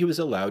then that he was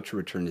allowed to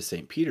return to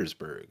St.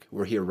 Petersburg,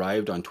 where he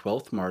arrived on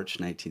 12 March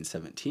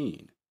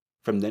 1917.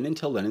 From then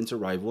until Lenin's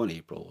arrival in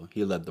April,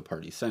 he led the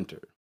party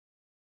center.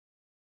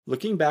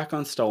 Looking back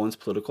on Stalin's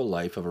political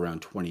life of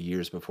around 20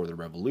 years before the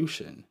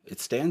revolution,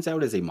 it stands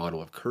out as a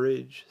model of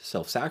courage,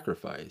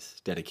 self-sacrifice,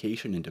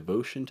 dedication, and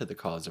devotion to the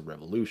cause of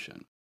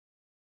revolution.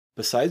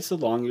 Besides the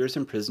long years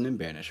in prison and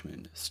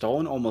banishment,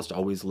 Stalin almost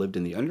always lived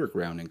in the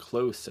underground in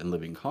close and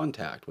living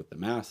contact with the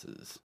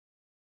masses.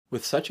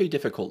 With such a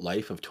difficult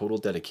life of total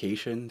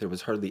dedication, there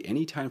was hardly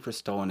any time for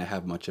Stalin to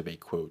have much of a,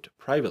 quote,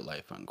 private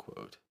life,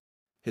 unquote.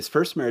 His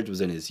first marriage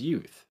was in his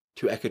youth,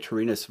 to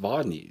Ekaterina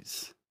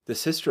Svodnies, the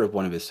sister of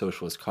one of his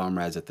socialist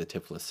comrades at the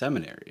Tiflis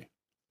seminary.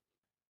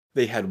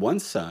 They had one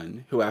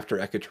son, who after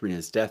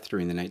Ekaterina's death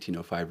during the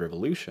 1905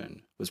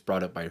 revolution, was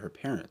brought up by her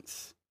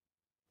parents.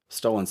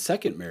 Stalin's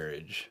second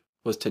marriage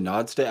was to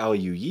Nadezhda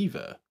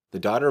Alyuyeva, the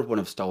daughter of one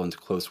of Stalin's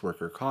close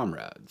worker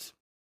comrades.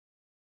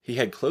 He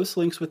had close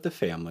links with the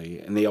family,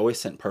 and they always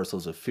sent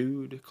parcels of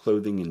food,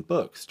 clothing, and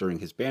books during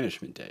his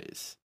banishment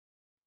days.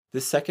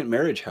 This second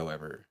marriage,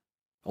 however,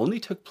 only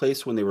took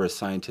place when they were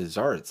assigned to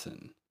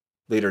Tsaritsyn,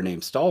 later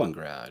named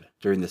Stalingrad,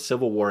 during the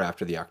civil war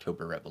after the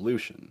October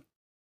Revolution.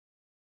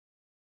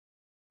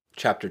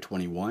 Chapter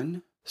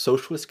 21: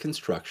 Socialist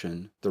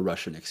Construction, the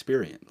Russian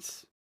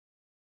Experience.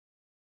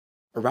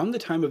 Around the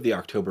time of the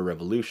October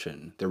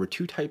Revolution, there were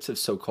two types of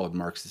so-called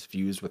Marxist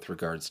views with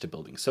regards to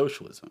building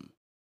socialism.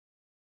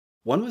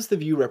 One was the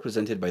view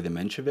represented by the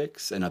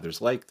Mensheviks and others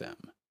like them.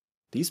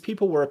 These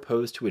people were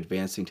opposed to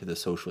advancing to the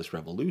socialist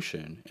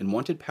revolution and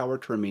wanted power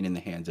to remain in the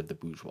hands of the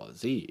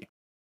bourgeoisie.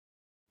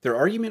 Their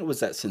argument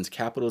was that since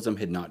capitalism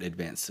had not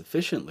advanced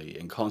sufficiently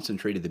and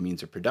concentrated the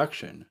means of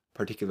production,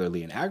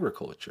 particularly in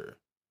agriculture,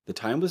 the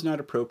time was not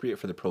appropriate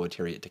for the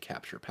proletariat to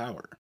capture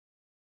power.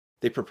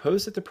 They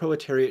proposed that the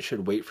proletariat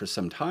should wait for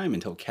some time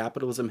until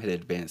capitalism had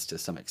advanced to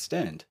some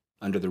extent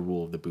under the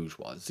rule of the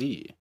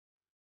bourgeoisie.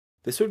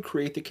 This would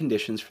create the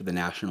conditions for the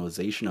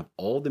nationalization of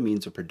all the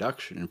means of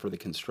production and for the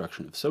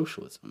construction of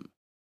socialism.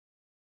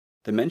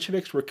 The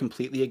Mensheviks were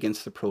completely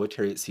against the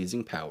proletariat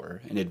seizing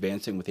power and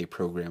advancing with a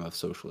program of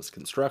socialist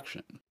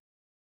construction.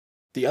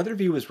 The other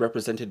view was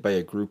represented by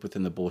a group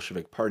within the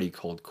Bolshevik Party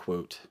called,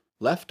 quote,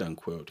 left,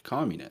 unquote,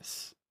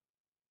 communists.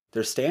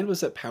 Their stand was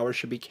that power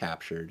should be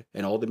captured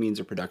and all the means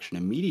of production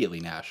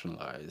immediately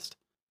nationalized,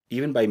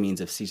 even by means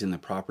of seizing the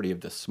property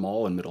of the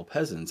small and middle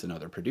peasants and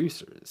other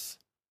producers.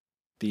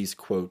 These,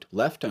 quote,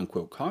 left,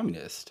 unquote,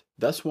 communists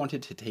thus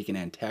wanted to take an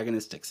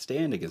antagonistic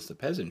stand against the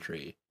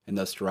peasantry and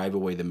thus drive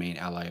away the main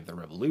ally of the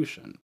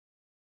revolution.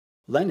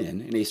 Lenin,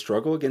 in a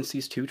struggle against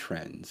these two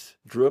trends,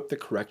 drew up the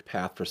correct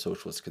path for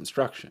socialist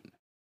construction.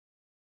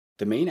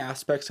 The main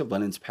aspects of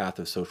Lenin's path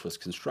of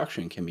socialist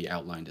construction can be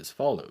outlined as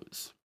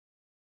follows.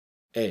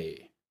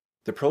 A.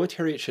 The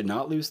proletariat should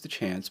not lose the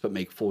chance but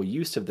make full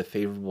use of the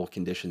favorable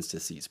conditions to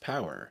seize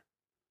power.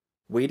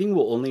 Waiting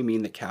will only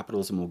mean that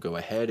capitalism will go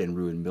ahead and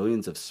ruin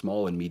millions of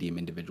small and medium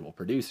individual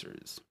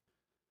producers.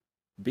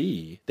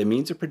 B. The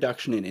means of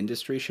production and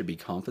industry should be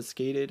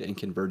confiscated and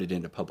converted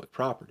into public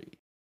property.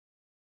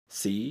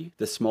 C.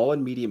 The small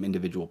and medium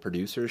individual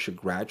producers should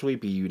gradually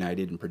be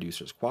united in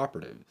producers'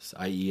 cooperatives,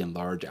 i.e. in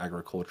large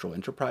agricultural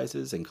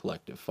enterprises and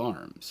collective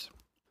farms.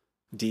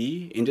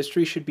 D.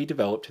 Industry should be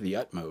developed to the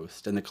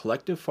utmost, and the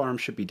collective farm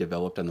should be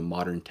developed on the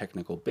modern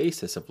technical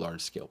basis of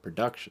large-scale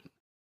production.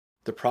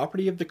 The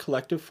property of the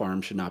collective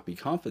farm should not be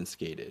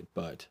confiscated,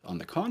 but, on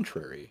the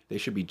contrary, they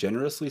should be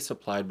generously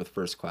supplied with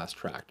first-class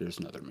tractors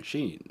and other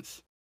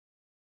machines.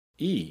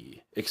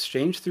 E.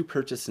 Exchange through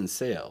purchase and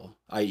sale,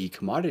 i.e.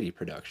 commodity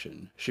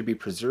production, should be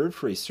preserved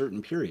for a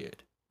certain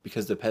period,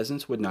 because the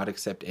peasants would not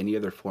accept any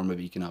other form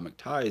of economic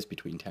ties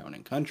between town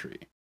and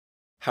country.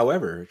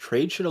 However,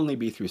 trade should only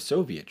be through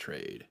Soviet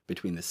trade,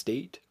 between the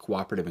state,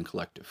 cooperative, and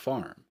collective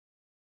farm.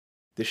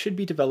 This should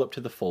be developed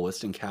to the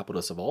fullest, and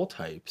capitalists of all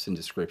types and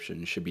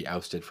descriptions should be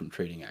ousted from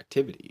trading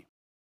activity.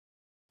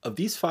 Of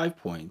these 5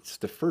 points,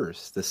 the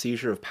first, the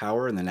seizure of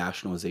power and the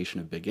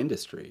nationalization of big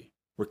industry,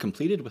 were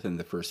completed within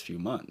the first few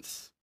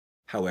months.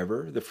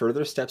 However, the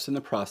further steps in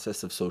the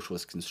process of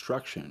socialist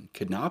construction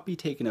could not be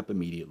taken up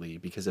immediately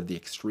because of the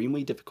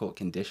extremely difficult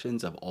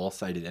conditions of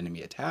all-sided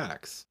enemy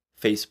attacks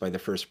faced by the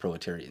first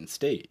proletarian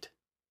state.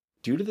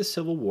 Due to the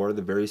Civil War,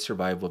 the very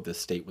survival of the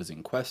state was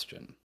in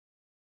question.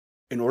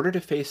 In order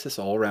to face this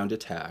all-around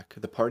attack,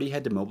 the party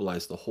had to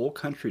mobilize the whole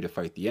country to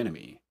fight the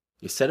enemy.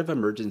 A set of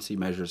emergency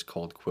measures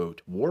called,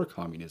 quote, war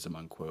communism,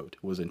 unquote,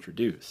 was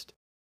introduced.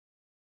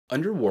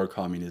 Under war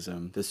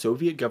communism, the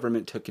Soviet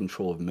government took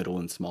control of middle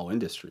and small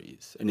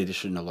industries. In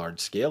addition to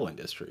large-scale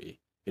industry,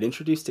 it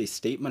introduced a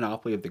state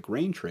monopoly of the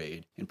grain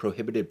trade and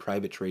prohibited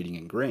private trading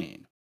in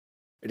grain.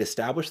 It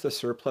established the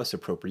surplus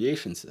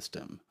appropriation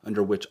system,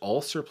 under which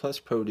all surplus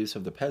produce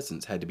of the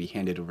peasants had to be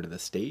handed over to the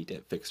state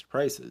at fixed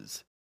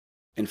prices.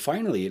 And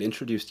finally, it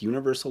introduced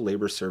universal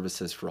labor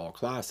services for all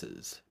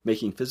classes,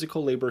 making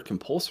physical labor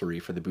compulsory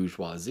for the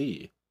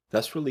bourgeoisie,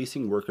 thus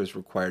releasing workers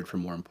required for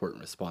more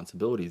important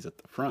responsibilities at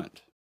the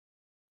front.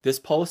 This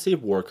policy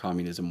of war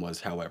communism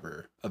was,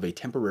 however, of a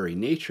temporary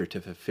nature to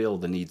fulfill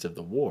the needs of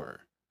the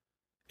war.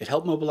 It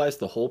helped mobilize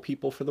the whole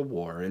people for the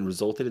war and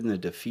resulted in the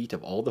defeat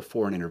of all the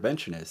foreign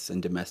interventionists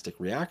and domestic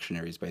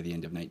reactionaries by the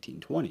end of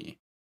 1920,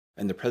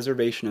 and the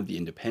preservation of the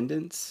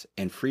independence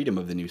and freedom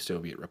of the new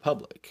Soviet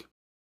Republic.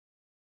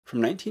 From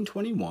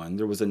 1921,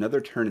 there was another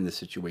turn in the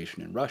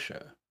situation in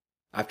Russia.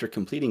 After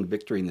completing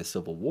victory in the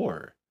Civil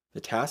War, the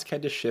task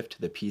had to shift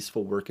to the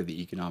peaceful work of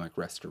the economic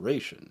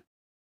restoration.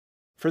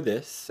 For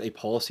this, a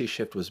policy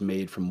shift was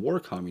made from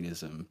war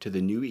communism to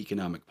the New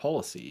Economic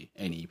Policy,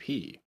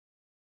 NEP.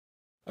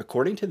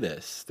 According to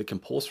this, the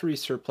compulsory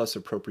surplus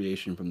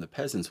appropriation from the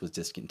peasants was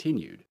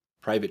discontinued,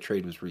 private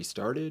trade was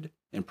restarted,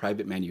 and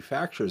private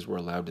manufacturers were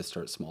allowed to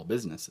start small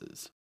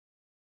businesses.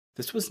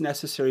 This was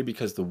necessary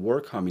because the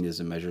war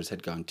communism measures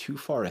had gone too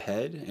far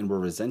ahead and were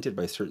resented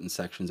by certain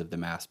sections of the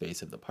mass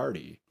base of the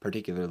party,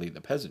 particularly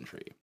the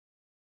peasantry.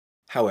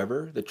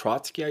 However, the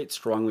Trotskyites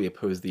strongly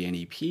opposed the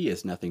NEP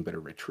as nothing but a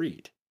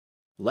retreat.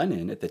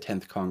 Lenin, at the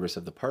 10th Congress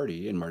of the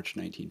party in March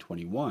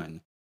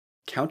 1921,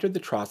 countered the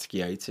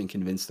Trotskyites and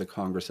convinced the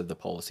Congress of the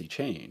policy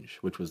change,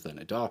 which was then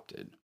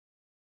adopted.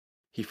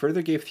 He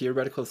further gave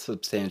theoretical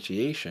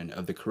substantiation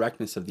of the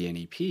correctness of the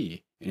NEP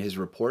in his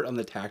report on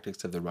the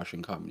tactics of the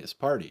Russian Communist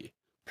Party,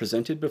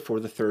 presented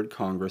before the Third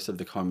Congress of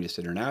the Communist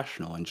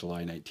International in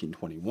July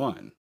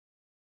 1921.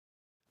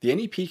 The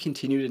NEP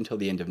continued until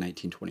the end of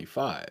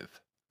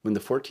 1925, when the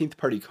 14th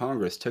Party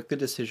Congress took the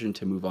decision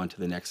to move on to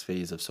the next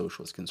phase of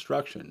socialist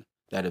construction,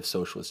 that of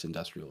socialist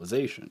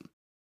industrialization.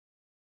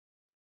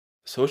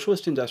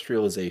 Socialist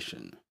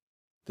industrialization.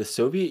 The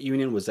Soviet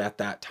Union was at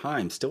that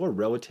time still a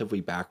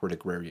relatively backward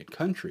agrarian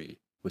country,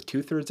 with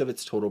 2/3 of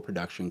its total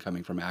production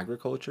coming from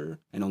agriculture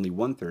and only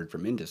 1/3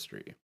 from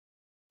industry.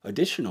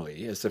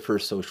 Additionally, as the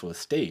first socialist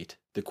state,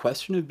 the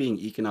question of being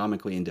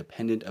economically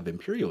independent of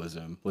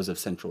imperialism was of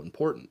central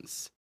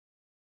importance.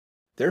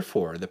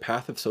 Therefore, the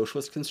path of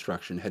socialist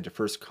construction had to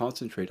first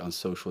concentrate on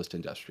socialist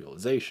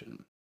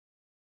industrialization.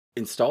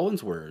 In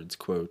Stalin's words,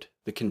 quote,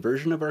 "The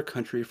conversion of our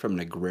country from an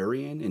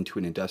agrarian into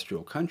an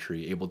industrial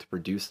country able to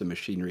produce the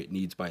machinery it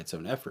needs by its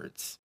own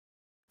efforts,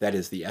 that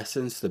is the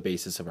essence, the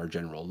basis of our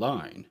general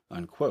line,"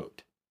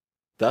 unquote.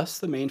 Thus,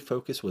 the main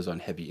focus was on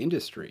heavy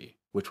industry,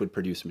 which would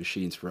produce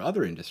machines for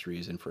other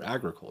industries and for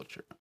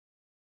agriculture.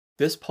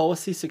 This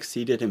policy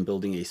succeeded in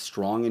building a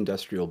strong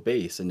industrial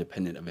base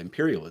independent of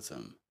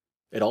imperialism.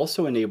 It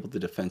also enabled the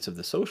defense of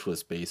the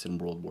socialist base in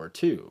World War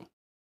II.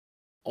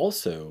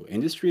 Also,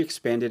 industry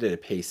expanded at a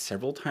pace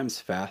several times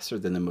faster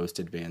than the most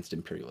advanced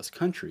imperialist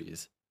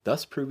countries,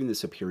 thus proving the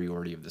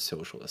superiority of the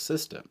socialist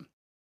system.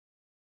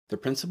 The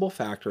principal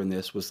factor in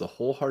this was the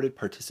wholehearted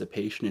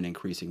participation in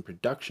increasing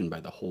production by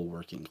the whole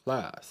working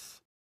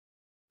class.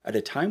 At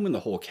a time when the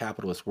whole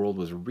capitalist world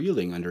was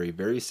reeling under a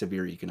very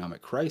severe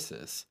economic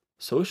crisis,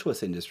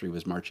 socialist industry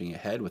was marching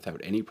ahead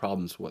without any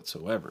problems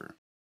whatsoever.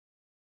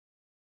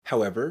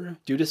 However,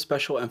 due to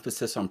special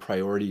emphasis on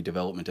priority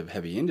development of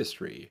heavy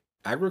industry,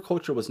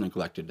 agriculture was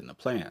neglected in the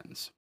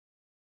plans.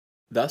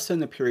 Thus, in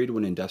the period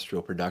when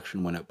industrial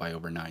production went up by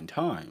over 9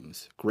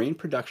 times, grain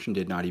production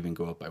did not even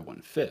go up by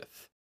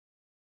 1/5.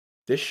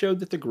 This showed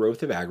that the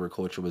growth of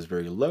agriculture was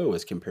very low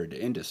as compared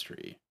to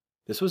industry.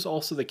 This was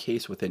also the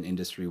case within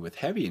industry, with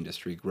heavy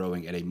industry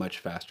growing at a much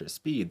faster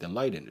speed than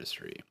light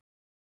industry.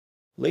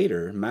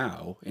 Later,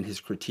 Mao, in his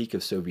critique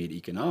of Soviet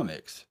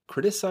economics,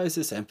 criticized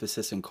this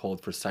emphasis and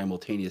called for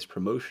simultaneous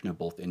promotion of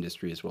both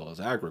industry as well as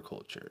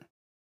agriculture.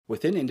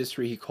 Within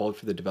industry, he called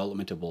for the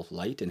development of both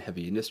light and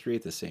heavy industry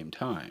at the same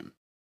time.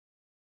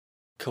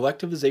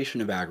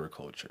 Collectivization of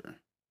agriculture.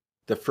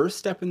 The first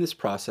step in this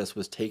process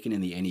was taken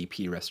in the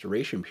NEP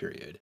restoration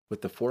period,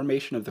 with the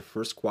formation of the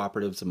first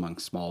cooperatives among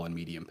small and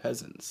medium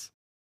peasants.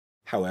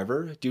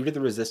 However, due to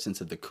the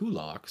resistance of the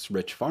kulaks,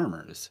 rich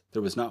farmers,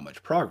 there was not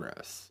much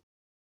progress.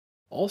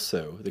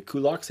 Also, the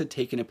kulaks had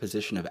taken a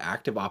position of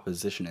active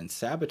opposition and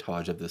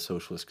sabotage of the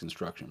socialist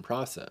construction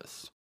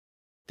process.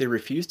 They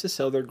refused to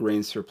sell their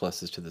grain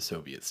surpluses to the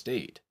Soviet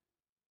state.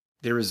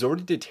 They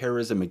resorted to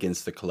terrorism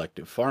against the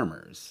collective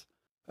farmers,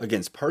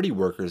 against party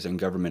workers and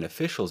government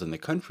officials in the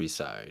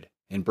countryside,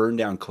 and burned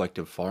down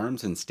collective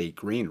farms and state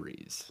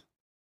granaries.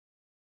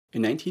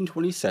 In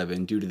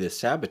 1927, due to this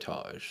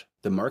sabotage,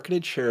 the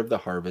marketed share of the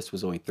harvest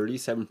was only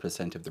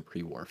 37% of the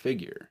pre-war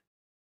figure.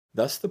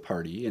 Thus, the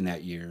party, in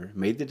that year,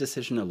 made the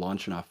decision to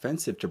launch an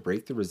offensive to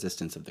break the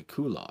resistance of the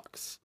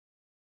kulaks.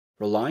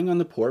 Relying on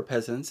the poor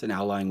peasants and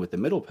allying with the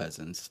middle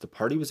peasants, the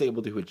party was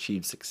able to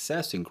achieve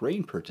success in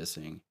grain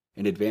purchasing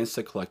and advance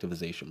the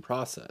collectivization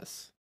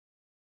process.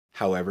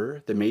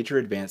 However, the major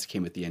advance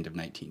came at the end of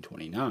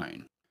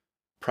 1929.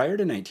 Prior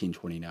to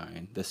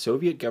 1929, the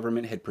Soviet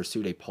government had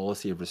pursued a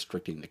policy of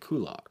restricting the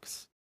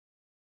kulaks.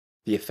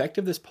 The effect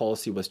of this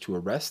policy was to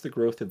arrest the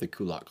growth of the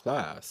kulak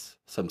class,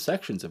 some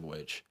sections of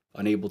which,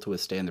 unable to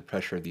withstand the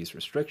pressure of these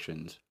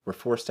restrictions, were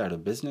forced out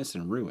of business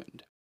and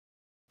ruined.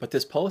 But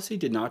this policy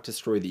did not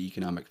destroy the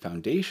economic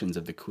foundations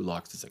of the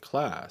kulaks as a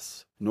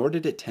class, nor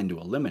did it tend to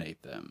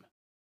eliminate them.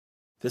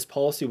 This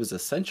policy was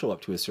essential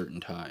up to a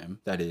certain time,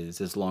 that is,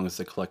 as long as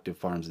the collective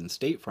farms and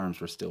state farms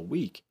were still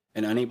weak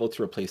and unable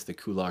to replace the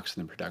kulaks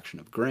in the production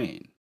of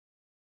grain.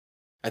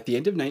 At the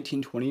end of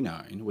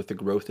 1929, with the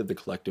growth of the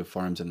collective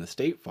farms and the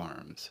state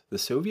farms, the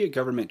Soviet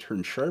government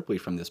turned sharply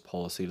from this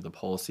policy to the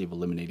policy of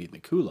eliminating the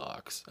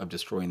kulaks, of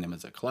destroying them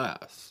as a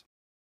class.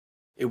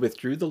 It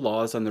withdrew the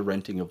laws on the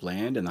renting of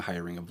land and the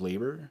hiring of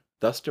labor,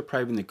 thus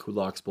depriving the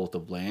kulaks both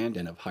of land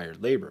and of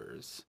hired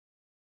laborers.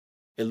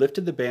 It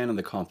lifted the ban on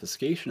the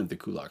confiscation of the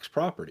kulaks'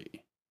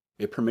 property.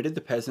 It permitted the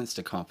peasants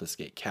to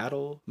confiscate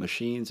cattle,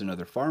 machines, and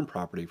other farm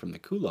property from the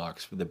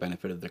kulaks for the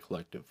benefit of the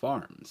collective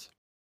farms.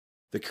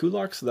 The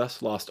kulaks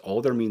thus lost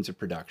all their means of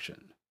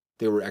production.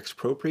 They were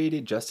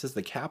expropriated just as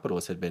the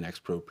capitalists had been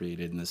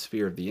expropriated in the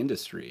sphere of the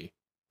industry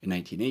in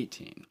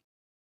 1918.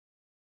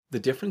 The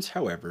difference,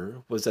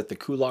 however, was that the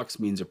kulaks'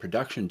 means of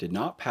production did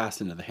not pass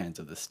into the hands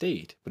of the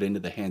state, but into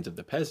the hands of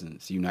the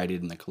peasants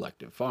united in the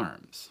collective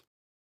farms.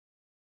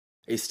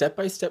 A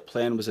step-by-step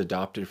plan was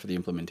adopted for the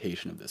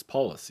implementation of this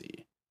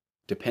policy.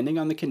 Depending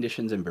on the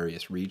conditions in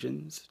various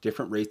regions,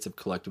 different rates of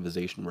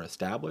collectivization were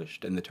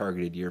established, and the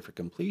targeted year for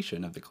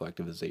completion of the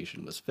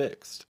collectivization was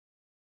fixed.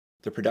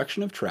 The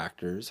production of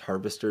tractors,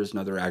 harvesters, and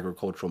other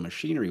agricultural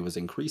machinery was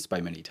increased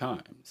by many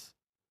times.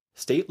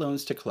 State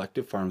loans to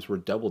collective farms were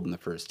doubled in the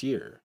first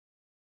year.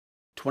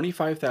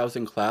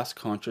 25,000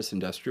 class-conscious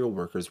industrial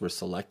workers were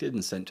selected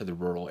and sent to the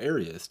rural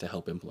areas to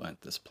help implement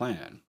this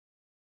plan.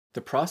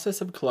 The process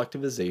of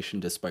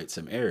collectivization, despite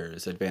some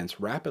errors, advanced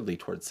rapidly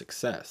towards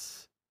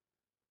success.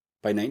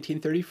 By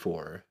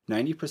 1934,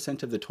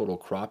 90% of the total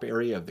crop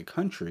area of the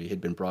country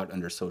had been brought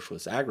under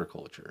socialist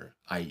agriculture,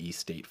 i.e.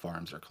 state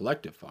farms or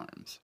collective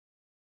farms.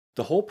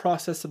 The whole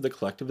process of the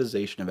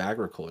collectivization of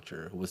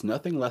agriculture was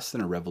nothing less than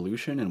a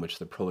revolution in which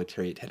the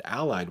proletariat had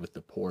allied with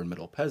the poor and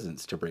middle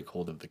peasants to break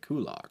hold of the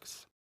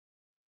kulaks.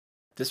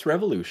 This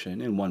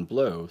revolution, in one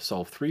blow,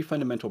 solved three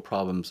fundamental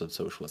problems of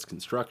socialist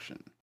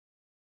construction.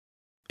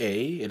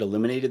 A. It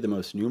eliminated the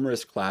most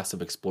numerous class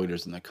of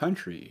exploiters in the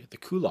country, the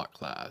kulak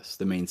class,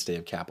 the mainstay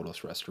of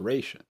capitalist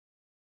restoration.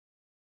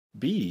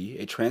 B.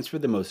 It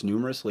transferred the most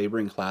numerous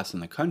laboring class in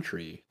the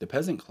country, the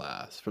peasant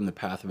class, from the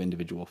path of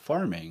individual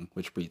farming,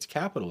 which breeds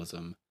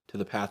capitalism, to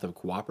the path of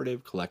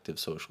cooperative, collective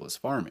socialist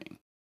farming.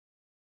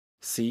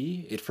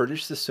 C. It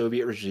furnished the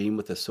Soviet regime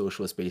with a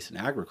socialist base in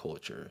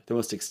agriculture, the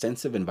most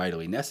extensive and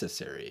vitally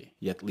necessary,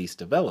 yet least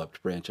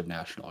developed branch of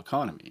national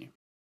economy.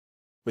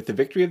 With the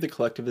victory of the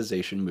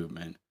collectivization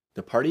movement,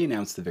 the party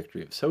announced the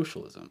victory of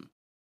socialism.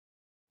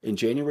 In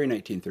January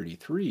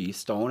 1933,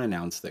 Stalin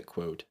announced that,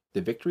 quote,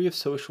 the victory of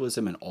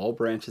socialism in all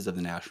branches of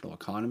the national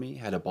economy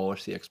had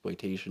abolished the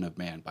exploitation of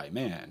man by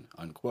man,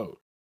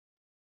 unquote.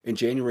 In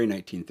January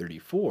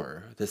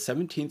 1934, the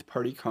 17th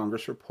Party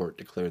Congress report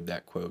declared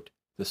that, quote,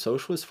 the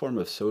socialist form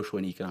of social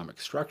and economic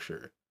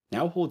structure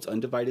now holds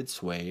undivided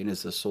sway and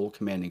is the sole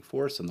commanding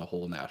force in the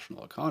whole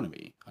national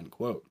economy,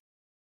 unquote.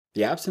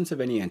 The absence of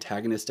any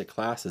antagonistic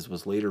classes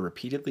was later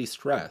repeatedly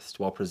stressed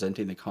while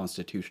presenting the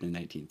Constitution in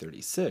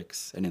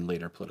 1936 and in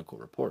later political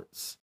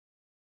reports.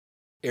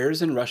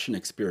 Errors in Russian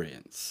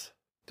experience.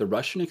 The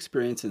Russian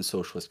experience in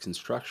socialist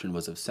construction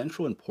was of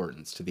central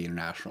importance to the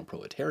international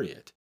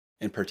proletariat,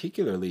 and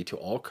particularly to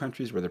all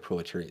countries where the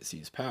proletariat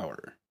seized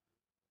power.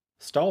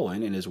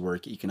 Stalin, in his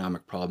work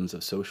Economic Problems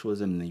of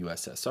Socialism in the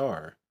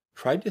USSR,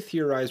 tried to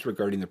theorize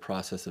regarding the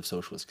process of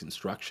socialist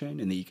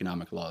construction and the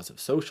economic laws of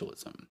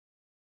socialism.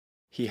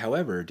 He,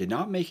 however, did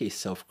not make a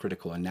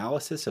self-critical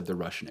analysis of the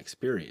Russian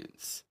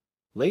experience.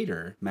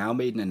 Later, Mao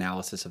made an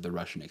analysis of the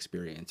Russian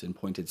experience and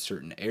pointed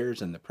certain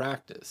errors in the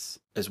practice,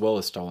 as well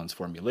as Stalin's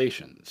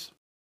formulations.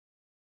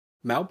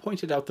 Mao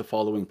pointed out the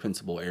following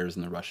principal errors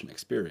in the Russian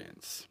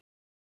experience.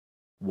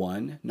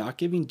 1. Not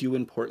giving due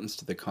importance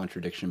to the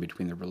contradiction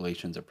between the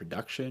relations of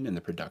production and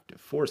the productive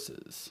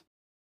forces.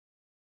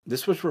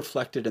 This was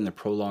reflected in the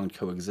prolonged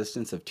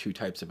coexistence of two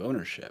types of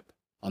ownership.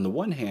 On the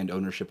one hand,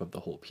 ownership of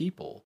the whole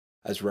people,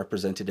 as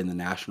represented in the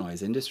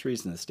nationalized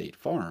industries and the state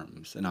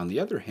farms, and on the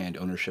other hand,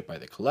 ownership by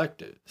the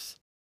collectives.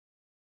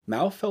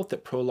 Mao felt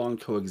that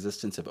prolonged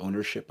coexistence of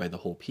ownership by the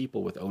whole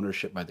people with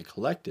ownership by the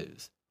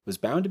collectives was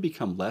bound to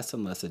become less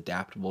and less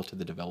adaptable to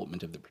the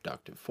development of the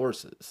productive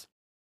forces.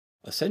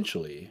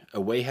 Essentially, a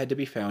way had to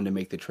be found to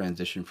make the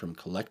transition from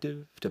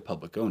collective to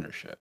public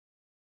ownership.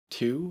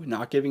 2.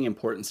 Not giving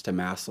importance to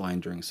mass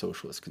line during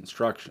socialist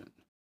construction.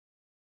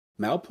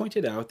 Mao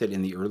pointed out that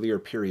in the earlier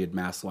period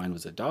mass line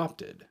was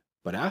adopted,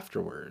 but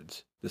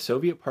afterwards, the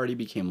Soviet Party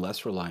became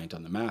less reliant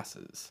on the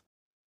masses.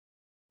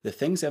 The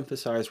things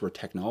emphasized were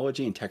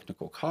technology and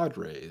technical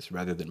cadres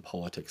rather than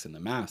politics and the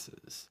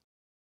masses.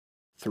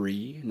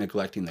 3.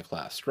 Neglecting the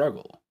class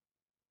struggle.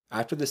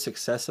 After the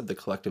success of the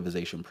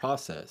collectivization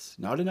process,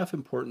 not enough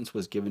importance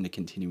was given to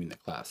continuing the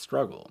class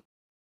struggle.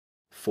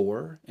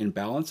 4.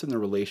 Imbalance in the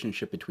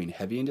relationship between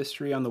heavy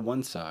industry on the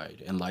one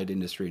side and light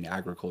industry and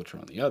agriculture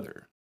on the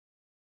other.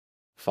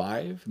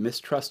 5.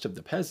 Mistrust of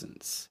the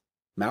peasants.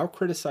 Mao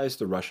criticized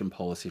the Russian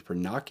policy for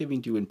not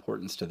giving due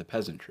importance to the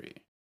peasantry.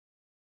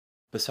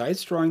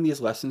 Besides drawing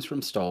these lessons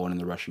from Stalin and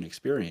the Russian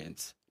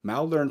experience,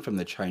 Mao learned from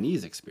the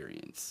Chinese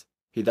experience.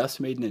 He thus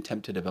made an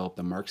attempt to develop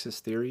the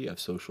Marxist theory of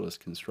socialist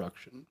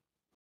construction.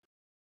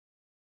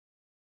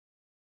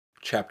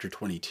 Chapter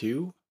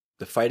 22.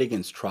 The Fight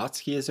Against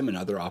Trotskyism and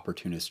Other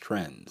Opportunist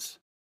Trends.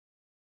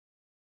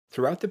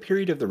 Throughout the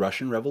period of the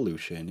Russian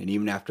Revolution, and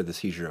even after the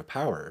seizure of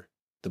power,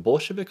 the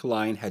Bolshevik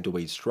line had to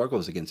wage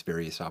struggles against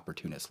various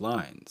opportunist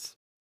lines.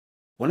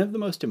 One of the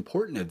most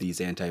important of these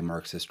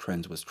anti-Marxist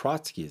trends was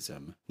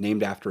Trotskyism,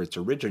 named after its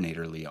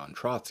originator Leon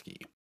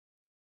Trotsky.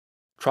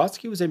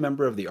 Trotsky was a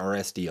member of the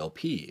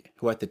RSDLP,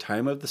 who at the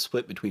time of the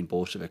split between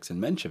Bolsheviks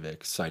and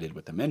Mensheviks sided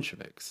with the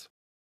Mensheviks.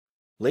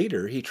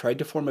 Later, he tried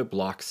to form a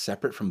bloc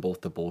separate from both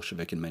the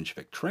Bolshevik and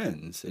Menshevik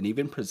trends, and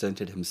even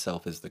presented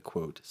himself as the,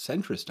 quote,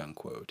 centrist,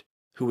 unquote,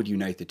 who would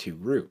unite the two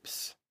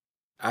groups.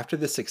 After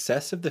the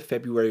success of the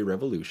February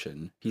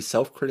Revolution, he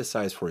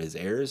self-criticized for his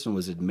errors and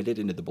was admitted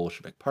into the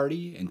Bolshevik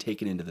Party and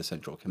taken into the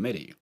Central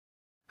Committee.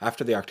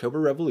 After the October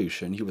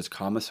Revolution, he was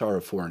Commissar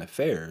of Foreign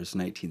Affairs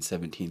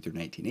 1917 through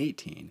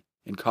 1918,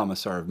 and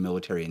Commissar of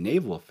Military and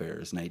Naval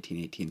Affairs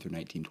 1918 through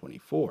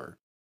 1924,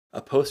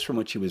 a post from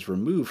which he was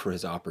removed for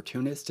his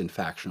opportunist and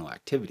factional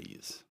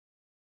activities.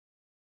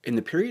 In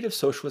the period of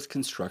socialist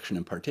construction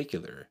in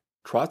particular,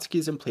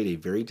 Trotskyism played a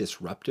very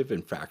disruptive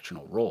and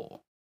fractional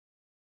role.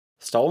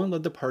 Stalin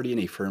led the party in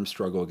a firm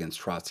struggle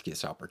against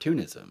Trotskyist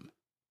opportunism.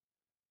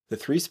 The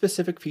three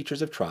specific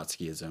features of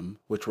Trotskyism,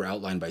 which were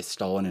outlined by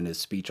Stalin in his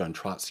speech on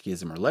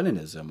Trotskyism or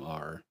Leninism,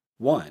 are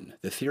 1.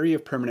 The theory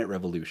of permanent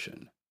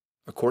revolution.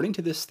 According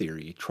to this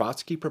theory,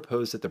 Trotsky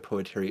proposed that the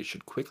proletariat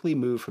should quickly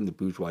move from the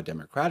bourgeois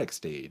democratic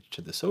stage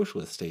to the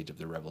socialist stage of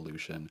the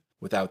revolution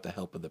without the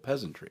help of the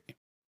peasantry.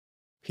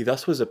 He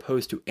thus was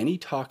opposed to any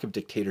talk of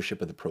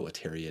dictatorship of the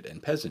proletariat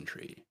and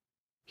peasantry.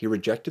 He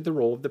rejected the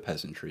role of the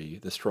peasantry,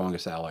 the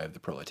strongest ally of the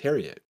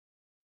proletariat.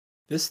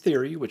 This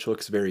theory, which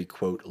looks very,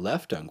 quote,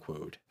 left,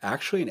 unquote,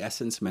 actually in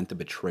essence meant the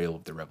betrayal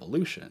of the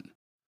revolution.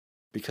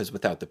 Because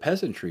without the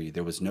peasantry,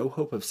 there was no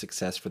hope of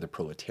success for the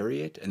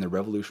proletariat, and the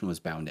revolution was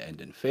bound to end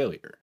in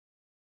failure.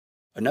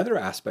 Another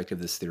aspect of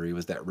this theory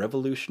was that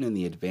revolution in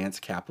the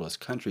advanced capitalist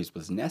countries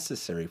was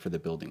necessary for the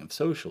building of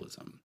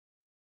socialism.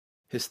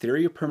 His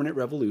theory of permanent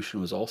revolution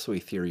was also a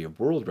theory of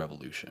world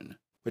revolution,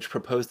 which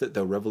proposed that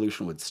though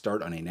revolution would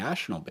start on a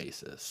national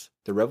basis,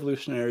 the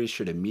revolutionaries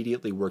should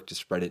immediately work to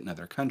spread it in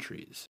other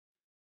countries.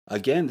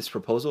 Again, this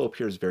proposal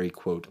appears very,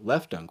 quote,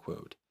 left,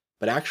 unquote,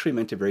 but actually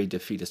meant a very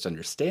defeatist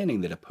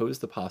understanding that opposed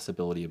the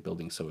possibility of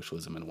building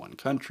socialism in one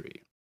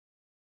country.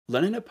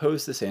 Lenin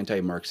opposed this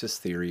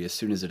anti-Marxist theory as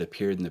soon as it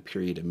appeared in the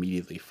period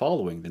immediately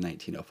following the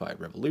 1905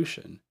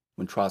 revolution,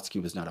 when Trotsky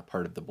was not a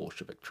part of the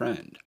Bolshevik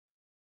trend.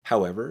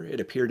 However,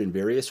 it appeared in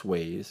various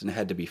ways and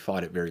had to be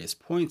fought at various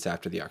points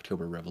after the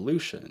October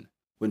Revolution,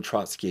 when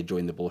Trotsky had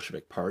joined the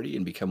Bolshevik Party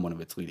and become one of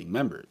its leading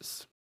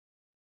members.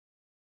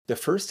 The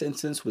first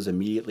instance was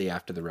immediately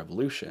after the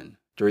revolution,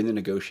 during the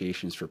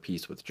negotiations for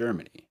peace with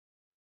Germany.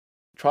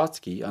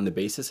 Trotsky, on the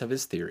basis of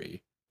his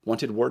theory,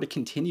 wanted war to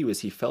continue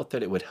as he felt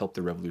that it would help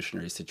the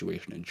revolutionary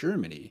situation in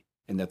Germany,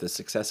 and that the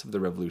success of the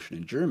revolution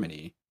in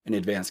Germany, an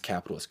advanced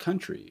capitalist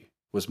country,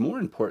 was more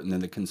important than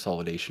the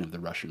consolidation of the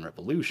Russian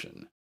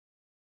Revolution.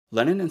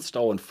 Lenin and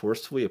Stalin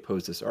forcefully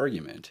opposed this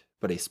argument,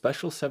 but a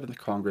special Seventh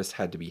Congress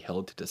had to be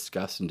held to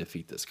discuss and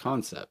defeat this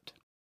concept.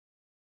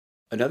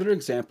 Another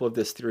example of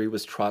this theory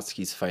was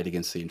Trotsky's fight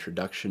against the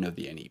introduction of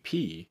the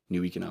NEP,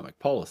 New Economic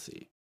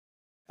Policy.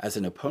 As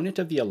an opponent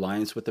of the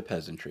alliance with the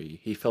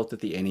peasantry, he felt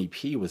that the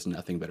NEP was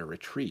nothing but a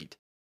retreat.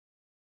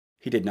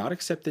 He did not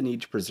accept the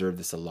need to preserve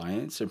this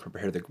alliance and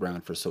prepare the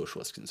ground for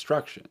socialist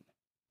construction.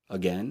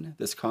 Again,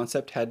 this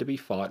concept had to be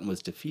fought and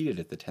was defeated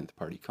at the 10th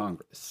Party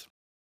Congress.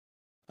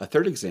 A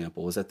third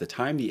example was at the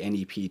time the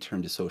NEP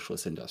turned to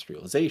socialist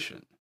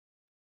industrialization.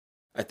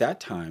 At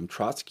that time,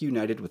 Trotsky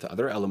united with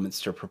other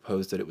elements to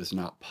propose that it was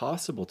not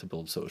possible to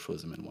build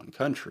socialism in one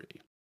country.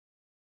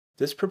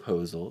 This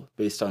proposal,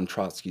 based on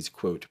Trotsky's,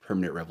 quote,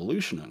 permanent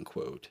revolution,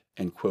 unquote,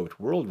 and, quote,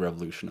 world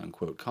revolution,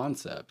 unquote,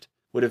 concept,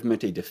 would have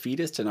meant a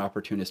defeatist and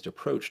opportunist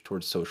approach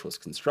towards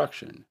socialist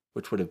construction,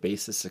 which would have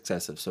based the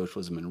success of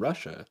socialism in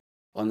Russia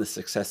on the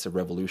success of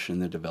revolution in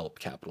the developed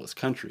capitalist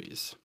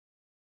countries.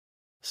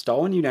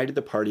 Stalin united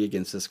the party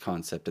against this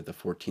concept at the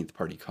 14th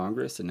Party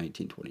Congress in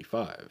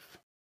 1925.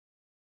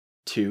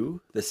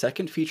 2. The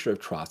second feature of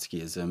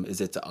Trotskyism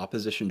is its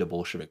opposition to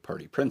Bolshevik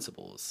party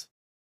principles.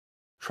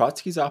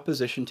 Trotsky's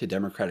opposition to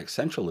democratic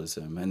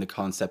centralism and the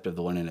concept of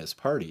the Leninist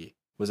Party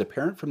was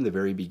apparent from the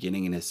very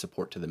beginning in his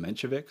support to the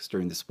Mensheviks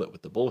during the split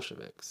with the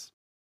Bolsheviks.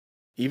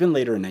 Even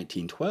later in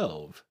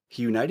 1912,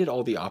 he united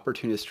all the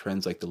opportunist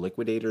trends like the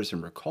liquidators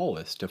and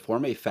recallists to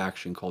form a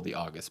faction called the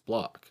August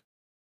Bloc.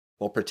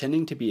 While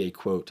pretending to be a,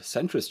 quote,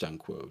 centrist,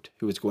 unquote,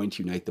 who was going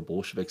to unite the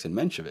Bolsheviks and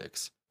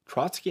Mensheviks,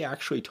 Trotsky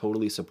actually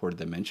totally supported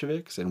the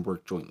Mensheviks and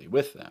worked jointly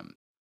with them.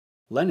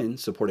 Lenin,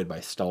 supported by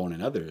Stalin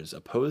and others,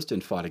 opposed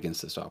and fought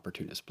against this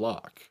opportunist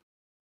bloc.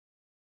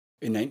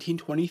 In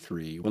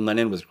 1923, when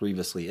Lenin was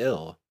grievously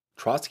ill,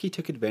 Trotsky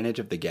took advantage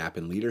of the gap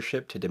in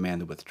leadership to demand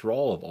the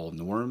withdrawal of all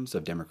norms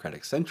of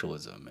democratic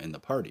centralism in the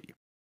party.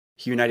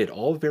 He united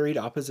all varied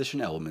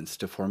opposition elements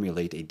to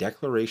formulate a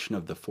declaration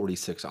of the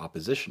 46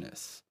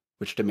 oppositionists,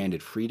 which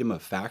demanded freedom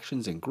of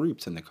factions and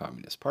groups in the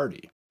Communist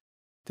Party.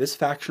 This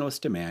factionalist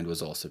demand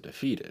was also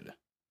defeated.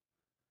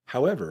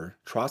 However,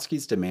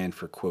 Trotsky's demand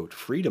for, quote,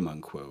 freedom,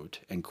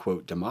 unquote, and,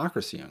 quote,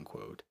 democracy,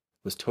 unquote,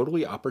 was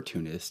totally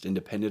opportunist and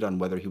depended on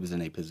whether he was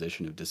in a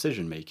position of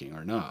decision-making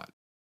or not.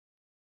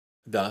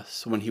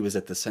 Thus, when he was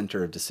at the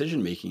center of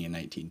decision-making in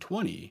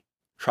 1920,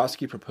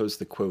 Trotsky proposed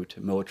the, quote,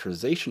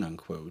 militarization,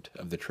 unquote,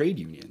 of the trade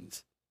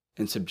unions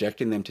and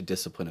subjecting them to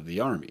discipline of the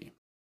army.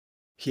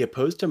 He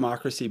opposed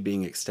democracy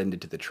being extended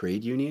to the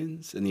trade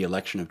unions and the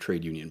election of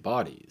trade union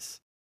bodies.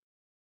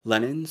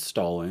 Lenin,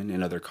 Stalin,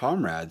 and other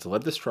comrades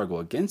led the struggle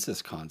against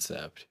this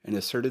concept and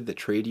asserted that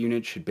trade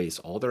unions should base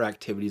all their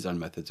activities on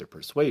methods of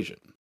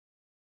persuasion.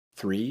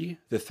 3.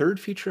 The third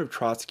feature of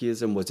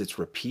Trotskyism was its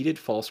repeated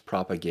false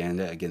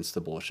propaganda against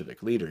the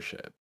Bolshevik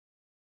leadership.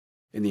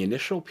 In the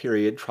initial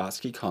period,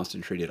 Trotsky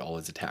concentrated all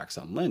his attacks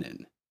on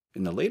Lenin.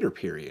 In the later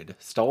period,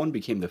 Stalin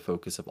became the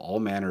focus of all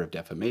manner of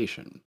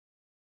defamation.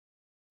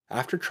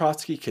 After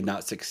Trotsky could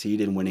not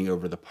succeed in winning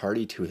over the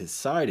party to his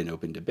side in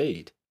open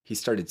debate, he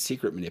started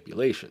secret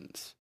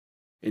manipulations.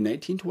 In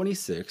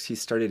 1926, he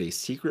started a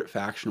secret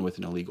faction with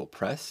an illegal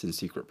press and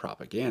secret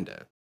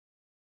propaganda.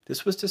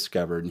 This was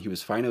discovered and he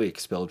was finally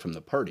expelled from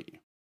the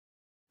party.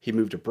 He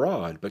moved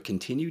abroad but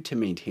continued to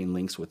maintain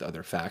links with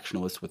other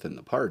factionalists within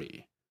the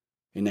party.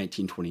 In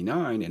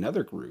 1929,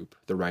 another group,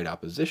 the Right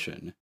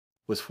Opposition,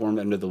 was formed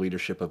under the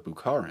leadership of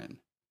Bukharin,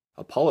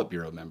 a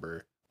Politburo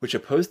member, which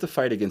opposed the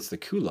fight against the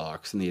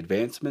kulaks and the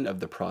advancement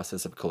of the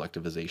process of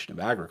collectivization of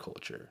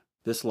agriculture.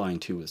 This line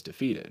too was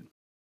defeated.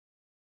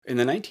 In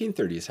the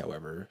 1930s,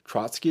 however,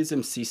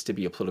 Trotskyism ceased to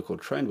be a political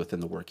trend within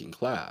the working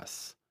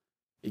class.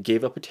 It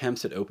gave up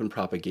attempts at open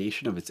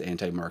propagation of its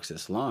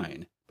anti-Marxist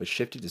line, but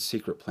shifted to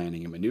secret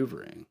planning and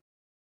maneuvering.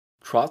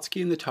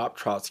 Trotsky and the top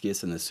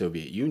Trotskyists in the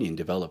Soviet Union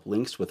developed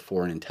links with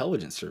foreign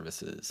intelligence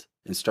services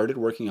and started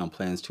working on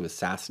plans to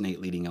assassinate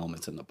leading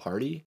elements in the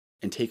party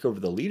and take over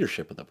the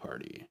leadership of the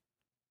party.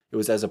 It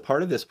was as a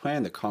part of this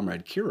plan that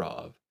Comrade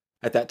Kirov,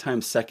 at that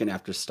time second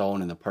after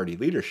Stalin in the party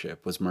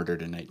leadership, was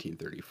murdered in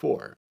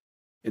 1934.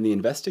 In the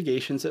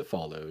investigations that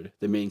followed,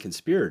 the main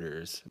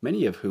conspirators,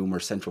 many of whom were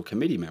Central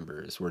Committee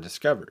members, were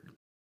discovered.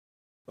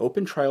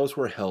 Open trials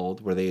were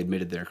held where they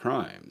admitted their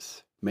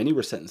crimes. Many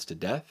were sentenced to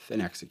death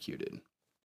and executed.